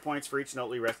at 200 points for each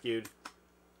Notley rescued.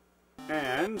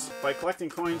 And by collecting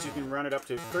coins, you can run it up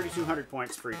to 3,200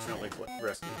 points for each Notley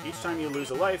rescued. Each time you lose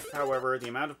a life, however, the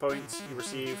amount of points you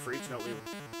receive for each Notley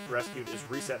rescued is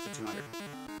reset to 200.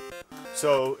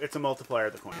 So it's a multiplier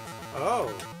of the coins.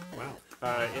 Oh,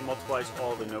 wow. It multiplies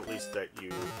all the Notleys that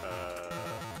you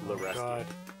rescue. God.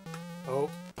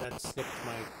 Oh, that snipped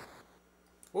my...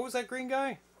 What was that green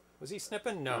guy? Was he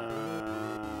snipping? No.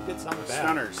 He did something bad.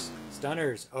 Stunners.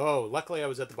 Stunners. Oh, luckily I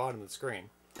was at the bottom of the screen.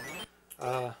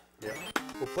 Yeah.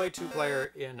 We'll play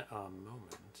two-player in a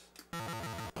moment.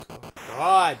 Oh,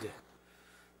 God.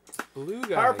 Blue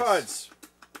guys. Power pods.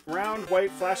 Round,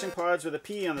 white, flashing pods with a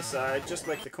P on the side, just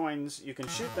like the coins. You can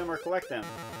shoot them or collect them.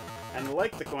 And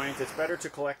like the coins, it's better to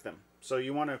collect them. So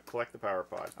you want to collect the power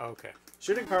pod. Okay.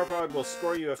 Shooting power pod will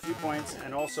score you a few points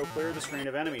and also clear the screen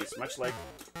of enemies, much like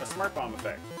a smart bomb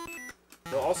effect.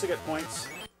 You'll also get points.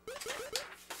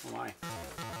 Oh my.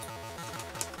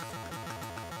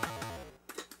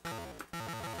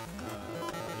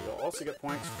 You'll also get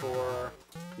points for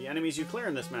the enemies you clear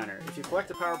in this manner. If you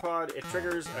collect a power pod, it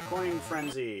triggers a coin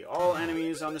frenzy. All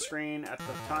enemies on the screen at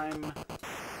the time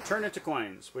turn into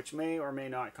coins, which may or may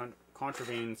not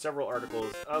contravene several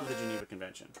articles of the Geneva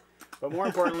Convention. But more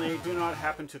importantly, do not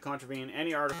happen to contravene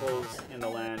any articles in the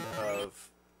land of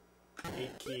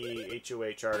 8-key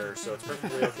HOA charter, so it's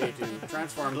perfectly okay to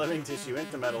transform living tissue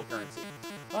into metal currency.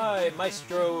 Hi,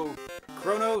 Maestro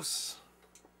Kronos.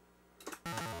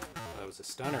 That was a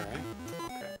stunner, eh?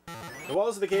 Okay. The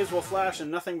walls of the caves will flash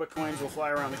and nothing but coins will fly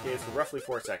around the caves for roughly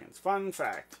 4 seconds. Fun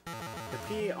fact, the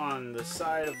P on the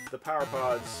side of the power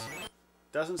pods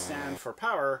doesn't stand for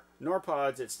power, nor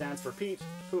pods. It stands for Pete,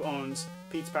 who owns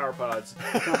Pete's Power Pods,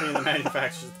 the company that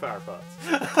manufactures the power pods.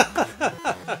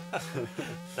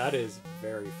 That is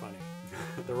very funny.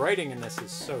 The writing in this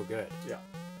is so good. Yeah.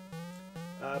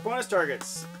 Bonus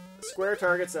targets. Square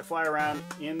targets that fly around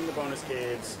in the bonus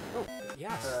caves. Oh,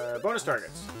 yes. Bonus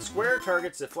targets. Square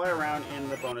targets that fly around in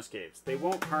the bonus caves. They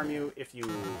won't harm you if you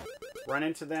run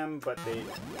into them, but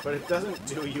it doesn't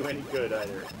do you any good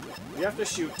either. You have to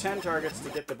shoot 10 targets to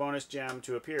get the bonus gem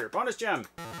to appear. Bonus gem!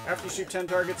 After you shoot 10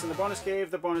 targets in the bonus cave,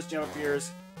 the bonus gem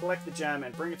appears. Collect the gem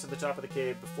and bring it to the top of the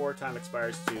cave before time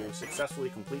expires to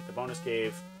successfully complete the bonus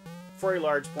cave for a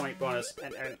large point bonus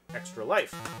and an extra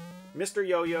life. Mr.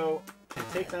 Yo-Yo can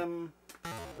take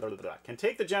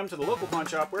the gem to the local pawn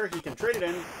shop where he can trade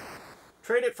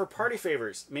it for party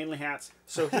favors, mainly hats,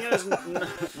 so he and his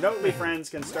Notley friends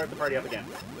can start the party up again.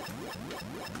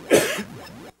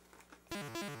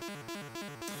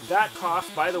 That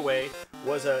cough, by the way,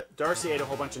 was a Darcy ate a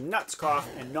whole bunch of nuts cough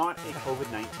and not a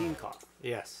COVID-19 cough.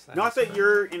 Yes. Not that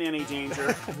you're in any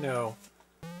danger. No.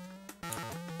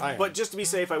 I am. But just to be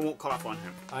safe, I won't cough on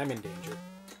him. I'm in danger.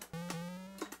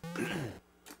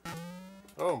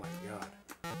 Oh my god.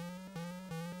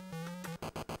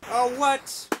 Oh,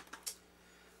 what?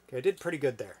 Okay, I did pretty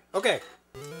good there. Okay,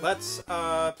 let's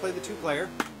play the two-player.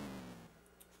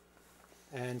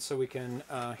 And so we can,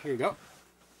 here you go.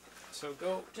 So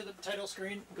go to the title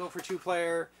screen, go for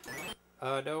two-player.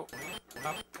 No,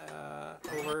 up,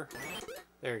 over.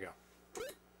 There you go.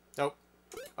 Nope.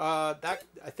 That,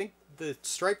 I think the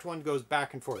striped one goes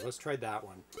back and forth. Let's try that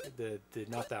one.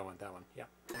 Not that one, that one. Yeah.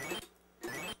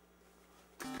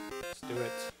 Let's do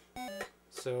it.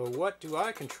 So what do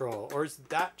I control? Or does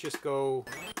that just go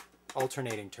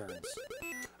alternating turns?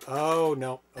 Oh,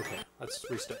 no. Okay, let's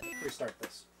restart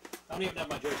this. I don't even have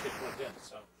my joystick plugged in,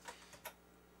 so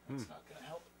that's not going to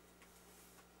help.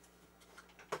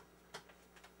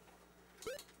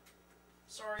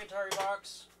 Sorry, Atari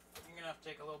Box. You're going to have to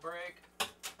take a little break.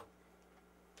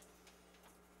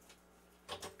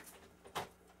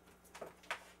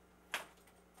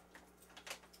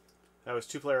 That was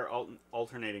two-player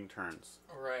alternating turns.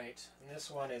 Right, and this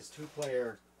one is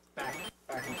two-player back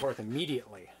and forth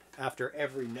immediately after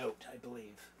every note, I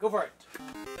believe. Go for it.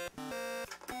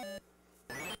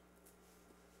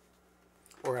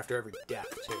 or after every death,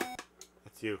 too.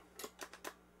 That's you.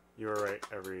 You were right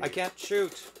every... I can't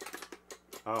shoot.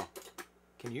 Oh.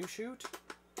 Can you shoot?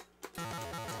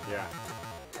 Yeah.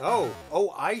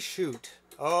 Oh, I shoot.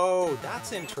 Oh,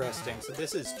 that's interesting. So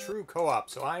this is true co-op,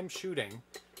 so I'm shooting.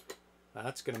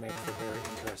 That's going to make it very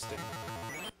interesting.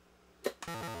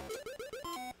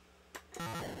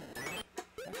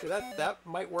 Actually, that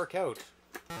might work out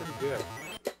pretty good.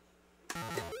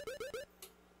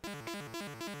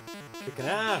 Kicking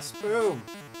ass. Boom.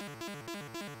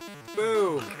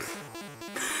 Boom.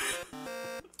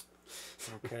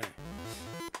 Okay.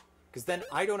 Because then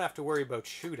I don't have to worry about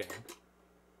shooting.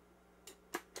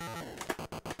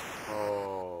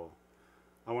 Oh.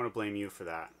 I want to blame you for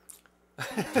that.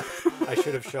 I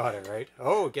should have shot it, right?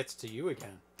 Oh, it gets to you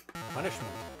again.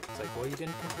 Punishment. It's like, well, you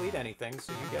didn't complete anything,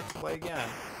 so you get to play again.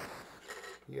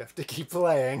 You have to keep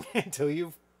playing until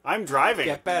you I'm driving.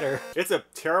 get better. It's a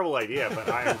terrible idea, but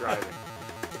I am driving.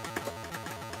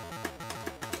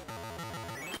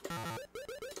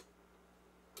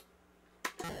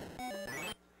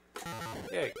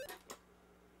 Yay.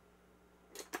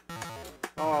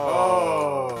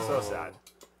 Oh, so sad.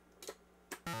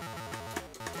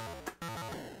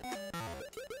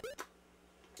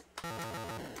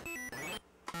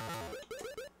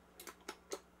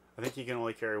 I think you can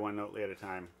only carry one note at a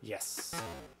time. Yes.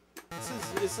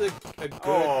 This is a good...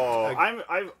 Oh,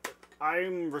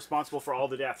 I'm responsible for all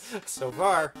the deaths. So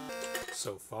far.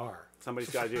 So far. Somebody's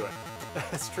got to do it.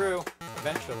 That's true.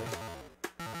 Eventually.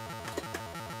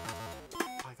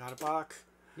 I got a buck.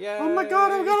 Yeah. Oh my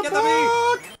god, I got a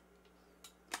buck!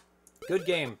 Good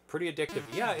game. Pretty addictive.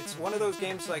 Yeah, it's one of those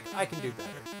games like, I can do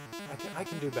better. I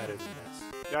can do better than this.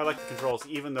 Yeah, I like the controls,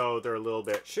 even though they're a little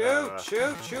bit... Shoot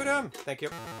him! Thank you.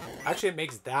 Actually, it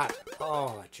makes that...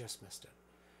 Oh, I just missed it.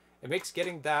 It makes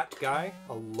getting that guy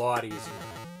a lot easier.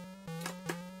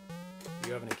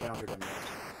 You haven't encountered him yet.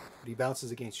 But he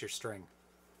bounces against your string.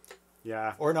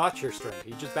 Yeah. Or not your string.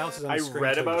 He just bounces on the string. I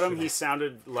read about him. He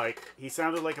sounded like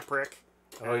a prick.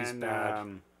 Oh, he's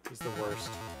bad. He's the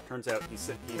worst. Turns out he's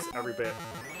every bit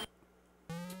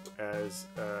as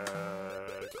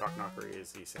cockknockery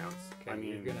as he sounds. Okay, I mean,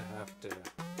 you're gonna have to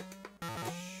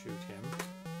shoot him.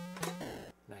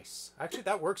 Nice. Actually,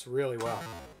 that works really well.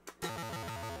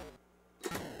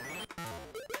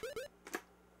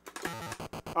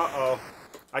 Uh-oh.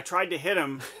 I tried to hit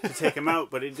him to take him out,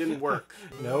 but it didn't work.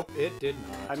 Nope, it did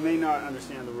not. I may not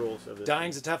understand the rules of this.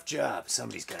 Dying's a tough job.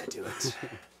 Somebody's got to do it.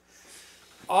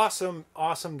 Awesome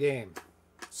game.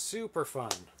 Super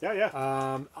fun.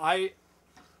 Yeah.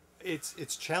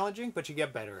 It's challenging, but you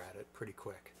get better at it pretty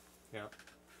quick. Yeah.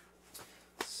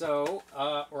 So,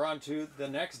 we're on to the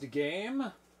next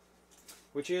game,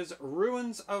 which is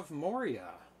Ruins of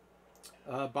Moria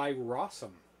by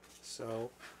Rossum.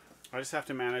 So, I just have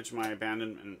to manage my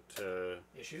abandonment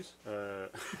issues?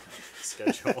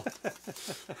 schedule.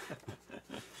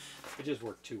 It just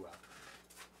worked too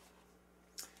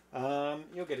well.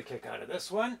 You'll get a kick out of this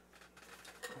one.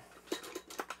 I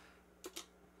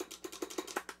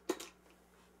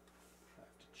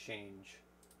have to change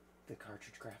the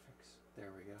cartridge graphics.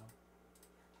 There we go.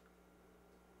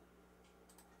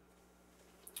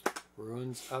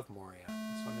 Ruins of Moria.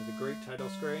 This one has a great title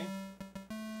screen.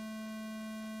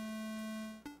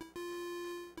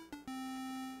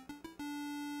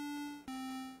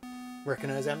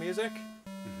 Recognize that music?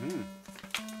 Mm-hmm.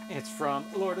 It's from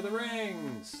Lord of the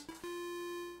Rings.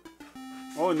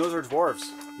 Oh, and those are dwarves.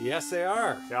 Yes, they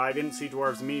are. Yeah, I didn't see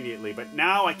dwarves immediately, but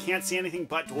now I can't see anything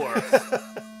but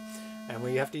dwarves. And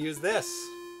we have to use this.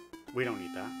 We don't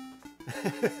need that.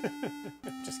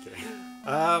 Just kidding.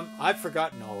 I've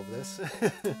forgotten all of this.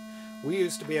 We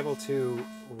used to be able to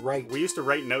write... We used to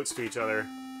write notes to each other.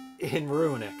 In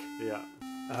Runic. Yeah.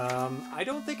 I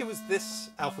don't think it was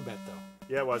this alphabet, though.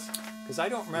 Yeah, it was. Because I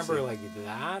don't remember like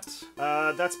that.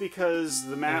 That's because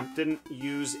the map didn't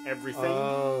use everything.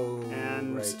 Oh,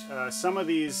 and right. Some of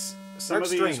these...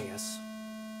 Extraneous.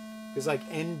 Because like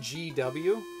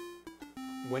NGW,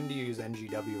 when do you use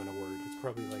NGW in a word? It's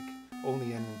probably like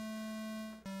only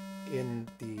in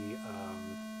the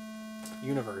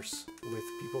universe with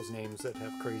people's names that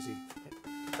have crazy...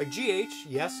 Like GH,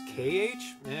 yes.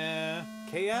 KH,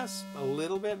 KS, a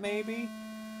little bit maybe.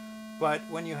 But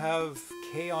when you have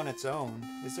K on its own,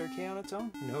 is there a K on its own?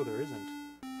 No, there isn't.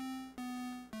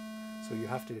 So you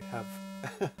have to have...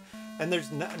 and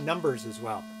there's numbers as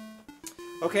well.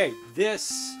 Okay,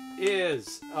 this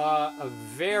is a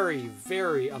very,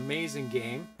 very amazing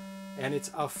game. And it's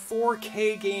a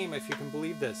 4K game, if you can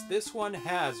believe this. This one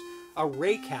has a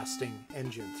raycasting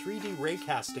engine, 3D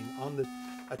raycasting on the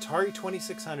Atari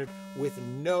 2600 with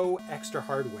no extra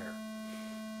hardware.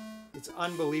 It's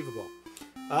unbelievable.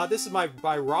 This is by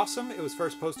Rossum. It was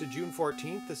first posted June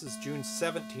 14th. This is June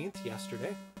 17th,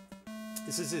 yesterday.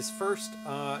 This is his first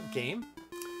game.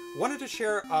 Wanted to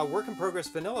share a work-in-progress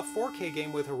vanilla 4K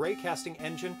game with a raycasting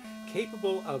engine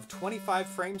capable of 25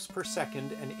 frames per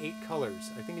second and 8 colors.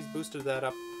 I think he's boosted that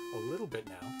up a little bit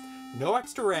now. No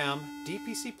extra RAM,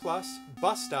 DPC+,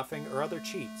 bus stuffing, or other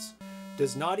cheats.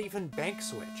 Does not even bank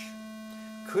switch.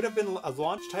 Could have been a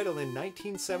launch title in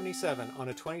 1977 on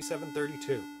a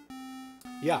 2732.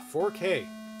 Yeah, 4K.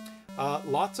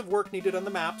 Lots of work needed on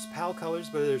the maps, PAL colors,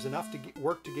 but there's enough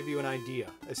work to give you an idea.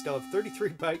 I still have 33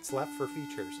 bytes left for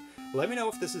features. Let me know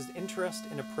if this is interest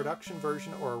in a production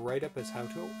version or a write-up as how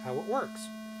it works.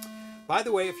 By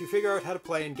the way, if you figure out how to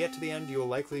play and get to the end, you will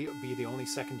likely be the only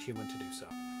second human to do so.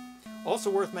 Also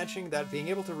worth mentioning that being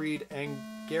able to read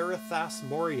Angarithas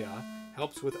Moria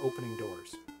helps with opening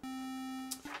doors.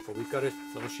 Well, we've got a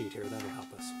little sheet here that'll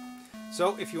help us.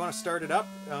 So, if you want to start it up,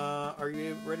 are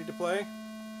you ready to play?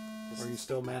 Or are you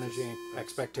still managing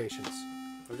expectations?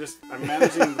 I'm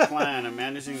managing the plan. I'm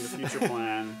managing the future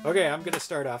plan. Okay, I'm going to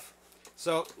start off.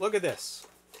 So, look at this.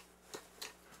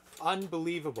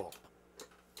 Unbelievable.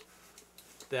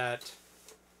 That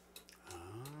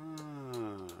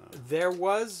there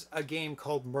was a game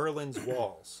called Merlin's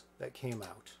Walls that came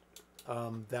out.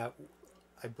 That,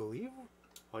 I believe...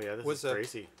 Oh yeah, this is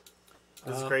crazy.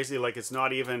 This is crazy. Like, it's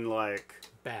not even like...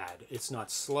 bad. It's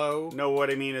not slow. No, what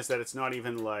I mean is that it's not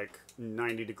even like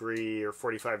 90 degree or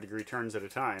 45 degree turns at a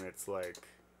time. It's like...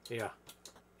 yeah.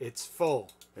 It's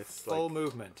full. It's full like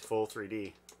movement. Full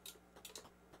 3D.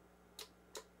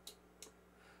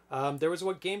 There was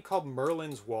a game called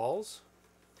Merlin's Walls.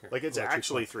 Here, like, it's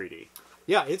actually 3D.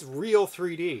 Yeah, it's real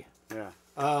 3D. Yeah.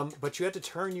 But you had to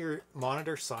turn your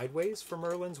monitor sideways for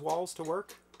Merlin's Walls to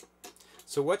work.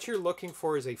 So what you're looking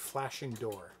for is a flashing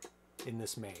door in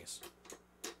this maze.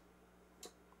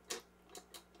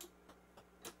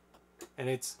 And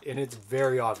it's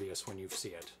very obvious when you see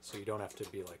it. So you don't have to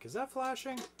be like, is that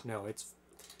flashing? No,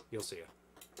 you'll see it.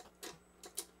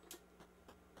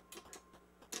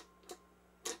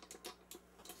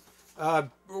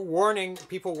 Warning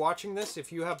people watching this,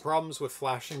 if you have problems with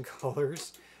flashing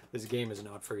colors, this game is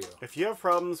not for you. If you have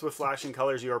problems with flashing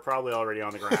colors, you are probably already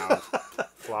on the ground,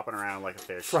 flopping around like a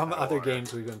fish. From other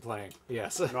games we've been playing,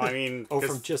 yes. No, I mean...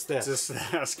 from just this. Just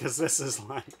this, because this is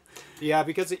like... Yeah,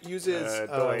 because it uses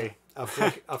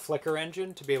a flicker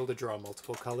engine to be able to draw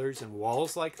multiple colors and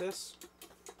walls like this.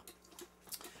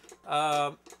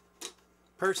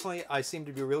 Personally, I seem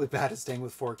to be really bad at staying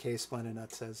with 4K, Splendid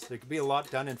Nut says. There could be a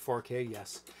lot done in 4K,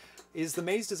 yes. Is the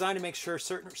maze designed to make sure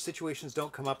certain situations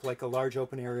don't come up, like a large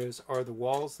open areas or the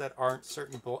walls that aren't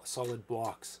certain solid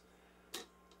blocks?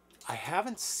 I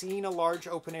haven't seen a large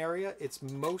open area. It's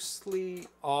mostly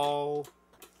all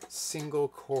single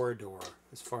corridor,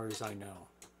 as far as I know.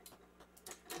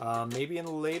 Maybe in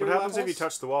later What happens levels? if you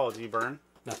touch the wall? Do you burn?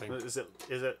 Nothing. Is it?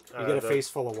 You get a face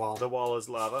full of wall. The wall is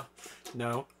lava?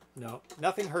 No.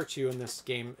 Nothing hurts you in this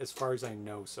game, as far as I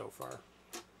know so far.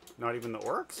 Not even the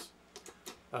orcs?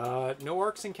 No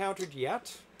orcs encountered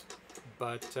yet,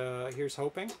 but here's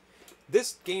hoping.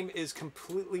 This game is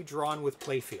completely drawn with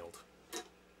playfield.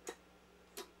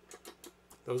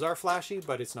 Those are flashy,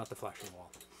 but it's not the flashing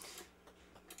wall.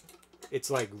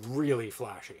 It's like really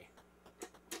flashy.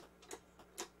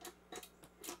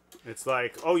 It's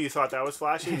like, oh, you thought that was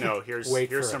flashy? No, here's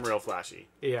some real flashy.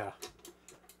 Yeah.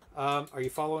 Are you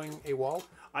following a wall?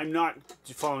 I'm not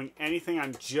following anything.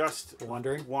 I'm just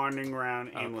wandering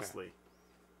around aimlessly. Okay.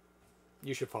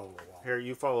 You should follow a wall. Here,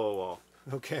 you follow a wall.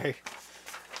 Okay.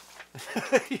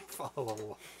 You follow a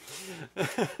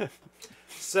wall.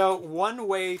 So one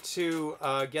way to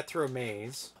get through a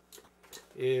maze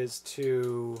is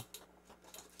to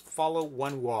follow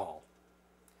one wall.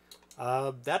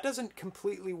 That doesn't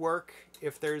completely work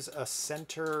if there's a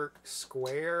center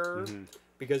square,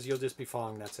 because you'll just be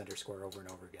following that center square over and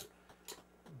over again.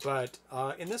 But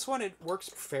in this one, it works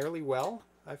fairly well,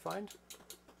 I find.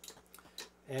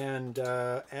 And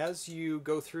as you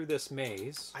go through this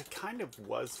maze... I kind of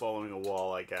was following a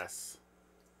wall, I guess.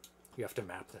 You have to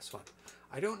map this one.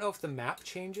 I don't know if the map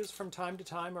changes from time to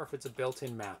time or if it's a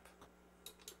built-in map.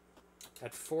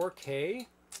 At 4K,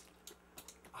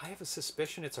 I have a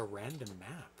suspicion it's a random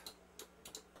map.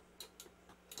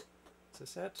 Is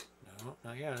this it? No,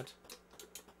 not yet.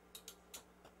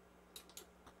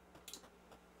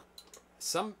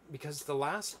 Because the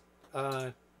last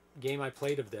game I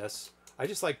played of this, I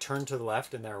just like turned to the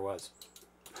left and there it was.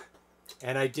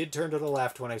 And I did turn to the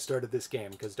left when I started this game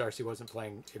because Darcy wasn't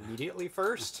playing immediately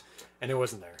first and it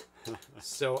wasn't there.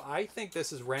 So I think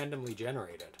this is randomly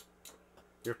generated.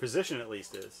 Your position at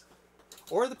least is.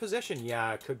 Or the position.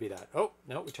 Yeah, it could be that. Oh,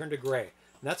 no, we turned to gray.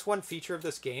 And that's one feature of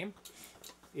this game,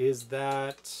 is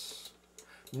that...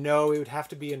 No, it would have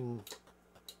to be in...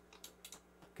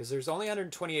 Because there's only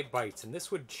 128 bytes, and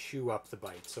this would chew up the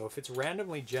bytes. So if it's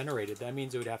randomly generated, that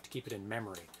means it would have to keep it in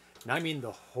memory. And I mean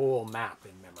the whole map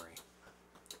in memory.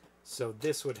 So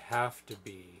this would have to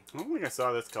be... I don't think I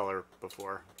saw this color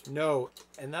before. No,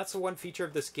 and that's the one feature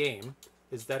of this game,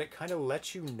 is that it kind of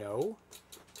lets you know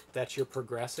that you're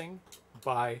progressing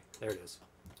by... There it is.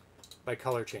 By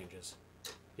color changes.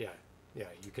 Yeah,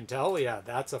 you can tell. Yeah,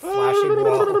 that's a flashing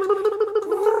wall.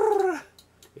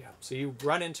 Yeah, so you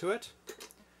run into it,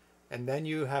 and then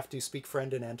you have to speak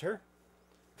friend and enter.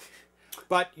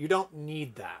 But you don't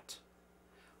need that.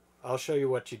 I'll show you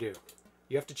what you do.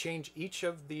 You have to change each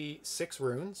of the 6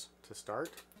 runes. To start?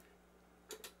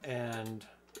 And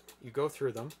you go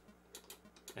through them,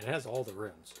 and it has all the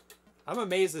runes. I'm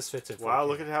amazed this fits it. Wow,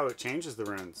 look at how it changes the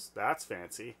runes. That's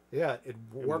fancy. Yeah, it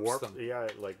warps them. Yeah,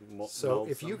 it like so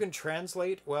if you can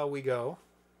translate while we go.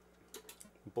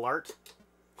 Blart.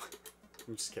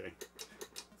 I'm just kidding.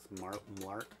 It's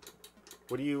Blart.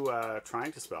 What are you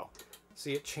trying to spell?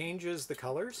 See, it changes the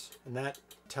colors, and that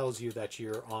tells you that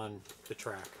you're on the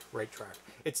track, right track.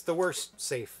 It's the worst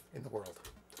safe in the world.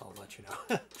 I'll let you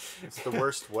know. It's the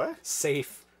worst what?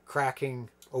 Safe cracking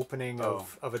opening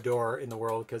of a door in the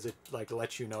world, because it like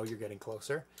lets you know you're getting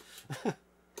closer. Because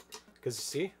you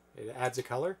see, it adds a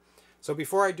color. So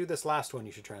before I do this last one,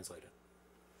 you should translate it.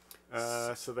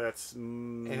 So that's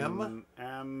M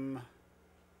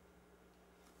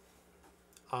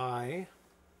I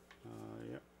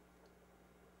yep.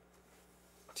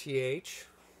 TH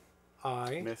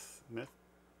I Myth.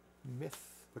 myth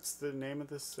What's the name of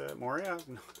this Moria?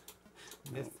 No.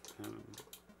 myth. No,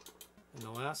 And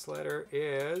the last letter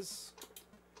is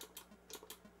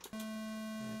I can't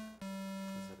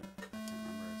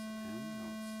remember. Is it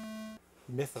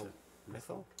M? No, Mythal.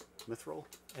 Mythal. Mithril?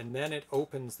 And then it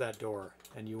opens that door,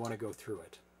 and you want to go through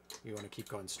it. You want to keep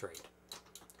going straight.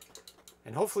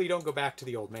 And hopefully you don't go back to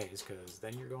the old maze, because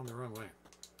then you're going the wrong way.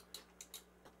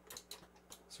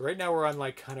 So right now we're on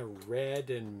like kind of red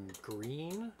and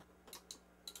green.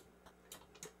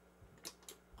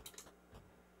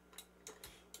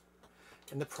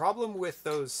 And the problem with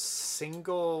those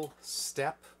single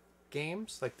step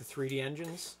games, like the 3D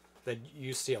engines that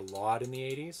you see a lot in the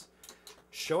 80s,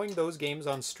 showing those games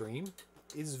on stream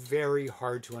is very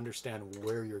hard to understand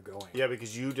where you're going. Yeah,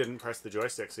 because you didn't press the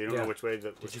joystick, so you don't know which way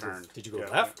that was turned. Did you go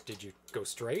left? Did you go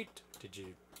straight? Did you...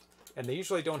 And they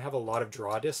usually don't have a lot of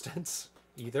draw distance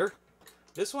either.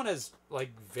 This one has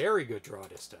like very good draw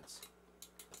distance.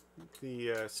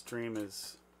 The stream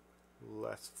is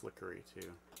less flickery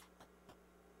too.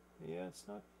 Yeah, it's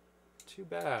not too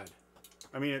bad.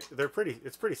 I mean, they're pretty.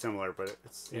 It's pretty similar, but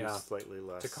it seems Yeah. slightly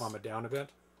less. To calm it down a bit.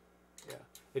 Yeah,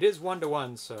 it is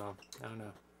 1-to-1, so I don't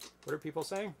know. What are people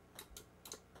saying?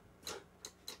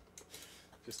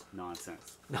 Just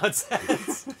nonsense.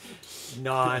 Nonsense.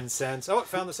 Nonsense. Oh, it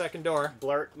found the second door.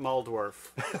 Blart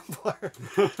Muldwarf.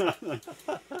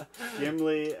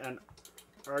 Gimli, an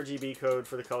RGB code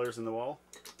for the colors in the wall.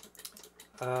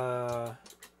 What?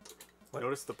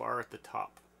 Notice the bar at the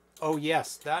top. Oh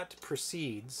yes, that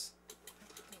precedes.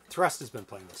 Thrust has been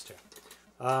playing this too.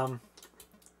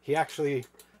 He actually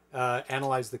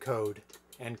analyzed the code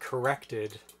and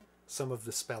corrected some of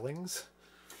the spellings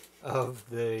of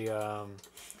the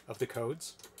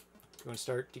codes. You want to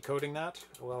start decoding that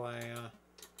while I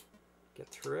get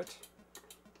through it?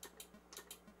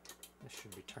 This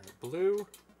should be turning blue.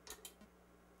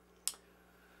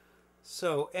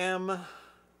 So M-O.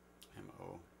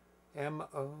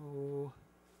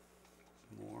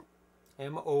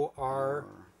 M-O-R.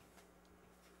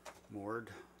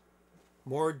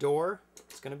 More door,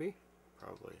 it's going to be?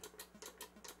 Probably.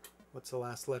 What's the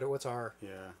last letter? What's R? Yeah.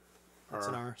 That's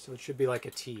an R. So it should be like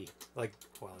a T. Like,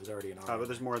 well, there's already an R. But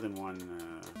there's more than one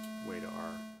way to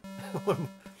R.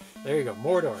 There you go.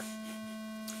 Mordor.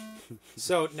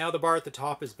 So now the bar at the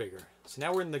top is bigger. So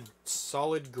now we're in the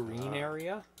solid green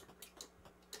area.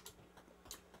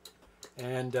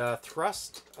 And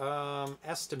Thrust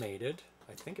estimated,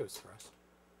 I think it was Thrust,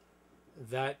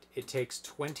 that it takes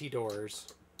 20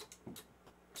 doors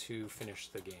to finish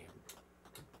the game.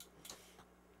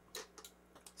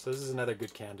 So this is another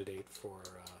good candidate for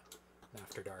an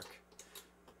After Dark,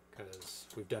 because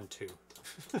we've done 2.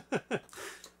 So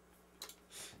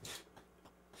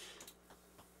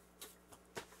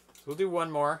we'll do one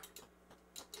more,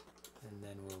 and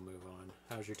then we'll move on.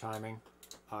 How's your timing?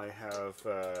 I have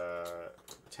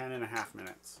 10.5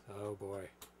 minutes. Oh boy.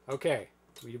 Okay,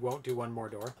 we won't do one more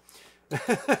door.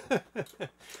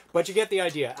 But you get the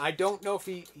idea. I don't know if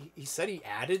he said he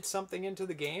added something into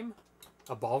the game,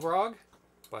 a Balrog,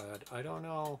 but I don't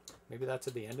know. Maybe that's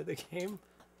at the end of the game.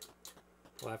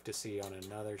 We'll have to see on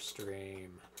another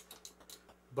stream.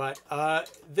 But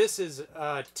this is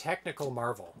a technical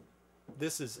marvel.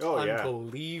 This is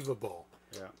unbelievable.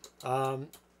 Yeah.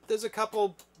 There's a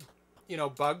couple,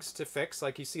 bugs to fix.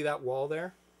 Like you see that wall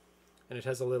there, and it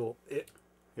has a little.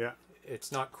 Yeah.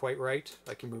 It's not quite right.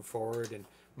 Like you move forward, and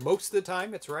most of the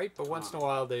time it's right, but once in a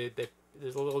while there's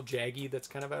a little jaggy that's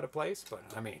kind of out of place. But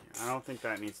I mean, I don't think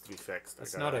that needs to be fixed.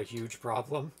 It's not a huge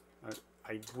problem.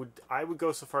 I would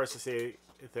go so far as to say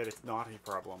that it's not a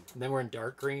problem. And then we're in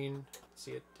dark green.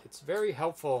 See it? It's very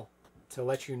helpful to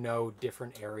let you know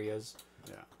different areas.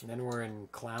 Yeah. And then we're in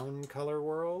clown color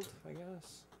world, I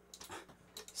guess.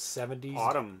 70s.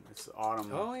 Autumn. It's autumn.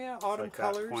 Oh yeah, autumn it's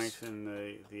like colors. That point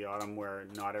in the autumn where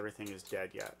not everything is dead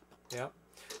yet. Yeah.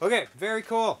 Okay, very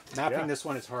cool. Mapping this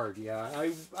one is hard. Yeah,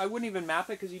 I wouldn't even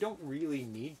map it because you don't really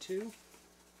need to.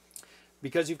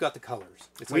 Because you've got the colors.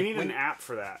 We need an app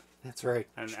for that. That's right.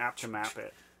 An app to map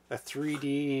it. A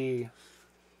 3D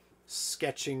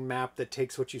sketching map that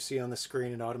takes what you see on the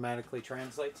screen and automatically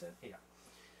translates it. Yeah.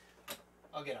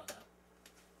 I'll get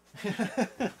on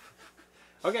that.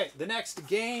 Okay, the next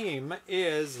game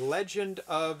is Legend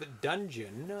of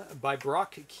Dungeon by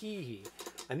Brock Keaghey.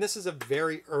 And this is a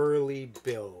very early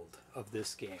build of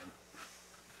this game.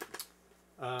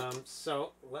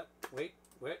 Wait.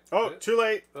 Oh, too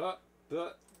late.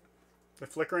 The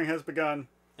flickering has begun.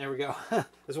 There we go.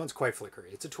 This one's quite flickery.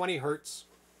 It's a 20 hertz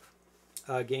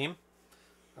game.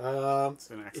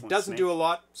 It doesn't do a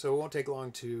lot, so it won't take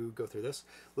long to go through this.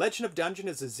 Legend of Dungeon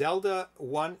is a Zelda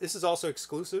 1. This is also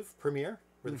exclusive Premiere.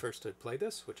 We're the first to play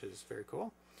this, which is very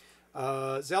cool.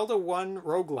 Zelda 1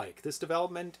 roguelike. This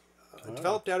development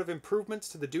developed out of improvements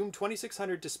to the Doom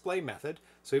 2600 display method.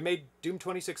 So we made Doom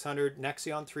 2600,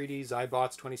 Nexion 3D,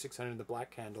 Zybots 2600, and the Black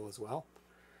Candle as well.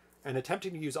 And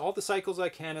attempting to use all the cycles I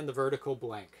can in the vertical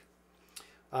blank.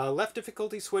 Left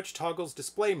difficulty switch toggles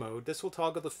display mode. This will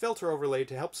toggle the filter overlay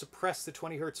to help suppress the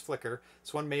 20 hertz flicker.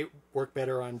 This one may work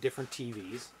better on different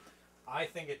TVs. I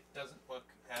think it doesn't look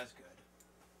as good.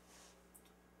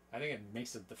 I think it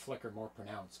makes the flicker more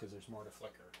pronounced because there's more to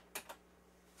flicker.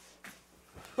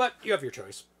 But you have your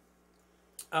choice.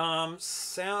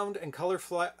 Sound and color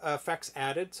effects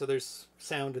added. So there's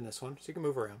sound in this one, so you can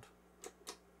move around.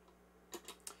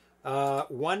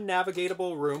 One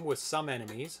navigatable room with some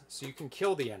enemies, so you can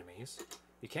kill the enemies.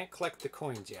 You can't collect the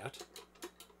coins yet.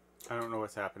 I don't know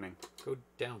what's happening. Go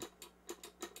down.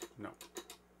 No.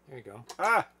 There you go.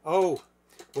 Ah! Oh!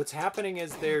 What's happening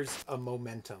is there's a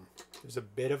momentum. There's a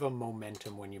bit of a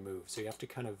momentum when you move, so you have to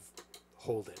kind of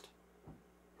hold it.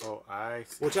 Oh, I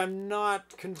see. Which I'm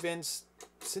not convinced,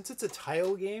 since it's a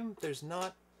tile game, there's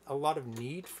not a lot of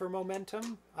need for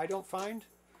momentum, I don't find.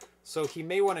 So he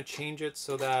may want to change it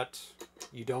so that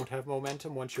you don't have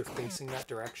momentum once you're facing that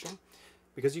direction.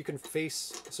 Because you can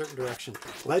face a certain direction.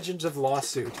 Legends of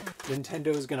Lawsuit. Nintendo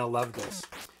is going to love this.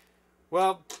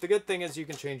 Well, the good thing is you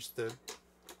can change the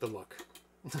look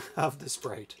of the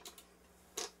sprite.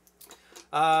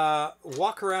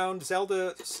 Walk around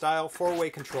Zelda style 4-way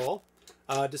control.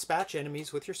 Dispatch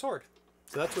enemies with your sword.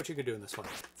 So that's what you can do in this one.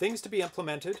 Things to be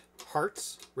implemented.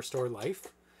 Hearts, restore life.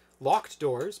 Locked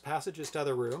doors, passages to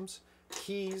other rooms.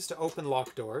 Keys to open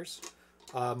locked doors.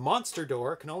 Monster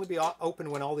door can only be open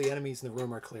when all the enemies in the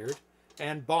room are cleared.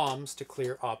 And bombs to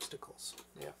clear obstacles.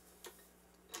 Yeah.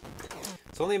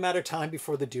 It's only a matter of time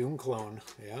before the Doom clone.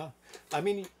 Yeah. I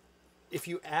mean, if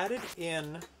you added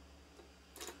in...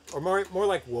 Or more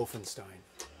like Wolfenstein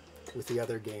with the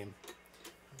other game.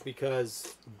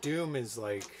 Because Doom is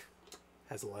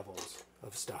has levels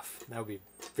of stuff. That would be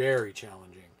very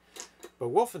challenging. But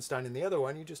Wolfenstein in the other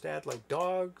one, you just add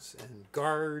dogs and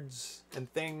guards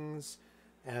and things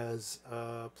as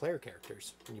player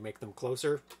characters. And you make them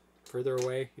closer, further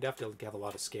away. You'd have to have a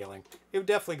lot of scaling. It would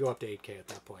definitely go up to 8K at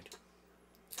that point.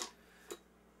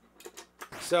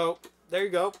 So, there you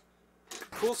go.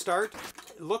 Cool start.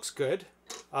 It looks good.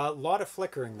 A lot of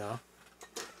flickering, though.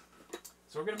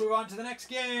 So we're going to move on to the next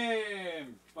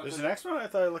game. There's the next one? I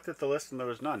thought I looked at the list and there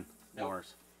was none. Nope.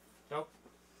 Nope.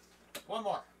 One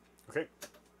more. Okay.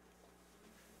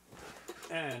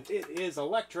 And it is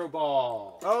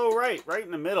ElectroBall. Oh, right. Right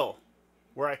in the middle.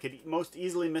 Where I could most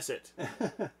easily miss it.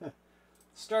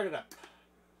 Start it up.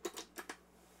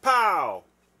 Pow!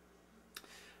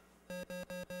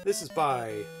 This is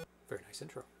by... Very nice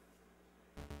intro.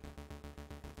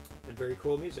 And very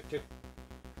cool music, too.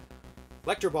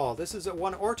 ElectroBall. This is a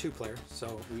 1 or 2 player,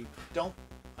 so we don't...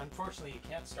 Unfortunately, you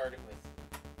can't start it with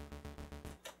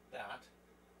that.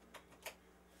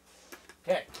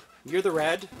 You're the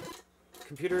red.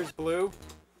 Computer is blue.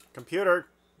 Computer,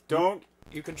 don't.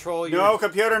 You control your... No,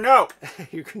 computer, no!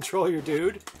 You control your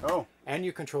dude. Oh. And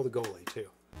you control the goalie, too.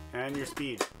 And your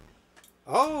speed.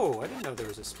 Oh, I didn't know there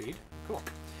was a speed. Cool.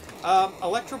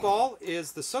 ElectroBall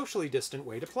is the socially distant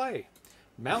way to play.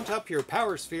 Mount up your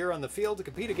power sphere on the field to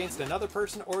compete against another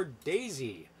person or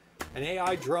Daisy, an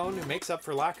AI drone who makes up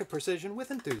for lack of precision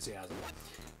with enthusiasm.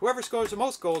 Whoever scores the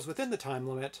most goals within the time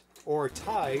limit or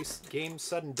ties game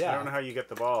sudden death. I don't know how you get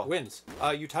the ball. Wins.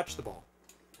 You touch the ball.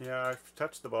 Yeah, I've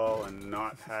touched the ball and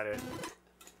not had it.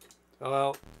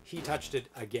 Well, he touched it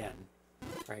again,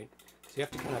 right? So you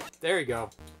have to kind of... There you go.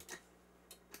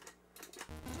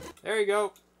 There you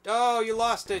go. Oh, you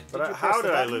lost it. But how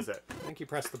did I lose it? I think you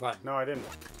pressed the button. No, I didn't.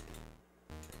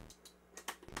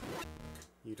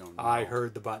 You don't know. I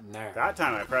heard the button there. That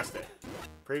time I pressed it.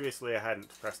 Previously, I hadn't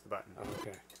pressed the button.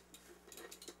 Okay.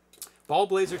 Ball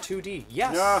Blazer 2D.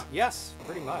 Yes. Yeah. Yes,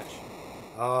 pretty much.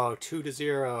 Oh,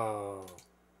 2-0.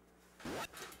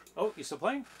 Oh, you still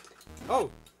playing?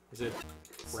 Oh, is it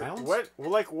rounds? What?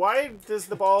 Well, like, why does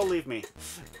the ball leave me?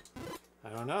 I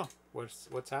don't know.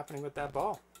 What's happening with that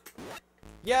ball?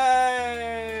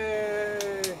 Yay!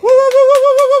 Woo, woo, woo,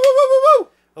 woo, woo, woo, woo, woo, woo!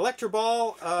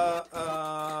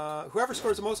 ElectroBall, whoever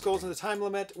scores the most goals in the time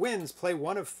limit wins. Play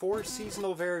one of 4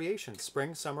 seasonal variations: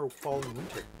 spring, summer, fall, and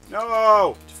winter.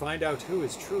 No! To find out who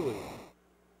is truly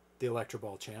the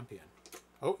ElectroBall champion.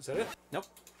 Oh, is that it? Nope.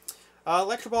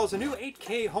 ElectroBall is a new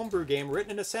 8K homebrew game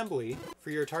written in assembly for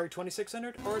your Atari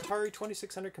 2600 or Atari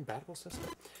 2600 compatible system.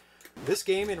 This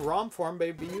game in ROM form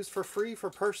may be used for free for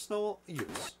personal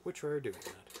use. Which we're doing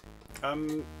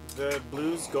that. The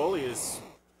Blues goalie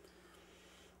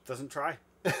doesn't try.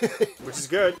 Which is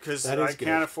good, because I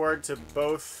can't afford to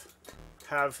both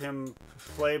have him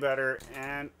play better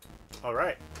and...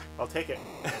 Alright, I'll take it.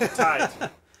 Tied.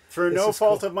 For no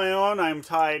fault of my own, I'm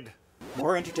tied.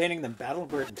 More entertaining than Battle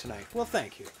Britain tonight. Well,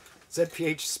 thank you.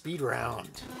 ZPH Speed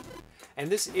Round. And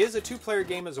this is a 2-player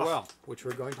game as well, which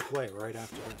we're going to play right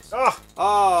after this.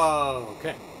 Oh,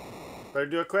 okay. Better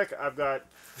do it quick. I've got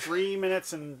 3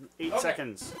 minutes and 8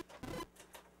 seconds.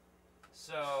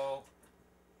 So...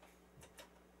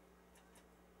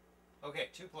 Okay,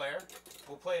 2-player.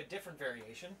 We'll play a different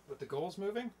variation with the goals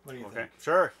moving. What do you think?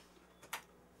 Sure.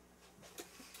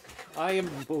 I am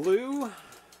blue.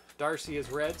 Darcy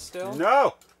is red still.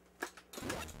 No!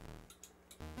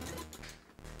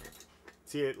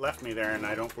 See, it left me there, and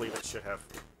I don't believe it should have.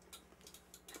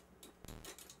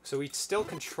 So we still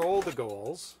control the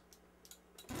goals,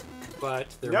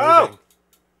 but they're moving.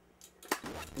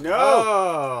 No!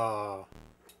 Oh!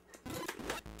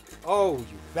 Oh, you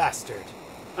bastard.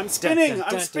 I'm spinning!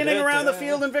 I'm spinning around the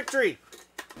field in victory!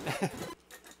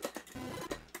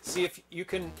 See if you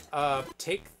can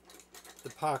take the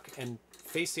puck and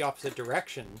face the opposite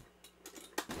direction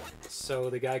so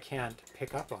the guy can't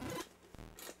pick up on it.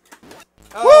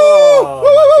 Oh,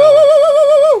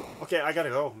 my God. Okay, I gotta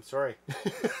go. I'm sorry.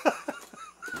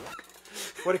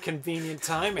 What a convenient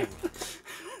timing.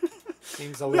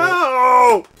 Seems a little...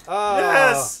 No! Oh.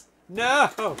 Yes!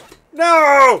 No!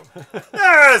 No!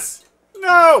 Yes!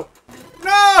 No!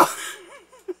 No!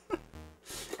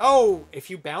 Oh, if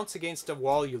you bounce against a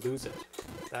wall, you lose it.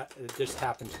 That it just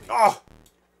happened to me. Oh!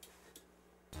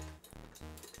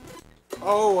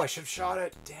 Oh, I should have shot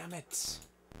it. Damn it.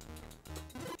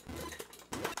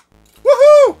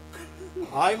 Woohoo!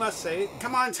 I must say...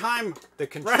 Come on, time.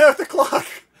 Right out the clock.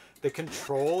 The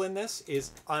control in this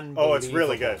is unbelievable. Oh, it's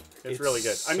really good. It's really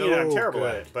good. I mean, I'm so terrible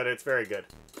good. at it, but it's very good.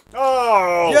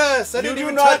 Oh! Yes, I didn't You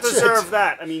even do not touch deserve it.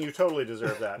 that. I mean, you totally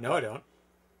deserve that. No, I don't.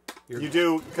 You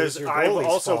do, because your I've goalie's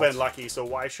also fault. been lucky, so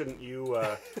why shouldn't you,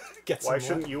 why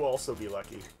shouldn't you also be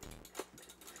lucky?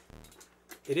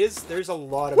 It is, there's a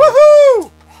lot of...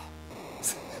 Woohoo!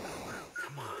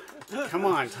 Come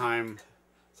on, time.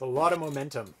 There's a lot of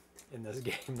momentum in this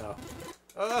game, though.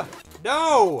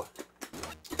 No!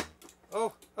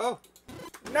 Oh,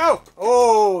 no!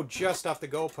 Oh, just off the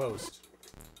goalpost.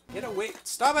 Get away.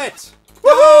 Stop it!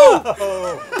 Woohoo!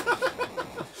 No!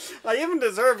 I even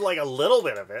deserve, like, a little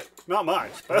bit of it. Not much,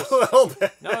 but a little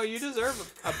bit. No, you deserve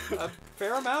a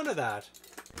fair amount of that.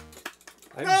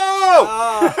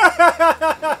 No!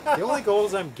 The only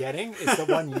goals I'm getting is the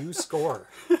one you score.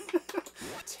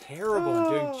 Terrible and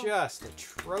doing just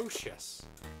atrocious.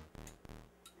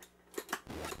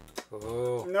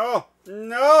 Oh. No!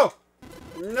 No!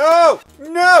 No!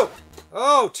 No!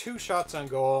 Oh, 2 shots on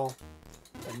goal.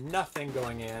 And nothing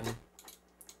going in.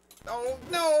 Oh,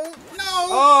 no! No!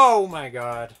 Oh, my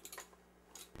God.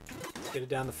 Let's get it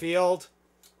down the field.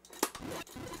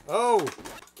 Oh.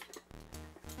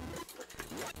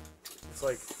 It's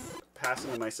like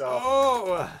passing to myself.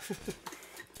 Oh!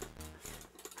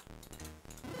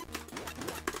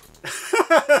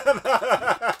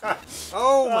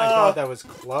 Oh my god, that was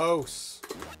close.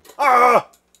 Ah!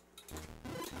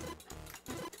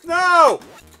 No!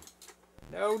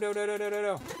 No, no, no, no, no, no,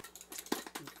 no.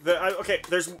 Okay,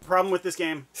 there's a problem with this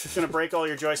game. It's gonna break all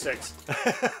your joysticks.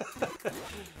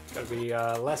 Gotta be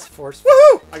less forceful.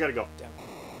 Woohoo! I gotta go. Damn.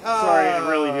 Sorry, I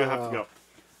really do have to go.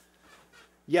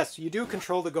 Yes, you do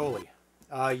control the goalie.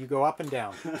 You go up and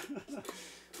down.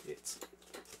 It's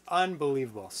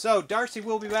unbelievable. So, Darcy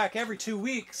will be back every 2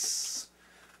 weeks.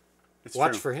 It's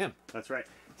Watch true. for him. That's right.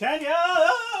 Tanya!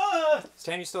 Is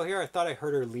Tanya still here? I thought I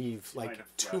heard her leave might like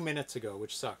have 2 left. minutes ago,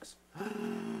 which sucks.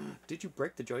 Did you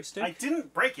break the joystick? I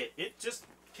didn't break it. It just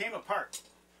came apart.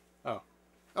 Oh.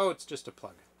 Oh, it's just a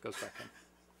plug. Goes back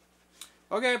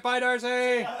in. Okay, bye,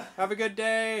 Darcy. Have a good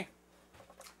day.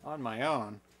 On my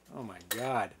own. Oh, my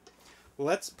God.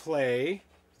 Let's play.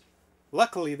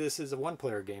 Luckily, this is a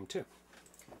one-player game, too.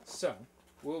 So,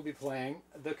 we'll be playing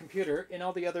the computer in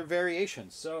all the other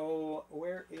variations. So,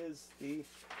 where is the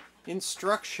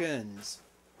instructions?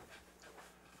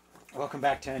 Welcome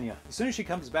back, Tanya. As soon as she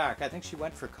comes back, I think she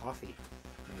went for coffee,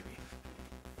 maybe.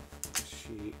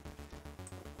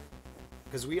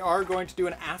 Because we are going to do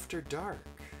an After Dark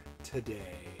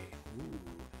today. Ooh.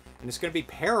 And it's going to be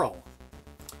Peril.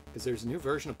 Because there's a new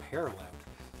version of Peril out.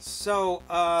 So,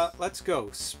 let's go.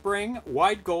 Spring,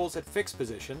 wide goals at fixed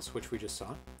positions, which we just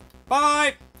saw.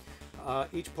 Bye!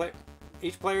 Each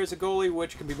player is a goalie,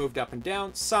 which can be moved up and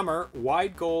down. Summer,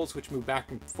 wide goals, which move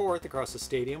back and forth across the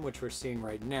stadium, which we're seeing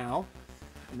right now.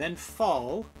 And then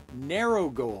fall, narrow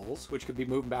goals, which could be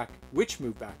move back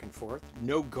and forth.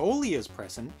 No goalie is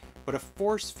present, but a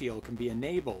force field can be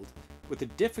enabled with a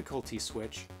difficulty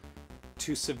switch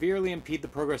to severely impede the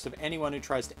progress of anyone who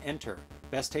tries to enter.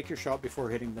 Best take your shot before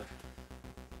hitting the...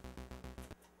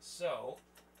 So,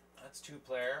 that's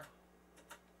 2-player.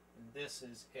 This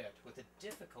is it, with a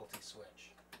difficulty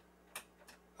switch.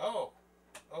 Oh,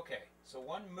 okay. So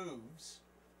one moves,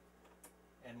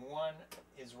 and one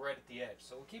is right at the edge.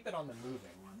 So we'll keep it on the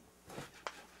moving one.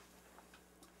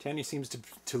 Tanya seems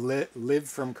to live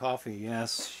from coffee.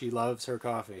 Yes, she loves her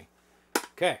coffee.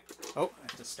 Okay. Oh, I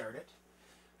have to start it.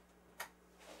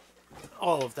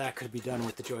 All of that could be done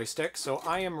with the joystick. So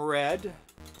I am red.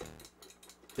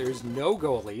 There's no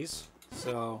goalies,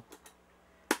 so...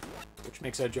 which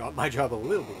makes my job a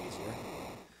little bit easier.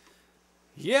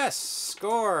 Yes!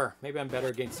 Score! Maybe I'm better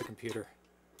against the computer.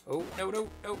 Oh, no, no,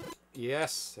 no.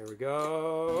 Yes, there we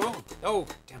go. Oh,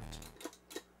 damn it.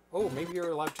 Oh, maybe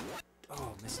you're allowed to...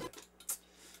 Oh, missed it.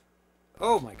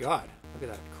 Oh my god. Look at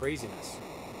that craziness.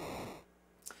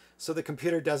 So the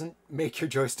computer doesn't make your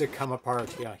joystick come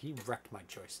apart. Yeah, he wrecked my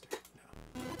joystick.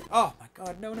 No. Oh my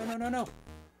god, no, no, no, no, no.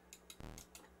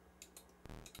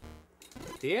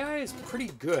 The AI is pretty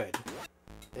good.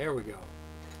 There we go.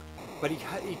 But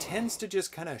he tends to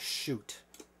just kind of shoot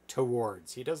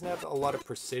towards. He doesn't have a lot of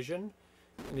precision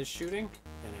in his shooting,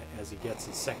 and as he gets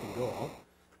his second goal.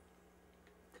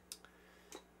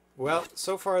 Well,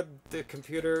 so far the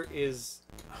computer is...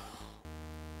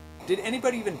 Did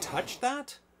anybody even touch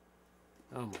that?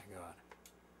 Oh my god.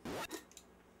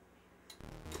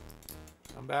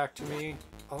 Come back to me.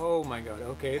 Oh my god.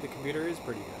 Okay, the computer is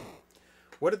pretty good.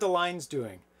 What are the lines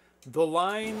doing? The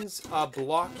lines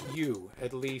block you,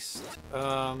 at least.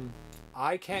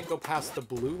 I can't go past the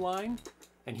blue line,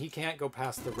 and he can't go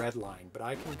past the red line, but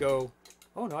I can go...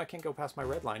 Oh no, I can't go past my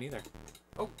red line either.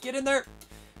 Oh, get in there!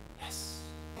 Yes!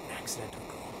 Accidental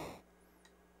goal.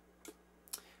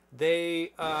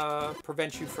 They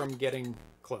prevent you from getting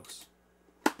close.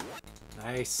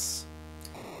 Nice.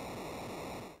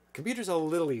 Computer's a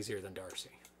little easier than Darcy.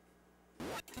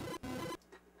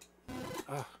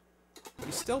 But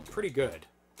he's still pretty good.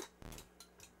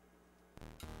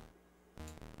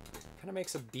 Kind of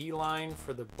makes a beeline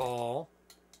for the ball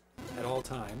at all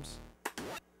times.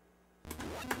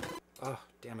 Oh,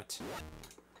 damn it.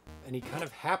 And he kind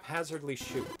of haphazardly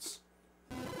shoots.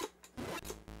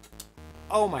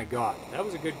 Oh my god, that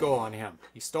was a good goal on him.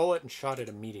 He stole it and shot it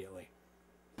immediately.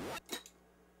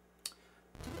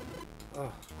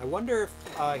 Oh, I wonder if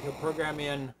he'll program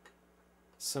in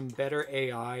some better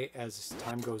AI as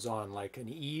time goes on, like an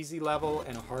easy level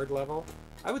and a hard level.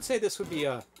 I would say this would be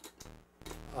a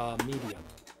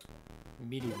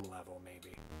medium level,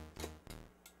 maybe.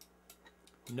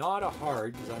 Not a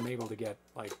hard, because I'm able to get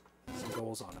like some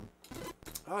goals on him.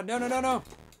 Oh, no, no, no, no!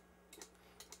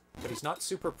 But he's not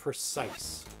super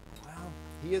precise. Well,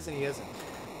 he is and he isn't.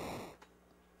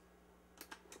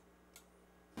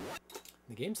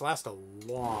 The games last a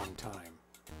long time.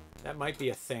 That might be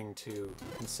a thing to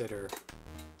consider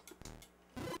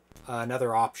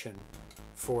another option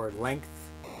for length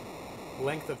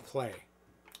of play.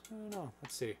 I don't know.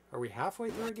 Let's see. Are we halfway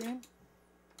through a game?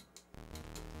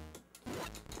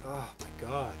 Oh my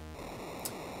god.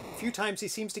 A few times he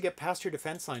seems to get past your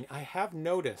defense line. I have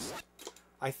noticed.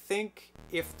 I think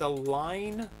if the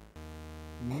line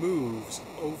moves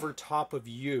over top of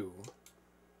you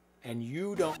and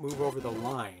you don't move over the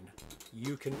line,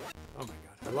 you can... Oh my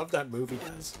god. I love that move he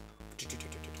does.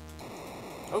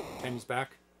 Oh, Tanya's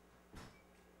back.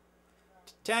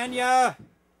 Tanya!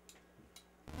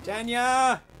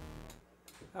 Tanya!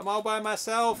 I'm all by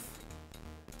myself.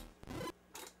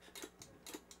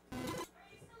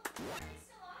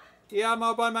 Yeah, I'm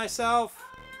all by myself.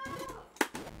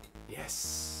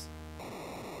 Yes.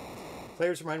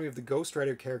 Players remind me of the Ghost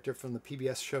Rider character from the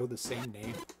PBS show the same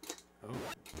name. Oh,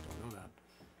 don't know that.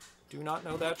 Do not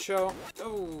know that show.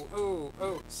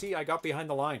 Oh. See, I got behind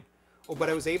the line. Oh, but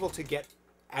I was able to get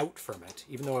out from it,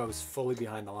 even though I was fully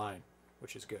behind the line,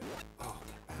 which is good. Oh,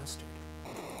 that bastard.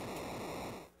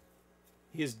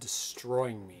 He is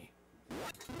destroying me.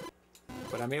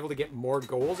 But I'm able to get more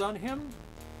goals on him.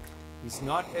 He's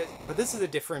not as... But this is a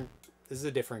different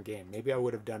game. Maybe I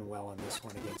would have done well on this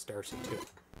one against Darcy, too.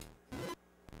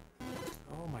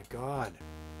 Oh my god.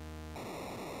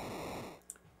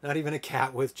 Not even a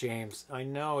cat with James. I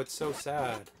know, it's so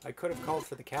sad. I could have called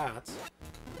for the cats.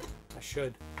 I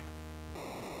should.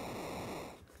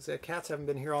 Because the cats haven't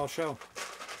been here all show.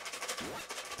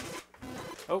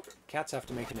 Oh, cats have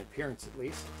to make an appearance at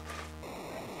least.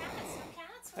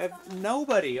 I have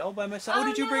nobody all by myself. Oh,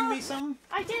 did you bring me some?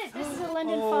 I did. This is a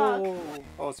London fog.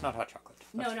 Oh, it's not hot chocolate.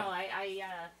 No, I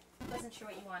wasn't sure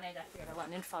what you wanted. I figured a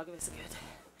London fog was a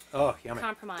good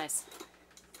compromise.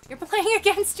 You're playing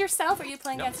against yourself, or are you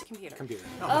playing against a computer? Computer.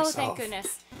 Oh, thank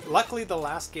goodness. Luckily, the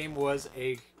last game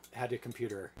had a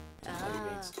computer to play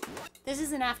against. This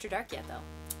isn't After Dark yet, though.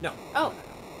 No. Oh,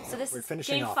 so this is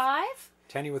game 5?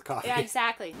 Tenny with coffee. Yeah,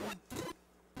 exactly.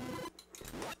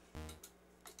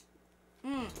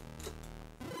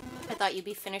 I thought you'd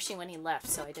be finishing when he left,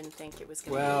 so I didn't think it was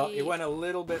going to be... Well, it went a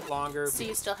little bit longer. So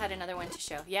you still had another one to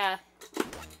show. Yeah.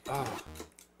 Oh.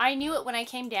 I knew it when I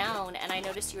came down, and I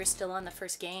noticed you were still on the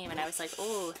first game, and I was like,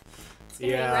 oh, it's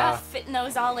going to be rough fitting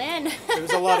those all in. There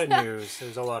was a lot of news.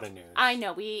 I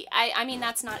know. I mean,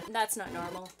 that's not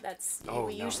normal.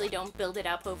 We usually don't build it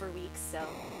up over weeks, so...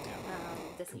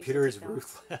 The computer is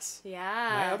ruthless. Yeah.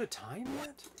 Am I out of time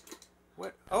yet?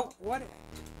 What? Oh, what?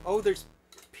 Oh, there's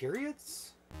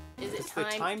periods? Is it the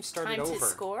time started time over. to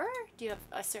score? Do you have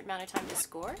a certain amount of time to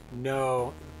score?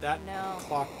 No, that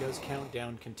clock does count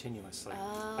down continuously.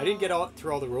 Oh. I didn't get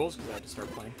through all the rules because I had to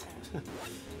start playing.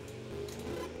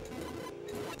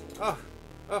 Oh.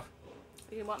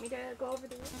 Do you want me to go over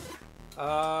the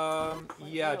rules?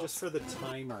 Yeah, just for the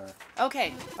timer.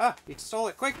 Okay. Ah, you stole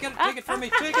it. Quick, take it from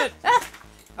me. Take it.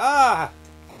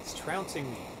 It's trouncing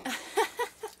me.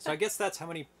 So I guess that's how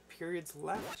many periods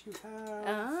left you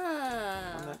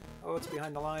have. Oh, it's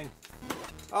behind the line.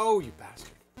 Oh, you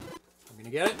bastard. I'm gonna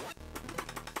get it.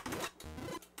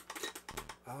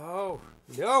 Oh,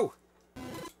 no.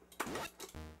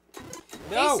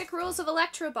 No. Basic rules of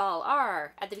ElectroBall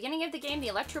are: at the beginning of the game, the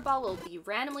ElectroBall will be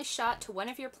randomly shot to one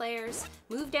of your players.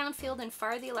 Move downfield and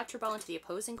fire the ElectroBall into the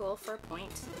opposing goal for a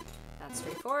point. That's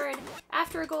straightforward.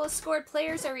 After a goal is scored,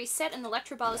 players are reset and the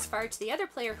ElectroBall is fired to the other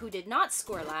player who did not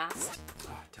score last.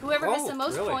 Whoever has the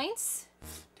most points...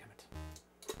 Damn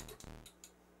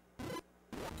it.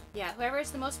 Yeah, whoever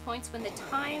has the most points when the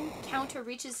time counter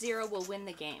reaches 0 will win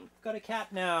the game. Got a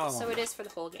cat now. So it is for the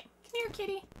whole game. Come here,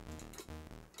 kitty.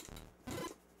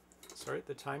 Sorry,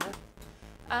 the timer?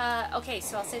 Okay,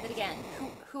 so I'll say that again.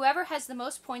 Whoever has the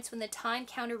most points when the time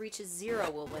counter reaches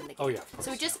 0 will win the game. Oh, yeah, of course.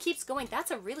 So it just keeps going.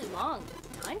 That's a really long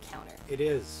time counter. It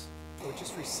is. Oh, it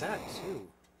just reset, too.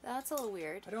 That's a little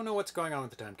weird. I don't know what's going on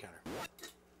with the time counter.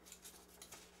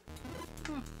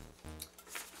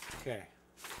 Okay.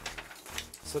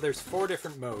 So there's 4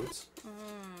 different modes.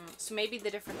 So maybe the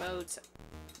different modes...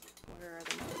 Where are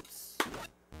the modes?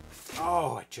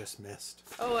 Oh, I just missed.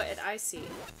 Oh, I see.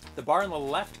 The bar on the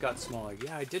left got smaller.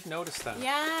 Yeah, I did notice that.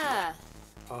 Yeah.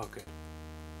 Oh, good.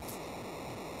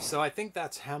 So I think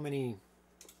that's how many...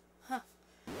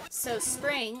 So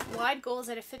spring, wide goals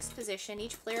at a fixed position.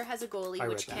 Each player has a goalie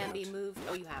which can be moved.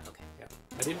 Oh, you have, okay. Yeah.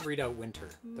 I didn't read out winter,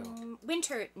 though.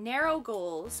 Winter, narrow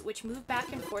goals which move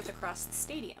back and forth across the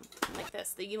stadium. Like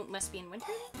this. You must be in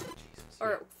winter?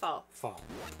 Or fall. Fall.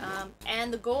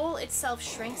 And the goal itself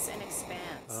shrinks and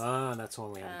expands. That's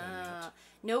one we haven't done yet.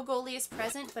 No goalie is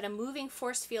present, but a moving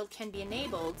force field can be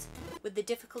enabled with the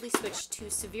difficulty switch to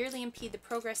severely impede the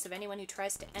progress of anyone who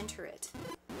tries to enter it.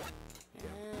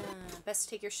 best to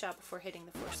take your shot before hitting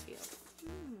the force field.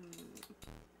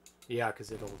 Yeah,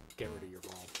 because it'll get rid of your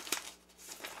ball.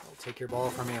 It'll take your ball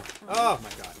from you. Oh my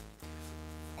god.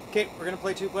 Okay, we're gonna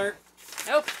play 2-player.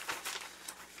 Nope.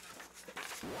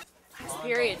 Last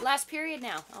period. Last period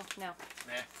now. Oh, no.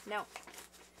 Nah. No.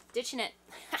 Ditching it.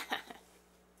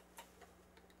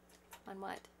 On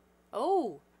what?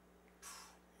 Oh!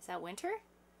 Is that winter?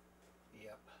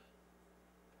 Yep.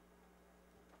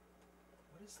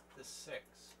 What is the 6?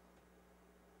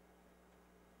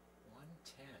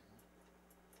 110.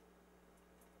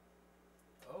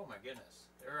 Oh my goodness.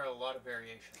 There are a lot of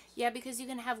variations. Yeah, because you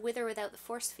can have with or without the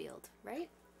force field, right?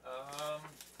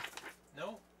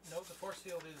 No. No, the force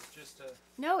field is just a...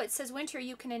 No, it says winter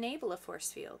you can enable a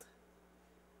force field.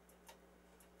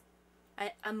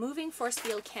 A moving force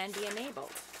field can be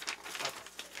enabled. Okay.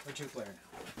 We're 2-player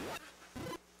now.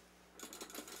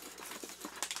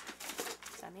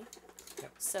 Is that me?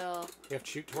 Yep. So... You have to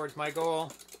shoot towards my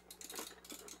goal.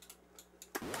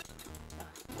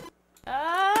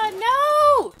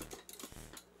 No!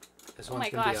 This Oh one's my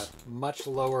going to be gosh. a much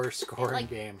lower scoring It,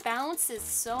 game. bounces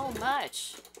so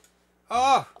much.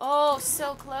 Oh! Oh,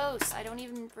 so close. I don't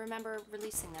even remember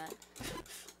releasing that.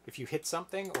 If you hit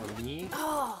something or me,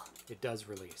 Oh! it does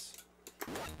release.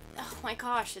 Oh my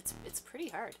gosh, it's pretty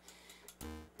hard.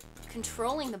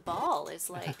 Controlling the ball is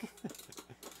like...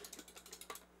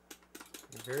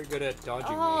 You're very good at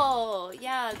dodging me. Oh,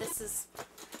 yeah, this is...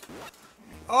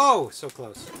 Oh, so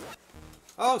close.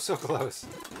 Oh, so close.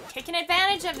 Taking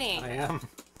advantage of me. I am.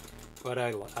 But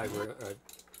I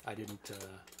didn't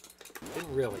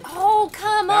really. Oh,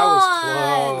 come That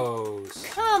on! was close.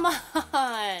 Come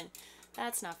on!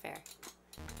 That's not fair.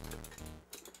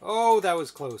 Oh, that was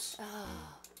close.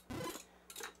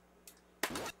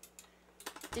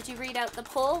 Did you read out the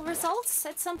poll results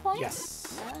at some point?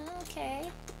 Yes. Okay.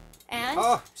 And?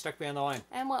 Oh, stuck behind the line.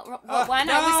 And what one?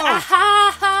 No! I was... Ah,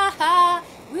 ha, ha,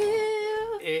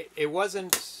 woo! It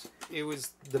wasn't... It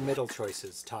was the middle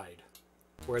choices tied.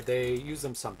 Where they use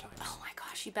them sometimes. Oh my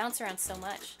gosh, you bounce around so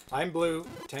much. I'm blue.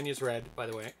 Tanya's red, by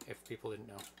the way, if people didn't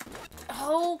know.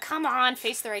 Oh, come on.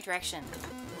 Face the right direction.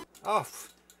 Oh,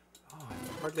 I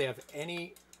hardly have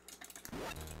any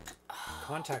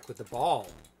contact with the ball.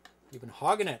 You've been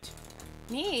hogging it.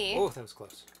 Me? Oh, that was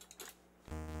close.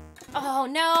 Oh,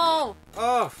 no.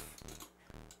 Oh.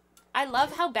 I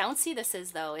love how bouncy this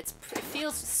is, though. It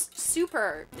feels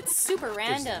super... It's super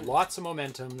random. There's lots of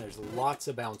momentum. There's lots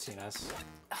of bounciness.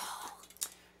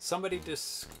 Somebody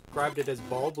described it as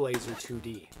Ball Blazer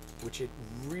 2D, which it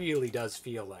really does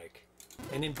feel like.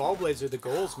 And in Ball Blazer, the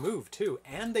goals move, too.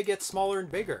 And they get smaller and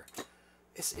bigger.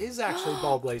 This is actually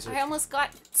Ball Blazer. I almost got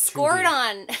scored 2D.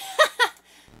 on.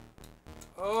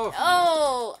 Oh.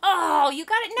 Oh. Oh, you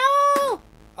got it. No.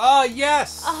 Oh,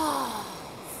 yes. Oh.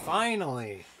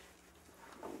 Finally.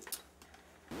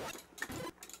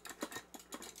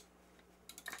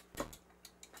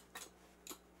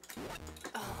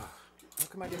 How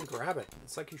come I didn't grab it?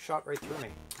 It's like you shot right through me.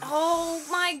 Oh,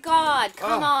 my God.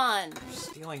 Come on. You're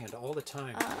stealing it all the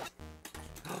time. That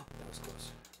was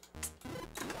close.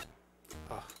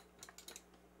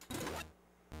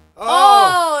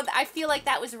 Oh, I feel like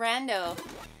that was rando.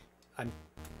 I'm...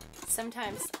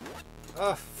 Sometimes.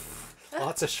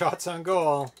 Lots of shots on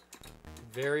goal.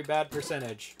 Very bad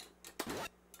percentage.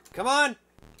 Come on!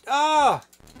 Oh!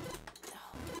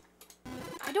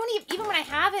 I don't even when I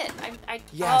have it. I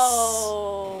Yes!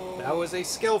 Oh. That was a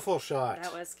skillful shot.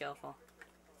 That was skillful.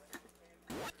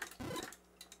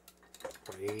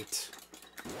 Great.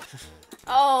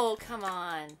 Oh, come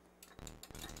on.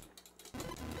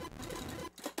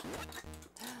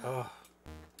 Oh.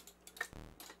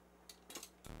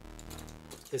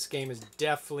 This game is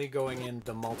definitely going in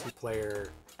the multiplayer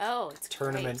It's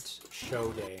tournament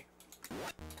show day.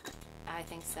 I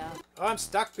think so. Oh, I'm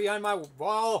stuck behind my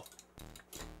wall.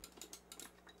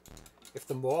 If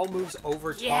the wall moves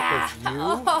over top of you,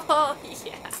 Oh,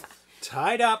 yeah.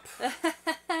 tied up.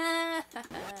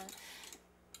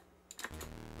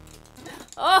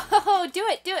 Oh, do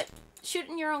it. Shoot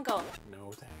in your own goal.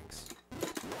 No, thanks.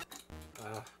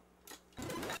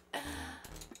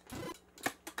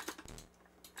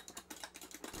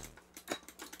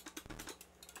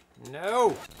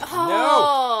 No. Oh,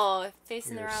 No.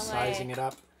 facing the You're wrong sizing way. it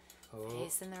up. Oh.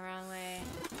 Facing the wrong way.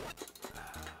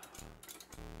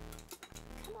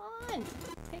 Come on,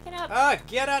 pick it up.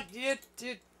 Get out!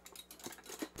 It.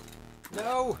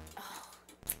 No.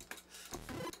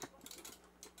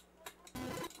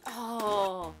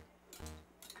 Oh,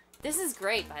 this is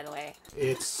great, by the way.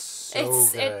 It's so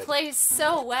good. It plays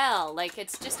so well. Like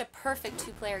it's just a perfect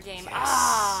two-player game. Yes.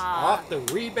 Ah. Off the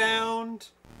rebound.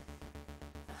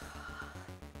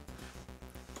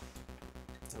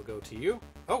 go to you.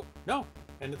 Oh, no.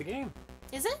 End of the game.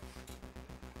 Is it?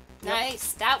 Yep.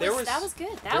 Nice. That was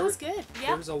good. That was good. There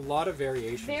Yeah. was a lot of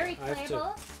variation. Very I have to-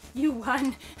 playable. You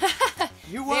won.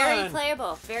 You won. Very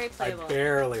playable. Very playable. I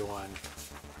barely won.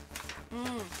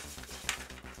 Mm.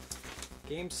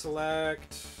 Game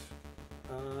select.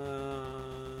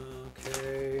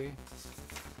 Okay.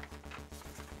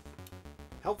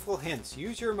 Helpful hints.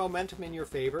 Use your momentum in your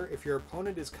favor. If your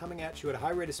opponent is coming at you at a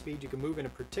high rate of speed, you can move in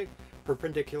a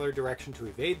perpendicular direction to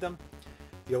evade them.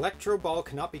 The ElectroBall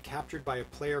cannot be captured by a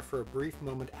player for a brief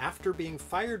moment after being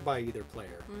fired by either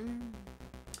player.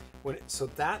 So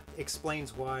that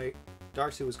explains why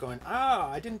Darcy was going,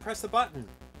 I didn't press the button.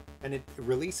 And it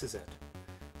releases it.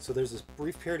 So there's this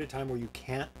brief period of time where you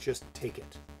can't just take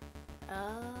it.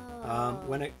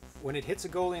 Oh. When it hits a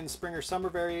goalie in spring or summer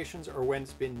variations, or when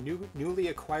it's been newly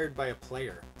acquired by a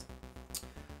player.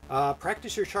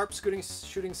 Practice your sharp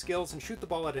shooting skills and shoot the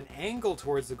ball at an angle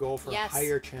towards the goal for a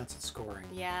higher chance at scoring.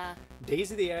 Yeah.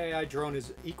 Daisy the AI drone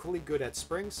is equally good at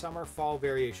spring, summer, fall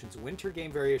variations. Winter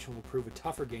game variation will prove a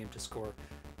tougher game to score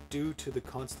due to the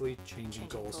constantly changing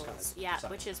goal size. Yeah,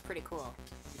 which is pretty cool.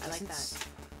 I like that.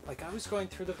 Like, I was going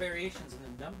through the variations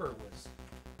and the number was...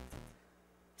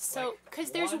 So,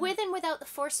 because there's with and without the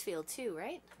force field too,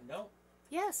 right? No.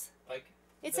 Yes. Like...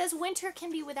 It says winter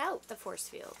can be without the force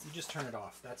field. You just turn it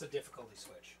off. That's a difficulty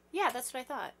switch. Yeah, that's what I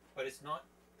thought. But it's not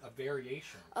a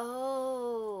variation.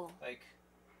 Oh. Like...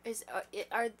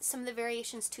 Are some of the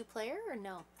variations 2-player or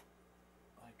no?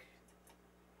 Like...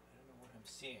 I don't know what I'm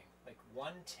seeing. Like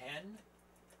 110?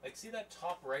 Like, see that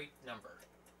top right number?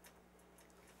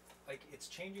 Like, it's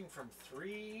changing from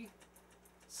 3,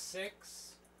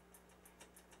 6,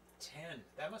 10.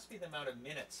 That must be the amount of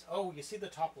minutes. Oh, you see the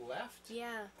top left?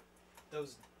 Yeah.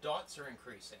 Those dots are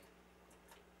increasing.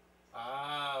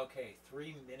 Ah, okay.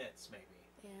 3 minutes, maybe.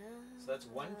 Yeah. So that's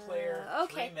 1 player,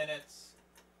 3 minutes.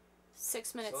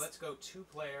 6 minutes. So let's go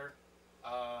 2-player.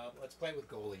 Let's play it with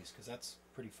goalies, because that's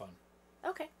pretty fun.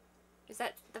 Okay. Is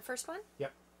that the first one?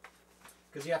 Yep.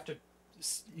 Because you have to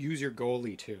use your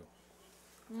goalie, too.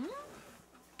 Mm-hmm.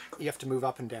 You have to move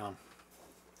up and down.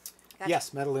 Gotcha.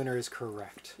 Yes, Metalunar is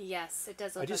correct. Yes, it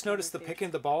does look I just like noticed the Metaluna. picking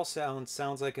of the ball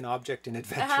sounds like an object in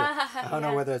Adventure. I don't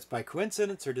know whether it's by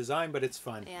coincidence or design, but it's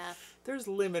fun. Yeah. There's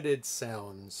limited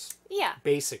sounds. Yeah.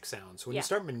 Basic sounds. When you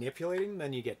start manipulating them,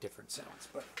 then you get different sounds.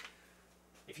 But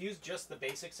if you use just the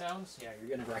basic sounds, yeah, you're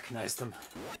going to recognize them.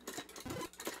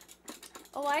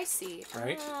 Oh, I see.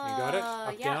 Right? You got it?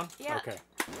 Up, yeah, down? Yeah. Okay.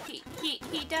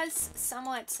 He does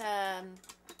somewhat...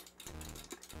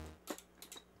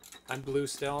 I'm blue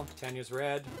still. Tanya's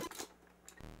red.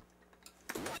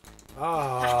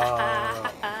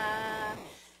 Oh.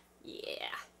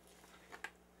 Yeah.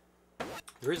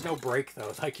 There is no break,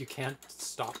 though. Like, you can't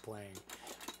stop playing.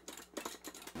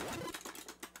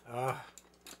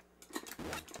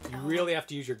 You really have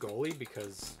to use your goalie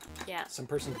because some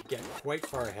person could get quite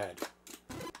far ahead.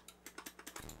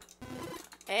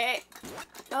 Hey.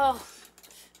 Oh.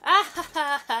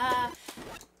 Ah.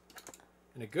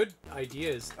 And a good idea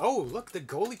is... Oh, look, the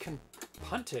goalie can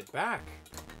punt it back.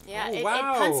 Yeah, oh, it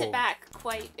wow. punts it back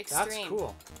quite extreme. That's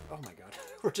cool. Oh, my God.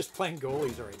 We're just playing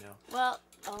goalies right now. Well,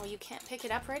 you can't pick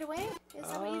it up right away? Is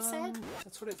that what you said?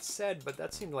 That's what it said, but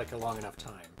that seemed like a long enough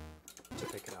time to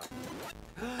pick it up.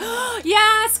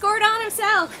 Yeah, scored on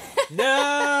himself. No!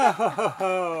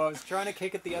 I was trying to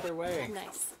kick it the other way.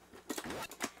 Nice.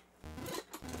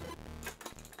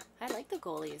 I like the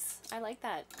goalies. I like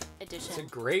that addition. It's a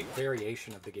great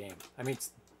variation of the game. I mean, it's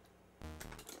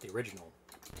the original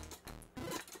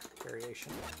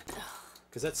variation.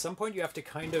 Because at some point you have to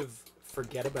kind of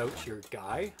forget about your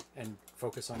guy and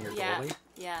focus on your goalie.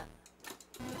 Yeah.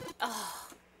 Oh.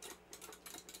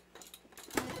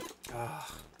 Oh.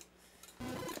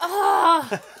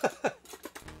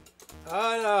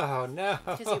 Oh, no.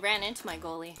 Because you ran into my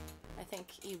goalie. I think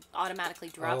you automatically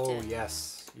dropped it. Oh,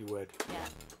 yes, you would. Yeah.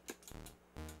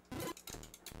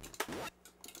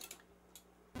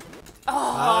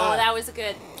 Oh, that was a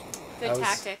good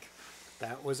tactic.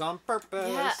 That was on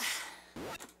purpose. Yeah.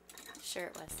 Sure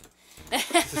it was.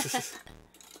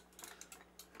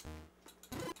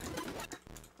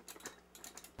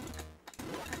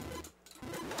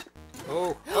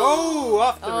 Oh,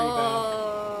 off the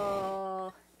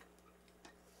rebound.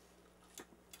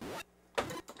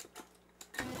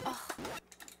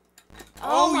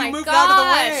 Oh my you moved gosh. out of the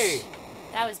way.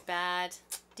 That was bad.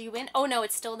 Do you win? Oh no,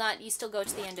 it's still not. You still go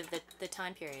to the end of the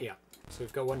time period. Yeah. So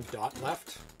we've got 1 dot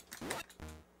left.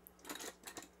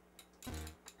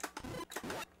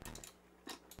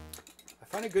 I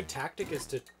find a good tactic is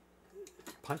to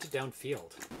punt it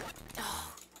downfield.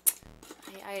 Oh,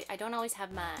 I don't always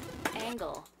have my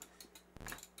angle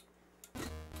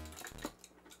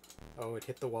Oh, it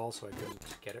hit the wall, so I couldn't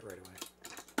get it right away.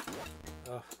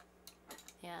 Oh.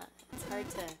 Yeah, it's hard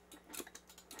to...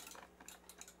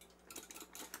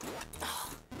 Oh,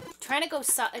 trying to go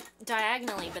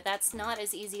diagonally, but that's not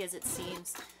as easy as it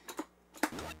seems.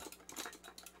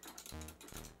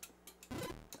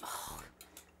 Oh,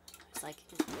 it's like...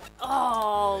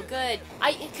 Oh, good.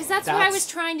 Because that's what I was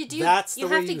trying to do. That's the you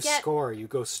way have to you get... score. You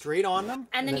go straight on them,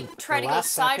 and then you try to go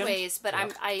sideways, but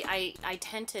I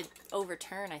tend to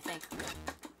overturn, I think.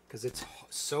 Because it's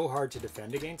so hard to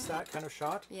defend against that kind of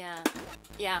shot. Yeah,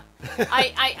 yeah.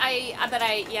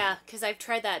 Yeah, because I've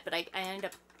tried that, but I end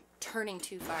up turning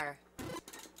too far.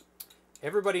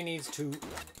 Everybody needs to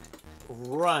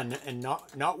run and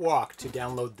not walk to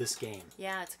download this game.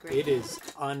 Yeah, it's great. It is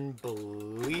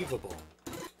unbelievable,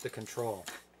 the control.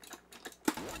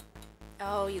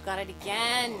 Oh, you got it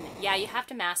again. Yeah, you have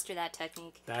to master that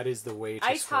technique. That is the way to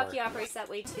Ice score. hockey operates that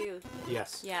way too.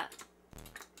 Yes. Yeah.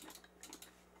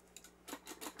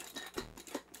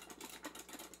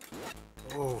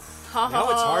 Oh, now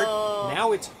it's hard.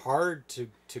 Now it's hard to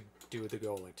do the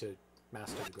goalie, to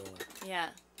master the goalie. Yeah.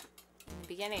 In the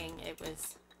beginning, it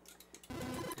was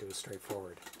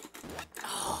straightforward.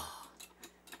 Oh.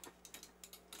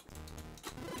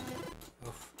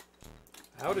 Oof.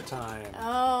 Out of time.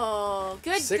 Oh,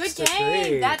 good 6 good to game.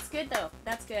 3. That's good though.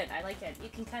 That's good. I like it. You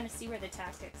can kind of see where the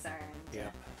tactics are. And,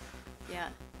 Yeah. Yeah.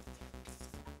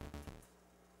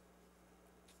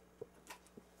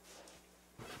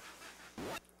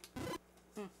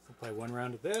 We'll play one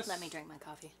round of this. Let me drink my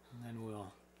coffee. And then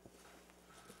we'll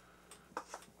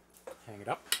hang it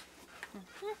up.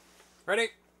 Ready?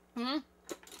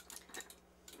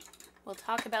 We'll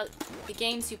talk about the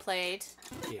games you played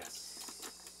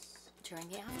Yes. during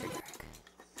the After Dark.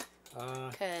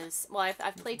 Because,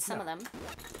 I've played some of them.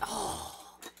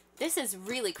 Oh, this is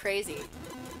really crazy.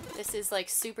 This is like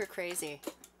super crazy.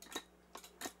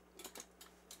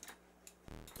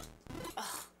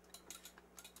 Oh.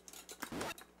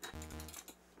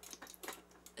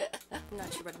 I'm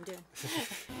not sure what I'm doing.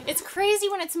 It's crazy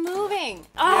when it's moving.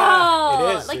 Oh,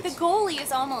 yeah, it is. Like the goalie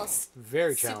is almost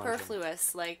very challenging.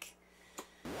 Superfluous. Like,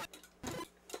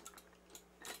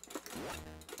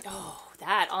 oh,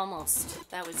 that almost.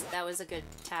 That was a good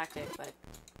tactic, but.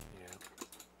 Yeah.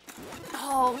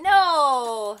 Oh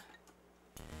no!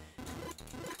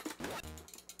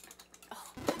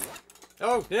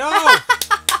 Oh no!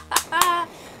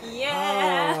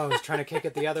 Yeah. Oh, I was trying to kick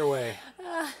it the other way.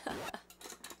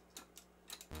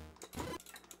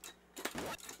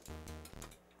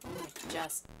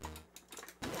 Just.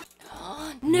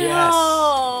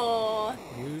 No!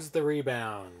 Yes. Use the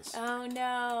rebounds. Oh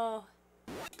no!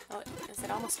 Oh, is it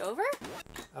almost over?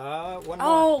 One more.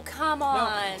 Oh, come No,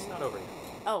 on! it's not over yet.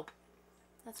 Oh,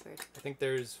 that's weird. I think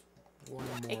there's one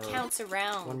more. It counts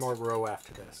around. One more row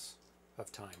after this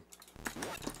of time.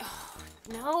 Oh,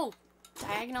 no!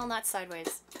 Diagonal, not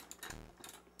sideways.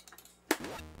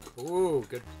 Ooh,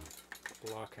 good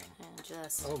blocking. And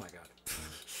just. Oh my god.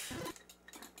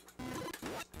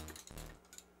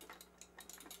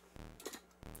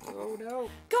 Oh no.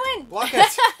 Go in! Block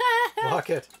it! Block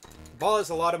it. The ball has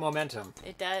a lot of momentum,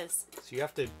 It does. so you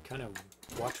have to kind of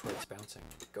watch where it's bouncing.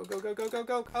 Go, go, go, go, go,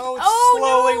 go. Oh, it Oh,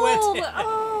 slowly no! went in.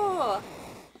 Oh!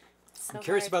 So I'm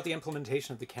curious hard. about the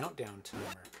implementation of the countdown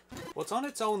timer. Well, it's on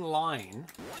its own line.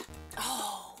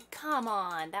 Oh, come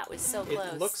on. That was so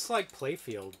close. It looks like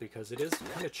playfield because it is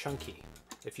kind of chunky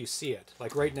if you see it.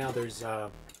 Like right now there's,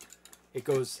 it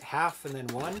goes half and then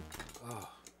one. Oh.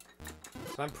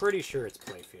 So I'm pretty sure it's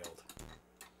playfield.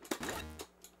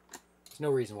 There's no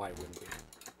reason why it wouldn't be.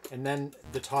 And then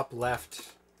the top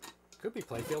left could be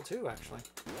playfield too, actually.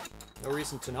 No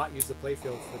reason to not use the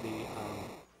playfield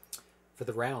for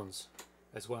the rounds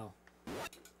as well.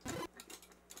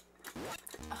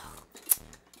 Oh.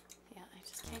 Yeah, I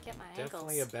just can't get my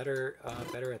Definitely ankles.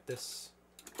 a better at this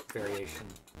variation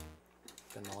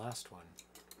than the last one.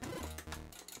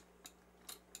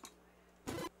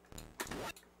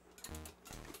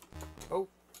 Oh,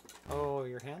 oh,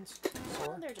 your hands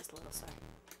sore? Oh, they're just a little sore.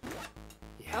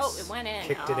 Yes. Oh, it went in.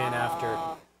 Kicked it in after.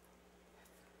 Oh.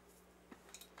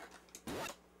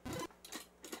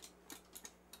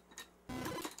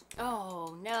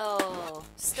 Oh no!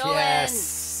 Stolen!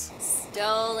 Yes.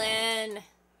 Stolen!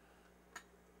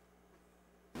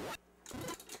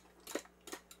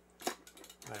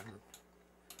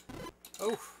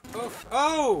 Oof, oof,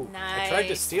 oh! I tried to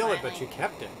Nice, steal it, but finally. you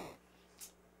kept it.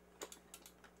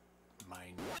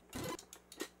 Mine.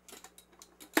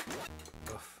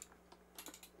 Oof.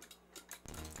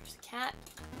 There's a cat.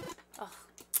 Oh.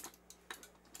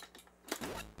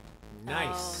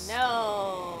 Nice.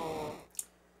 Oh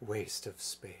no! Waste of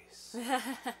space.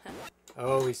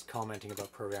 Oh, he's commenting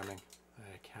about programming.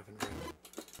 I haven't read.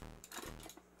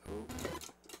 Oh.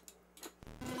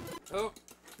 Oh,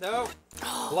 no.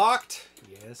 Blocked.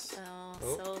 Yes.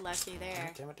 Oh, so lucky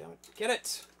there. Damn it, damn it. Get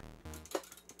it.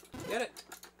 Get it.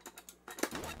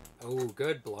 Oh,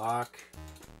 good block.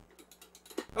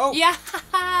 Oh. Yeah.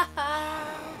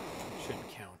 Shouldn't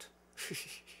count.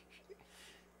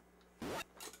 Oh,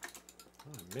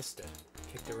 I missed it.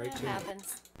 Kicked it right to me.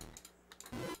 Happens.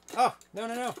 Oh, no,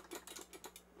 no, no.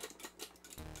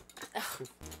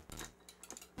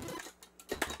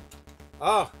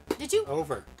 Oh. Did you?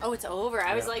 Over. Oh, it's over.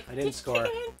 I was like, I didn't score.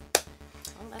 Oh,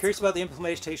 Curious about the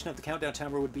implementation of the countdown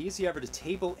timer. Would be easy ever to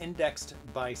table indexed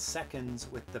by seconds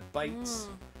with the bytes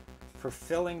for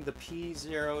filling the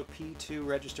P0, P2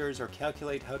 registers, or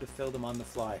calculate how to fill them on the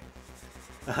fly.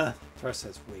 Thrust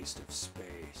says waste of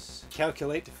space.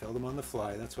 Calculate to fill them on the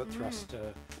fly. That's what Thrust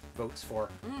votes for.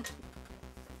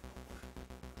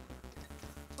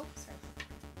 Oh,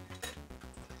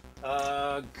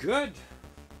 sorry. Good.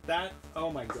 That.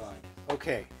 Oh my God.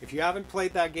 Okay, if you haven't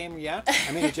played that game yet,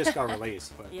 I mean, it just got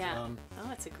released, but Yeah.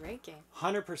 Oh, it's a great game.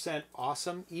 100%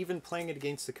 awesome. Even playing it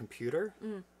against the computer.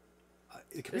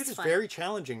 The computer's fun. very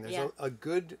challenging. There's Yeah. a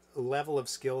good level of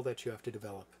skill that you have to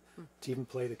develop to even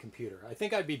play the computer. I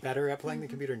think I'd be better at playing the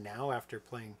computer now after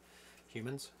playing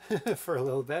humans for a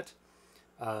little bit.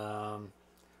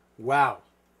 Wow,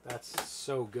 that's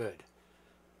so good.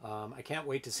 I can't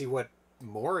wait to see what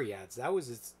Moria adds. That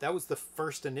was the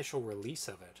first initial release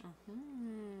of it.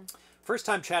 First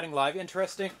time chatting live.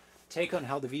 Interesting take on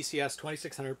how the VCS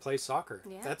 2600 plays soccer.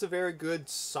 Yeah. That's a very good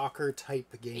soccer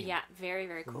type game. Yeah, very,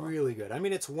 very cool. Really good. I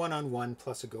mean, it's one-on-one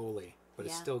plus a goalie, but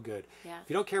it's Yeah. still good. Yeah. If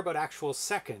you don't care about actual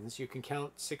seconds, you can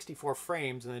count 64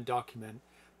 frames and then document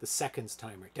the seconds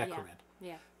timer, decrement.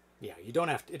 Yeah. Yeah, you don't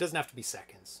have to, it doesn't have to be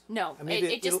seconds. No, I mean,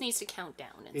 it just needs to count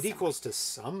down. It equals to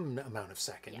some amount of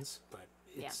seconds, but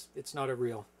it's not a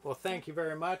real. Well, thank you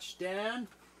very much, Dan.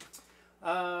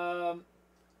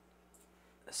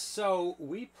 So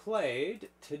we played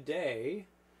today.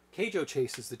 Keijo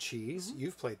Chases the Cheese.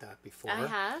 You've played that before. I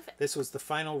have. This was the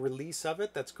final release of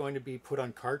it that's going to be put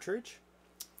on cartridge.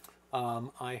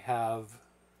 I have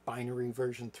binary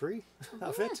version 3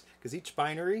 of it, because each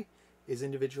binary is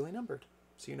individually numbered,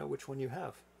 so you know which one you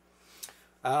have.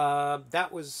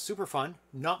 That was super fun.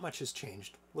 Not much has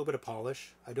changed. A little bit of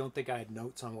polish. I don't think I had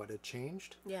notes on what had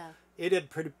changed. Yeah. It had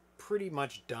pretty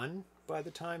much done by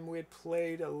the time we had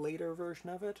played a later version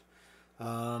of it.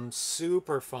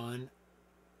 Super fun.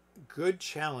 Good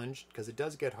challenge, because it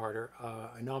does get harder.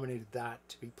 I nominated that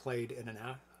to be played in an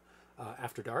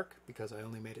After Dark, because I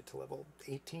only made it to level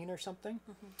 18 or something.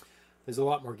 There's a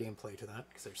lot more gameplay to that,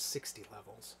 because there's 60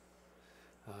 levels.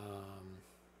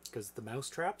 Because the mouse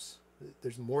traps,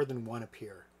 there's more than one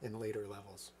appear in later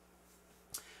levels.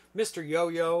 Mr.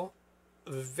 Yo-Yo,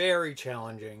 very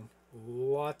challenging.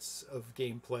 Lots of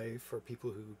gameplay for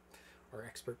people who are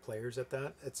expert players at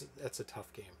that. That's a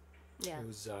tough game. Yeah. It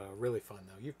was really fun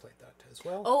though. You've played that as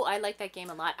well. Oh, I like that game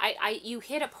a lot. You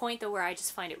hit a point though where I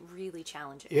just find it really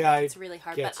challenging. Yeah, It's really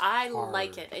hard, but gets I hard.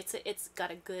 like it. It's got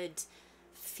a good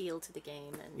feel to the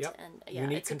game, and Yep. and yeah,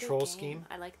 Unique it's a good control game. scheme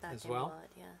I like that as game well. a lot.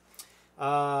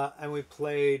 Yeah. And we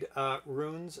played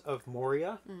Runes of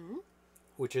Moria,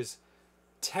 which is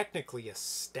technically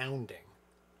astounding.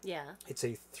 Yeah. It's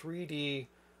a 3D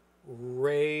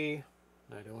ray.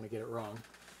 I don't want to get it wrong.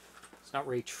 It's not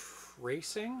ray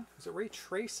tracing. Is it ray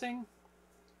tracing?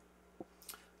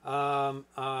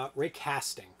 Ray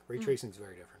casting. Ray tracing is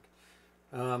very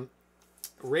different.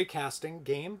 Ray casting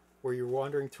game where you're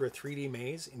wandering through a 3D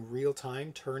maze in real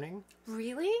time, turning.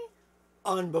 Really?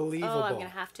 Unbelievable. Oh, I'm gonna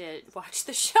have to watch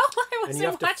the show. I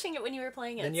wasn't watching it when you were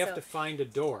playing it. Then you have to find a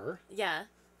door, Yeah.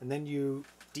 and then you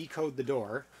decode the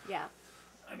door. Yeah.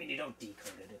 I mean, you don't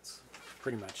decode it. It's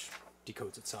pretty much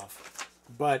decodes itself.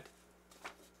 But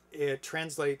it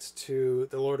translates to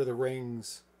the Lord of the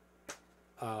Rings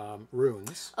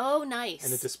runes, Oh, nice.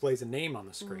 and it displays a name on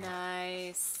the screen,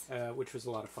 Nice. which was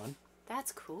a lot of fun.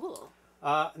 That's cool.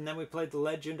 And then we played The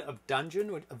Legend of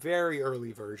Dungeon, a very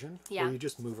early version, Yeah. where you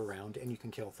just move around and you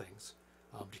can kill things.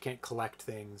 You can't collect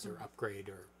things or upgrade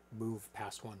or move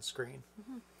past one screen.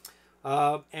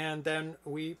 And then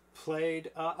we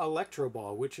played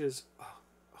ElectroBall, which is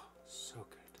so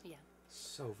good. Yeah.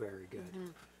 So very good.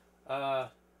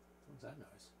 What was that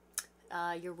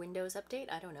noise? Your Windows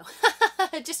update? I don't know.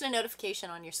 Just a notification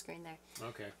on your screen there.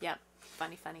 Okay. Yeah.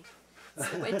 Funny.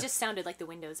 So it just sounded like the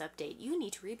Windows update. You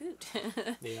need to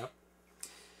reboot. Yep.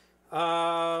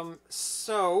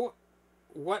 So,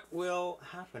 what will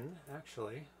happen,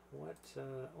 actually? What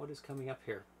is coming up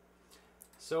here?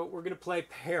 So we're going to play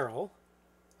Peril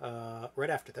right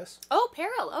after this. Oh,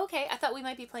 Peril. Okay. I thought we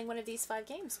might be playing one of these 5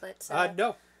 games, but...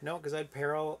 No, because I had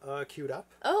Peril queued up.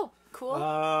 Oh, cool.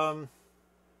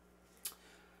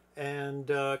 And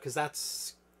because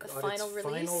that's the got final its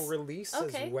release? final release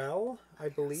Okay. as well, I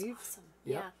That's believe. awesome.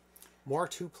 Yep. Yeah. More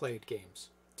two-played games.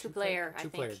 Two-player, I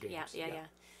think. Two-player games. Yeah.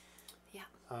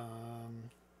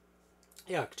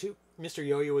 Yeah, Mr.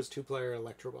 Yo-Yo was two-player,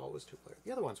 ElectroBall was two-player.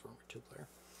 The other ones weren't two-player.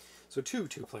 So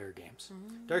two-player games.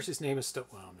 Darcy's name is still...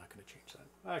 Well, I'm not going to change that.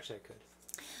 Well, actually, I could.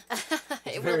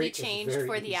 It will be changed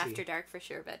for the After Dark for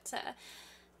sure, but... Might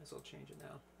as well change it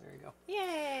now. There you go.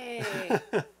 Yay!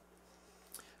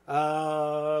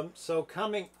 So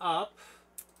coming up,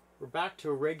 we're back to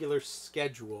a regular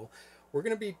schedule. We're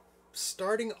going to be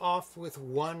starting off with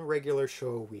one regular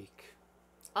show a week.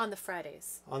 On the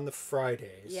Fridays. On the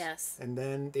Fridays. Yes. And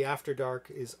then the After Dark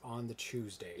is on the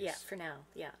Tuesdays. Yeah, for now.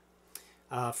 Yeah.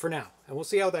 For now. And we'll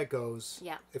see how that goes.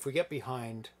 Yeah. If we get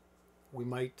behind, we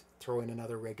might throw in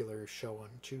another regular show on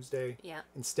Tuesday. Yeah.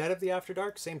 Instead of the After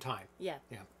Dark, same time. Yeah.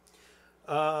 Yeah.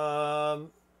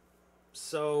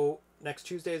 So next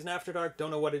Tuesday is an After Dark.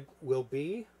 Don't know what it will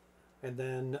be. And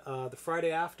then the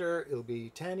Friday after, it'll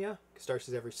be Tanya. Starts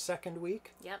every second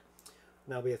week. Yep.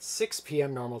 And that'll be at 6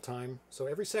 p.m. normal time. So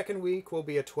every second week will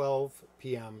be a 12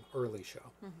 p.m. early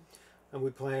show. And we're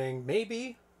playing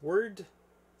maybe Words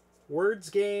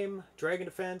Game, Dragon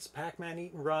Defense, Pac-Man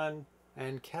Eat and Run,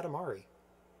 and Katamari.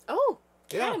 Oh,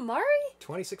 Yeah. Katamari?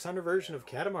 2600 version of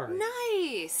Katamari.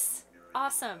 Nice.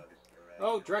 Awesome.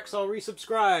 Oh, Drexel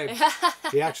resubscribed.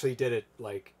 He actually did it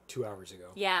like 2 hours ago.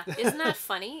 Yeah. Isn't that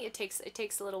funny? It takes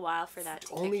a little while for that to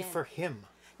kick Only in. for him.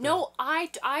 No,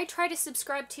 I try to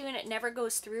subscribe to and it never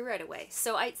goes through right away.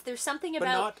 So there's something But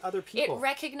about not other people. it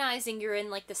recognizing you're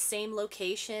in like the same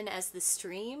location as the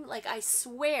stream. Like I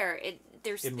swear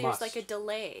there's must. like a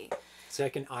delay. It's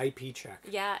like an IP check.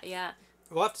 Yeah.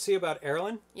 We'll have to see about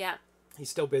Erlen. Yeah.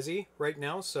 He's still busy right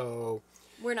now, so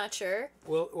We're not sure.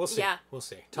 we'll see. Yeah. We'll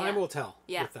see. Time Yeah. will tell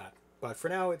Yeah. with that. But for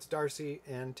now, it's Darcy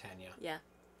and Tanya. Yeah.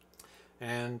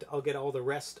 And I'll get all the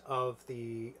rest of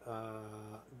the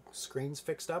screens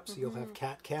fixed up, so you'll have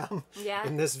cat cam Yeah.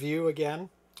 in this view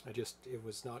again. It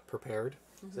was not prepared.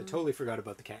 'Cause I totally forgot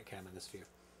about the cat cam in this view.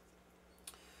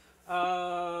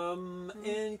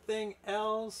 Anything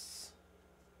else?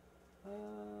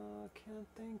 Can't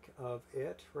think of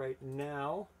it right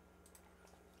now.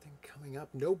 Coming up,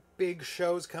 no big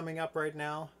shows coming up right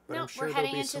now, but No, I'm sure we're there'll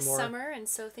heading be into some more summer, and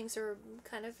so things are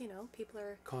kind of, people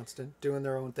are constant doing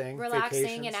their own thing, relaxing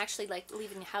vacations. and actually like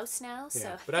leaving the house now. Yeah,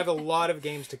 So but I have a lot of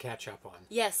games to catch up on.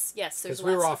 yes, there's Because lots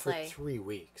we were to off for play. 3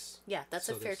 weeks. Yeah, that's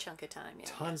so a fair there's chunk of time. Yeah.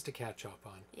 Tons to catch up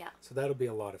on. Yeah. So that'll be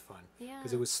a lot of fun. Yeah.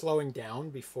 Because it was slowing down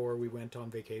before we went on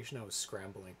vacation. I was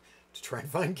scrambling to try and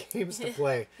find games to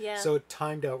play. Yeah. So it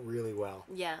timed out really well.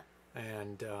 Yeah.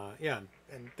 And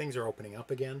and things are opening up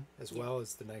again as well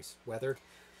as the nice weather.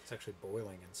 It's actually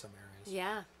boiling in some areas.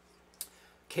 Yeah.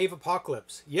 Cave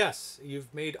Apocalypse. Yes,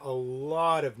 you've made a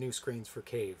lot of new screens for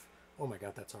Cave. Oh my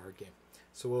god, that's a hard game.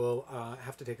 So we'll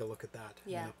have to take a look at that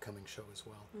in Yeah. an upcoming show as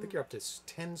well. I think you're up to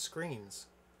 10 screens.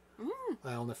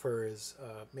 Alnifer has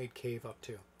made Cave up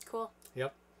to. Cool.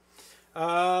 Yep.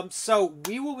 So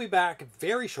we will be back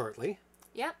very shortly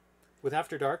Yep. with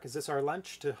After Dark. Is this our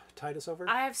lunch to tide us over?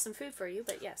 I have some food for you,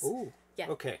 but yes. Ooh. Yeah.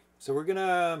 Okay. So we're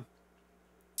gonna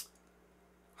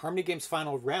Harmony Games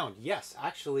final round. Yes,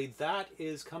 actually that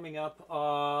is coming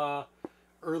up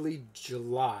early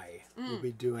July. We'll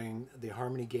be doing the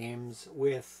Harmony Games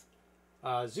with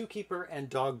Zookeeper and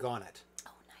Doggone It.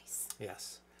 Oh, nice.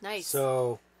 Yes. Nice.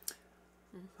 So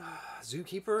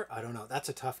Zookeeper, I don't know. That's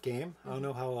a tough game. I don't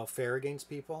know how I'll fare against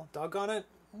people. Doggone It,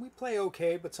 we play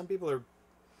okay, but some people are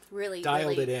really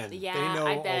dialed really, it in. Yeah, They know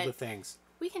I bet. all the things.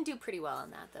 We can do pretty well on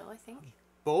that, though, I think.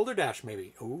 Boulder Dash,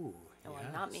 maybe. Ooh. Oh,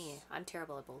 yes. not me. I'm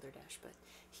terrible at Boulder Dash, but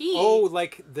he... Oh,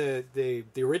 like the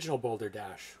original Boulder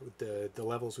Dash, with the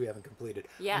levels we haven't completed.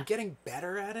 Yeah. I'm getting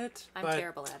better at it. I'm but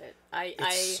terrible at it.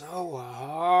 It's so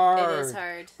hard. It is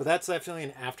hard. But that's definitely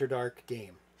an After Dark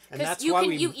game. And Because that's you why can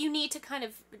we you need to kind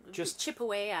of just chip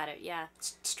away at it, yeah.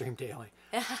 stream daily.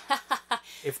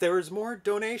 If there was more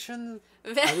donation,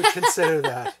 I would consider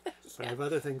that. But I have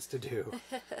other things to do.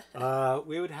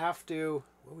 We would have to...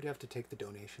 What would we have to take the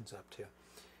donations up to?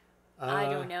 I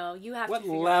don't know. You have What to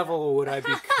figure level would I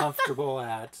be comfortable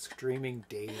at streaming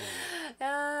daily? it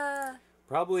out.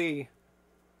 Probably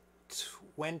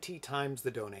 20 times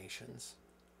the donations.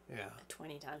 Yeah.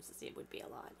 20 times it would be a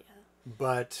lot, yeah.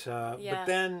 But Yeah.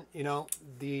 then,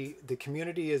 the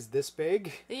community is this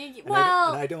big. Y- And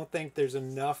Well, I don't think there's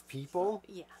enough people.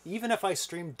 yeah. Even if I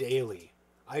stream daily,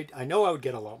 I know I would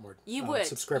get a lot more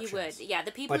subscriptions. You would. Yeah,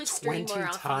 the people who But stream 20 more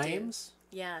often times?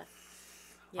 do. Yeah.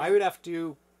 I would have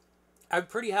to... I'd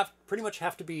pretty much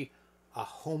have to be a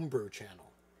homebrew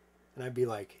channel. And I'd be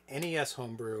like, NES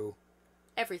homebrew...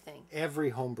 Everything. Every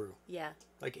homebrew. Yeah.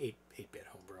 Like 8-bit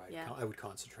homebrew I would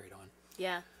concentrate on.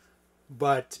 Yeah.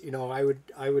 But, you know,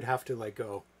 I would have to like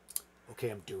go, okay,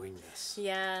 I'm doing this.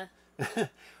 Yeah.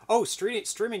 Oh,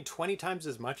 streaming 20 times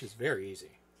as much is very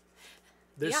easy.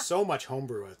 There's so much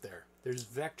homebrew out there. There's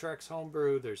Vectrex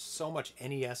homebrew. There's so much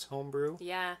NES homebrew.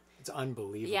 Yeah. It's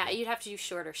unbelievable. Yeah, you'd have to do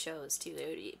shorter shows too.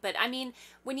 But I mean,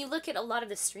 when you look at a lot of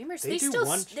the streamers, they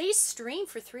stream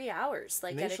for 3 hours,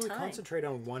 like and they at a usually time. concentrate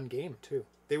on one game too.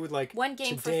 They would like one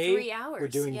game for today 3 hours. We're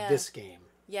doing this game.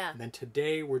 Yeah. And then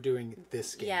today we're doing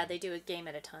this game. Yeah, they do a game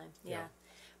at a time. Yeah.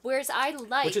 Whereas I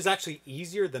like, which is actually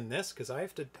easier than this because I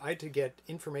had to get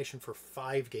information for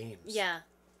 5 games. Yeah.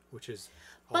 Which is.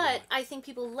 But I think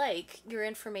people like your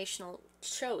informational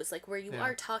shows, like where you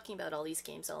are talking about all these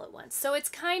games all at once. So it's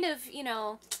kind of, you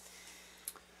know,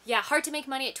 hard to make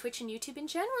money at Twitch and YouTube in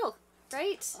general,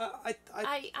 right?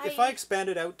 If I expand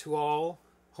it out to all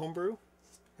homebrew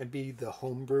and be the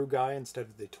homebrew guy instead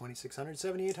of the 2600,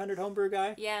 7800 homebrew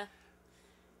guy. Yeah.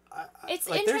 It's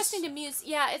like interesting to muse.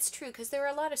 Yeah, it's true because there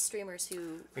are a lot of streamers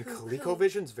who. And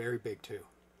ColecoVision's very big too.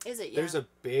 Is it? Yeah. There's a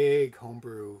big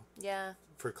homebrew. Yeah.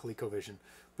 For ColecoVision,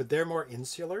 but they're more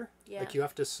insular. Yeah. Like you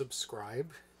have to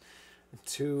subscribe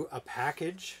to a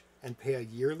package and pay a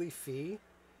yearly fee,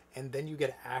 and then you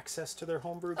get access to their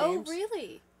homebrew games. Oh,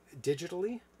 really?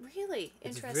 Digitally. Really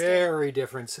interesting. It's very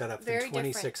different setup than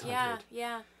 2600.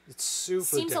 Yeah. It's super.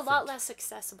 Seems different. a lot less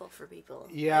accessible for people.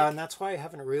 Yeah, and that's why I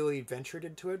haven't really ventured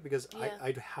into it because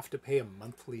I'd have to pay a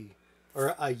monthly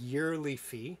or a yearly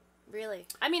fee. Really?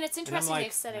 I mean, it's interesting like,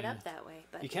 they've set it up that way.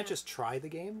 But you can't just try the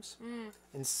games.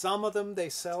 And some of them they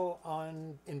sell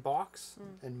in box,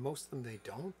 and most of them they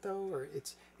don't though. Or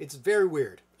it's very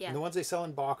weird. Yeah. And the ones they sell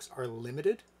in box are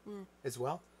limited as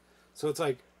well. So it's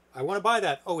like, I want to buy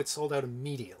that. Oh, it's sold out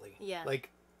immediately. Yeah. Like,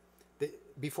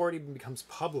 before it even becomes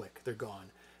public, they're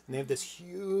gone. And they have this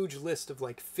huge list of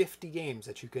like 50 games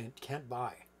that you can't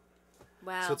buy.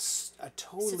 Wow. So it's a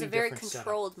totally it's a very different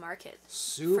controlled market.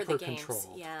 Super for the games.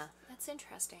 controlled. Yeah. That's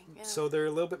interesting. Yeah. So they're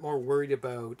a little bit more worried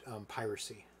about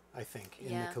piracy, I think, in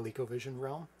the ColecoVision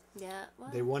realm. Yeah.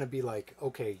 Well, they want to be like,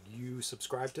 okay, you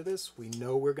subscribe to this. We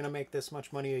know we're going to make this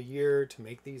much money a year to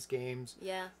make these games.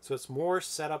 Yeah. So it's more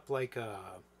set up like a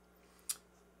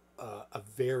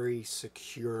very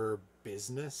secure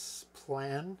business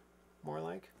plan, more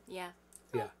like. Yeah.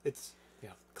 Yeah. It's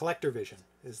Collector Vision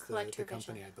is the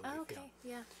company, I believe. Oh, okay.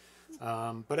 Yeah.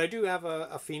 But I do have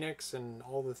a Phoenix and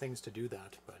all the things to do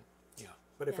that.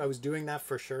 But if I was doing that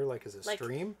for sure, like as a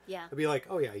stream, I'd be like,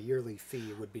 oh yeah, a yearly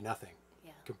fee would be nothing.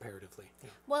 Yeah. Comparatively.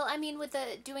 Yeah. Well, I mean, with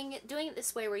doing it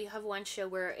this way, where you have one show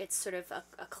where it's sort of a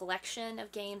collection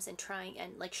of games and trying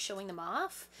and like showing them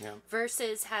off,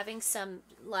 versus having some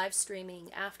live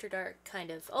streaming after dark kind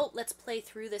of, oh, let's play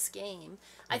through this game.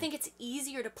 I think it's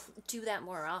easier to do that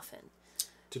more often.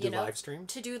 To do live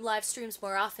streams? To do live streams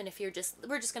more often if we're just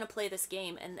going to play this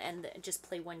game and just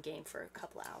play one game for a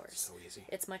couple hours. So easy.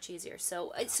 It's much easier.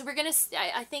 So we're going to,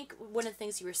 I think one of the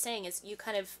things you were saying is you're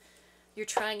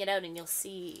trying it out and you'll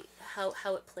see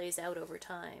how it plays out over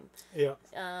time. Yeah.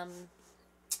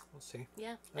 We'll see.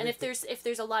 Yeah. And if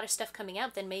there's a lot of stuff coming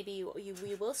out, then maybe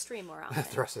we will stream more often.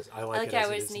 Thrust is, I like it as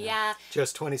it is now. Yeah.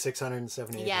 Just 2600 and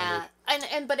 7800. Yeah.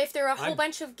 But if there are a whole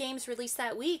bunch of games released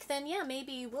that week, then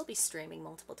maybe we'll be streaming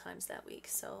multiple times that week.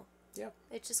 So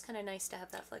it's just kind of nice to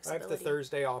have that flexibility. I have the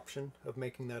Thursday option of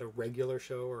making that a regular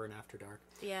show or an after dark.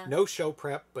 Yeah. No show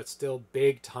prep, but still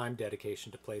big time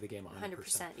dedication to play the game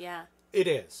 100%. Yeah. It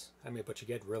is. I mean, but you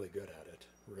get really good at it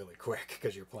really quick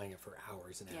because you're playing it for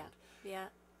hours and end. Yeah.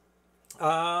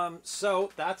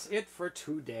 So that's it for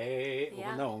today. Yeah.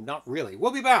 Well, no, not really.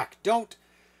 We'll be back. Don't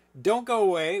go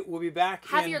away. We'll be back.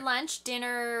 Have your lunch,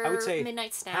 dinner, I would say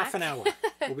midnight snack. Half an hour.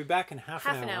 We'll be back in half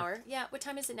an hour. Half an hour. Yeah. What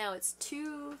time is it now? It's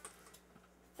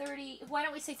 2:30. Why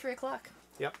don't we say 3 o'clock?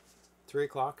 Yep. 3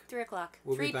 o'clock. 3 o'clock.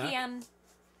 We'll 3 be back. p.m.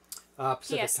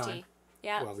 Pacific PST. time.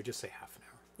 Yeah. Well, we just say half an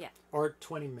hour. Yeah. Or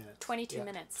 20 minutes. 22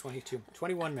 minutes.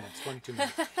 21 minutes. 22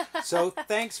 minutes. So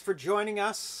thanks for joining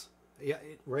us. Yeah,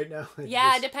 right now.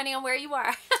 Yeah, depending on where you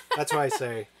are. That's why I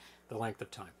say the length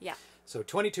of time. Yeah. So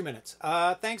 22 minutes.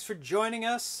 Thanks for joining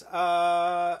us.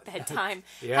 Bedtime.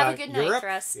 Have a good night,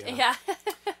 Thrust. Yeah.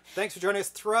 Thanks for joining us,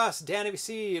 Thrust, Dan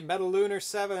ABC, Metal Lunar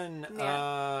 7,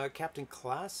 Captain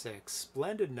Classic,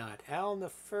 Splendid Nut, Al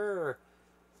Nefer,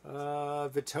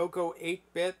 Vitoko 8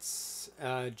 Bits,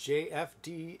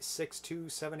 JFD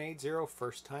 62780,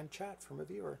 first time chat from a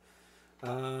viewer.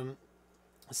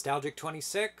 Nostalgic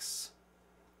 26.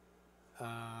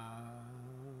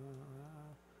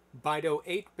 Bido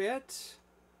 8-bit.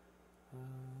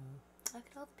 Look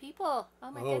at all the people.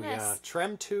 Oh my Oh goodness. yeah,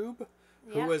 TremTube,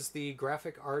 who Yeah. was the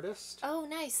graphic artist Oh,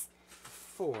 nice.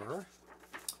 for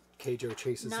Keaghey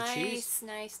Chases the Cheese.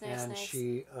 Nice. And Nice.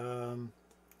 she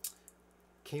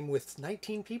came with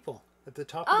 19 people at the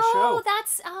top of the Oh, show.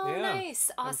 that's Yeah. nice.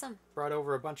 And Awesome. brought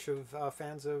over a bunch of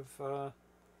fans of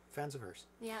hers.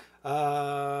 Yeah.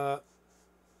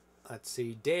 Let's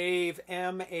see, Dave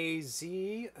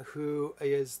M.A.Z., who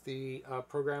is the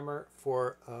programmer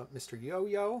for Mr.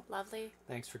 Yo-Yo. Lovely.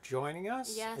 Thanks for joining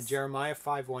us. Yes. Jeremiah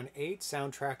 518,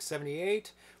 Soundtrack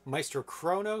 78, Maestro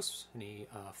Kronos, and he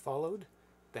followed.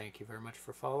 Thank you very much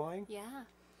for following. Yeah.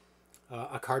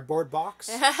 A Cardboard Box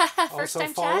First also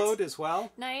time followed chat. as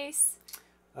well. Nice.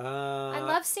 I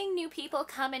love seeing new people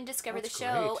come and discover the That's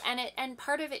show, great. and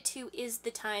part of it too is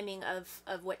the timing of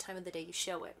what time of the day you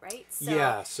show it, right? So,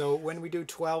 Yeah, so when we do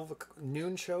 12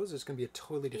 noon shows, there's going to be a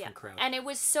totally different crowd. And it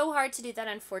was so hard to do that,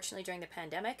 unfortunately, during the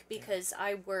pandemic because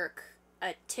I work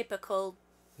a typical.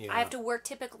 Yeah. I have to work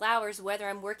typical hours, whether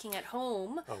I'm working at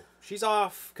home. Oh, she's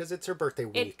off because it's her birthday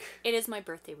week. It is my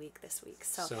birthday week this week,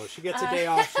 so She gets a day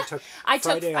off. She took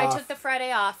Friday off. I took the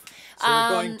Friday off. So we're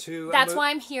going to. That's why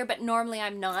I'm here, but normally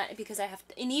I'm not because I have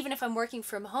to, and even if I'm working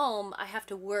from home, I have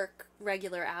to work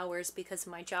regular hours because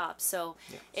of my job. So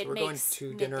it we're makes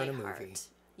going to dinner and a midday movie. hard.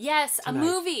 Yes, tonight. a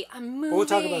movie. But we'll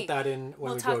talk about that when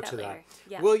We'll we talk go about to that. later.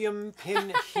 Yeah. William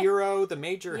Pin Hero, the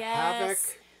Major Yes.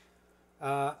 Havoc.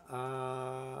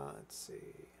 Let's see.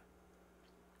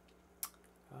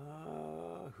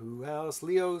 Who else?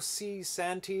 Leo C.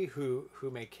 Santi, who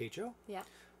made Keijo. Yeah.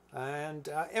 And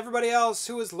everybody else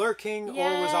who was lurking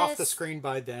or was off the Yes. screen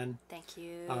by then. Thank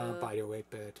you. Bido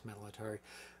 8-bit, Metal Atari.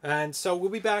 And so we'll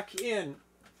be back in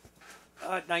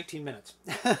 19 minutes.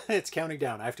 It's counting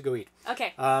down. I have to go eat.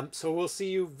 Okay. So we'll see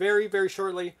you very, very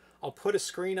shortly. I'll put a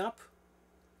screen up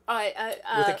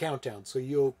with a countdown, so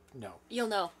you'll know. You'll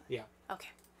know. Yeah. Okay.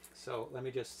 So let me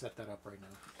just set that up right now.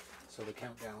 So the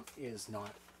countdown is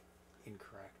not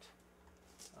incorrect.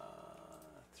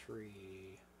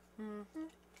 3, 15,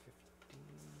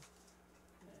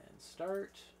 and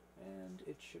start, and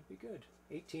it should be good.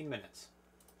 18 minutes.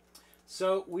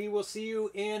 So we will see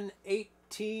you in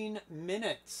 18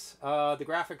 minutes. The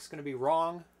graphic's going to be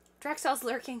wrong. Drexel's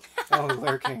lurking. Oh,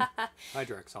 lurking. Hi,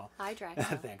 Drexel. Hi,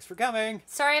 Drexel. Thanks for coming.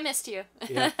 Sorry I missed you.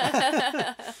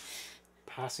 Yeah.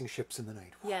 Passing ships in the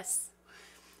night. Yes.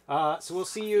 So we'll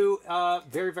see you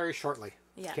very, very shortly.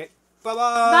 Yeah. Okay.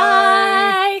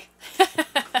 Bye-bye.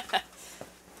 Bye.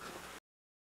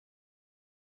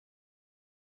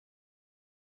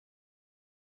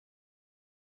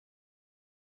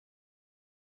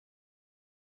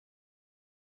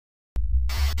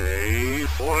 Stay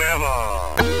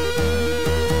forever.